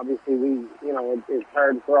 Obviously, it's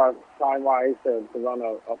hard for us time-wise to run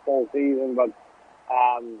a full season, but,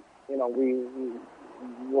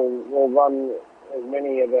 we'll run as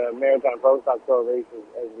many of the Maritime Pro Stock Tour races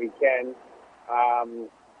as we can.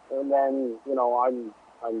 And then,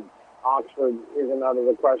 Oxford isn't out of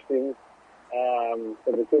the question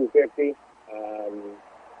for the 250.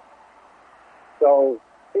 So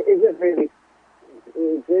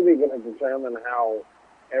it's really going to determine how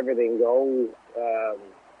everything goes,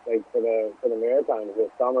 for the Maritimes this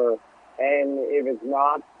summer. And if it's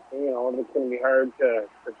not, if it's going to be hard to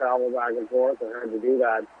travel back and forth and hard to do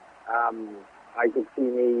that, I could see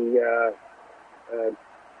me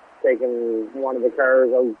taking one of the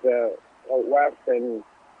cars out west and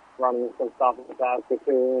running some stuff in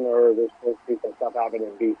Saskatoon, or there's supposed to be some stuff happening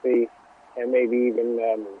in BC, and maybe even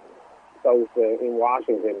south in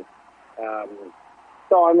Washington.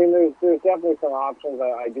 So, I mean, there's definitely some options.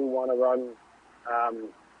 I do want to run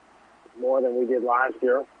more than we did last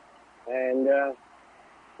year. And,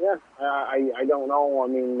 I don't know. I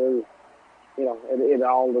mean, there's, it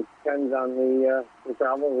all depends on the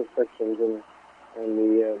travel restrictions and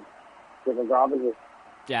the different provinces.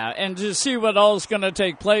 Yeah, and to see what all's going to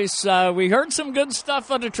take place, we heard some good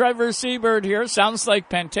stuff out of Trevor Seabird here. Sounds like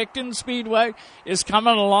Penticton Speedway is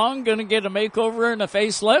coming along, going to get a makeover and a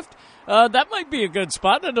facelift. That might be a good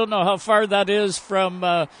spot. I don't know how far that is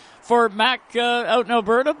from Fort Mac out in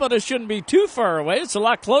Alberta, but it shouldn't be too far away. It's a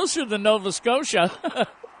lot closer than Nova Scotia.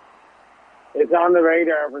 It's on the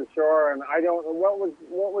radar for sure, and I don't know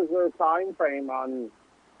what was their time frame on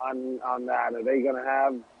that. Are they going to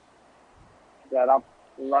have that up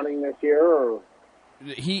and running this year, or?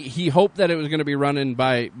 He hoped that it was going to be running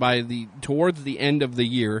by towards the end of the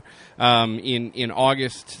year, in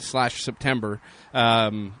August/September,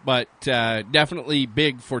 but definitely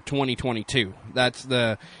big for 2022. That's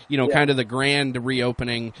the kind of the grand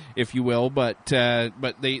reopening, if you will. But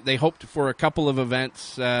they hoped for a couple of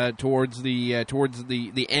events towards the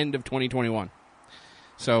end of 2021.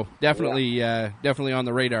 So definitely on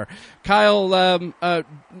the radar. Kyle,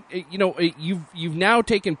 you've now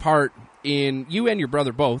taken part in, you and your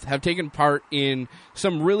brother both have taken part in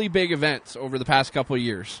some really big events over the past couple of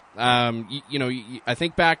years. I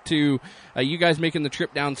think back to you guys making the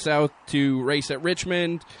trip down south to race at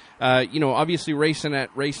Richmond. Obviously racing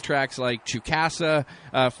at racetracks like Chukasa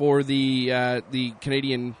for the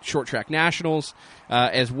Canadian Short Track Nationals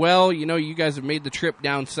as well. You guys have made the trip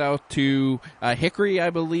down south to Hickory, I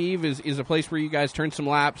believe, is a place where you guys turn some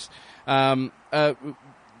laps. Are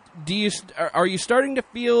you starting to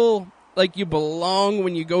feel like you belong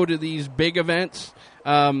when you go to these big events?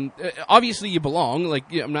 Obviously you belong.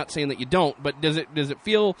 Like, I'm not saying that you don't, but does it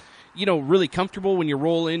feel, really comfortable when you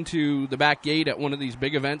roll into the back gate at one of these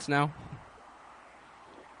big events now?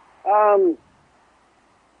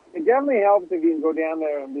 It definitely helps if you can go down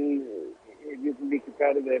there and you can be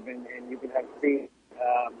competitive and you can have speed.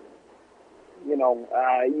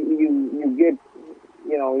 You get,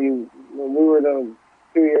 when we were 2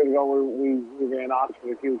 years ago, we ran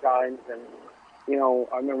Oxford a few times, and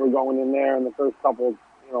I remember going in there, and the first time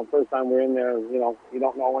we're in there, you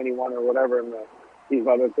don't know anyone or whatever, and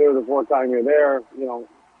by the third or fourth time you're there,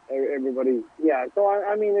 everybody, yeah. So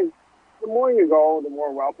it's, the more you go, the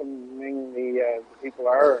more welcoming the people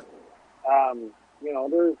are.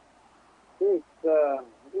 There's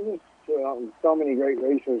so many great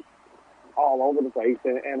racers all over the place,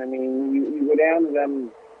 and you go down to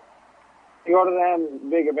them. You go to them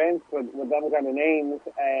big events with them kind of names,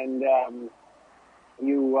 and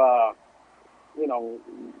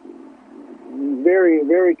very,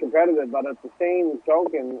 very competitive. But at the same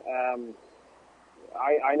token,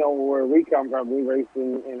 I know where we come from. We raced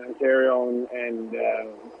in Ontario and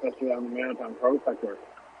especially on the Maritime Pro sector.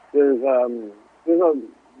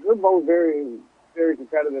 We're both very, very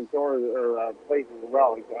competitive tours or places as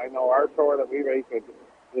well. Like, I know our tour that we race with.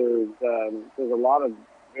 There's a lot of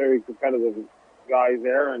very competitive guys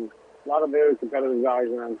there, and a lot of very competitive guys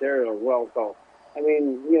in Ontario as well. So,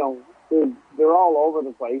 they're all over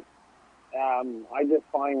the place. I just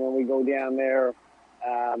find when we go down there,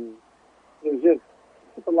 there's just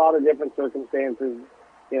a lot of different circumstances.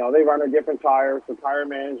 They run a different tire, so tire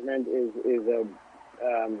management is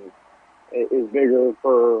bigger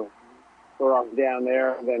for us down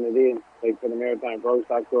there than it is like for the Maritime Pro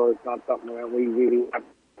sector. It's not something that we really have to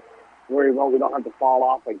worry about. We don't have to fall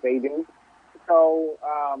off like they do. So,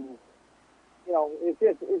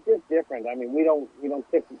 it's just different. We don't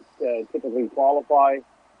typically qualify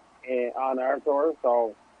on our tour,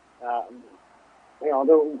 so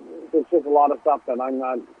there's just a lot of stuff that I'm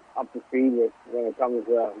not up to speed with when it comes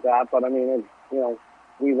to that. But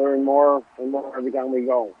we learn more and more every time we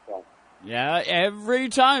go. So. Yeah, every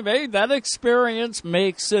time, that experience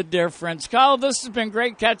makes a difference. Kyle, this has been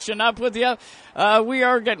great catching up with you. We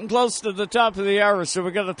are getting close to the top of the hour, so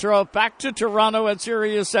we're going to throw it back to Toronto at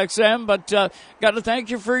Sirius XM, but got to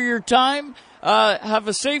thank you for your time. Have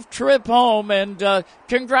a safe trip home, and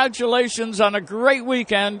congratulations on a great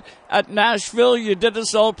weekend at Nashville. You did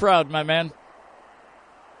us all proud, my man.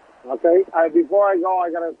 Okay. Before I go,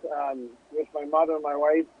 I got to wish my mother and my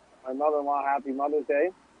wife, my mother-in-law, happy Mother's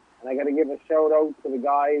Day. And I got to give a shout out to the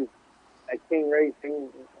guys at King Racing,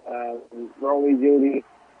 Rolly, Judy,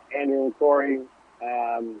 Andrew and Corey,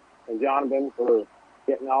 and Jonathan for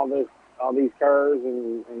getting all these cars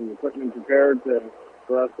and equipment prepared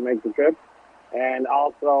for us to make the trip. And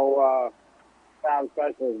also, Fab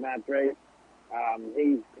Specialist Matt Drake.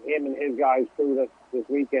 Him and his guys flew us this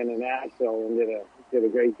weekend in Nashville and did a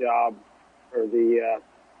great job for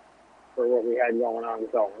what we had going on.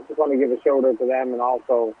 So I just want to give a shout out to them, and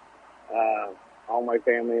also all my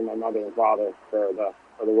family and my mother and father for the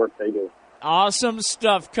work they do. Awesome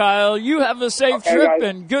stuff, Kyle. You have a safe trip, guys.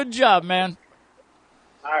 And good job, man.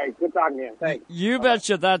 All right, good talking to you. Thanks. You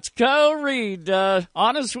betcha. That's Kyle Reed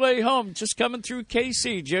on his way home, just coming through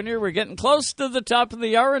KC, Junior. We're getting close to the top of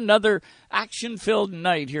the hour. Another action-filled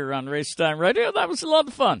night here on Racetime Radio. That was a lot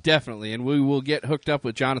of fun. Definitely, and we will get hooked up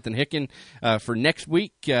with Jonathan Hicken for next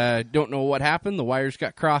week. Don't know what happened. The wires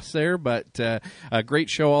got crossed there, but a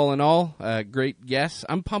great show all in all. Great guests.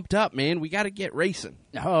 I'm pumped up, man. We got to get racing.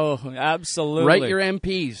 Oh, absolutely. Write your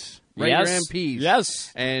MPs. Write your MPs.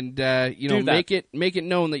 Yes. And, make it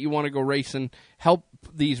known that you want to go racing. Help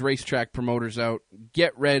these racetrack promoters out.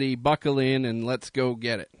 Get ready, buckle in, and let's go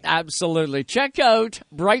get it. Absolutely. Check out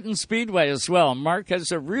Brighton Speedway as well. Mark has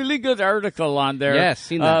a really good article on there. Yes,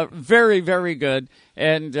 seen that. Very, very good.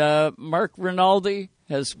 And Mark Rinaldi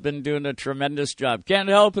has been doing a tremendous job. Can't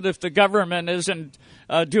help it if the government isn't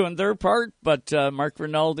doing their part, but Mark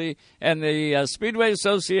Rinaldi and the Speedway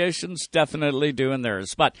Association's definitely doing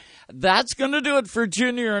theirs. But that's going to do it for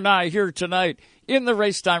Junior and I here tonight in the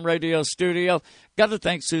Racetime Radio studio. Got to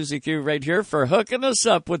thank Susie Q right here for hooking us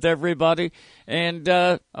up with everybody. And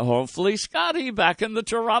hopefully Scotty back in the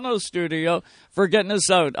Toronto studio for getting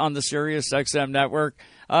us out on the Sirius XM network.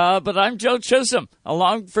 But I'm Joe Chisholm,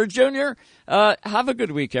 along for Junior. Have a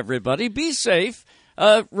good week, everybody. Be safe.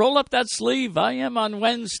 Roll up that sleeve. I am on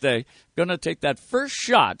Wednesday going to take that first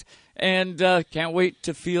shot. And can't wait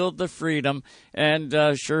to feel the freedom. And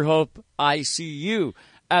sure hope I see you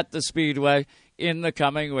at the Speedway in the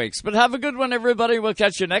coming weeks. But have a good one, everybody. We'll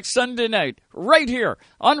catch you next Sunday night right here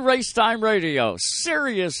on Racetime Radio,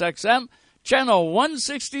 Sirius XM, Channel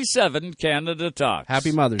 167, Canada Talks.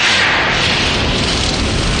 Happy Mother's Day.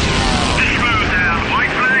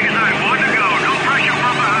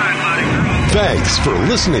 Thanks for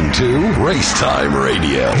listening to Racetime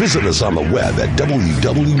Radio. Visit us on the web at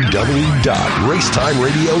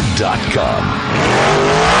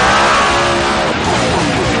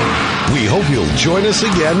www.racetimeradio.com. We hope you'll join us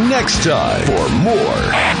again next time for more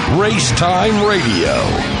Racetime Radio.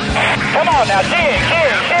 Come on now, dig.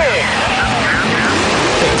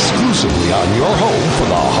 Exclusively on your home for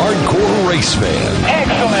the hardcore race fan.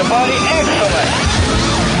 Excellent, buddy,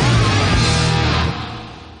 excellent.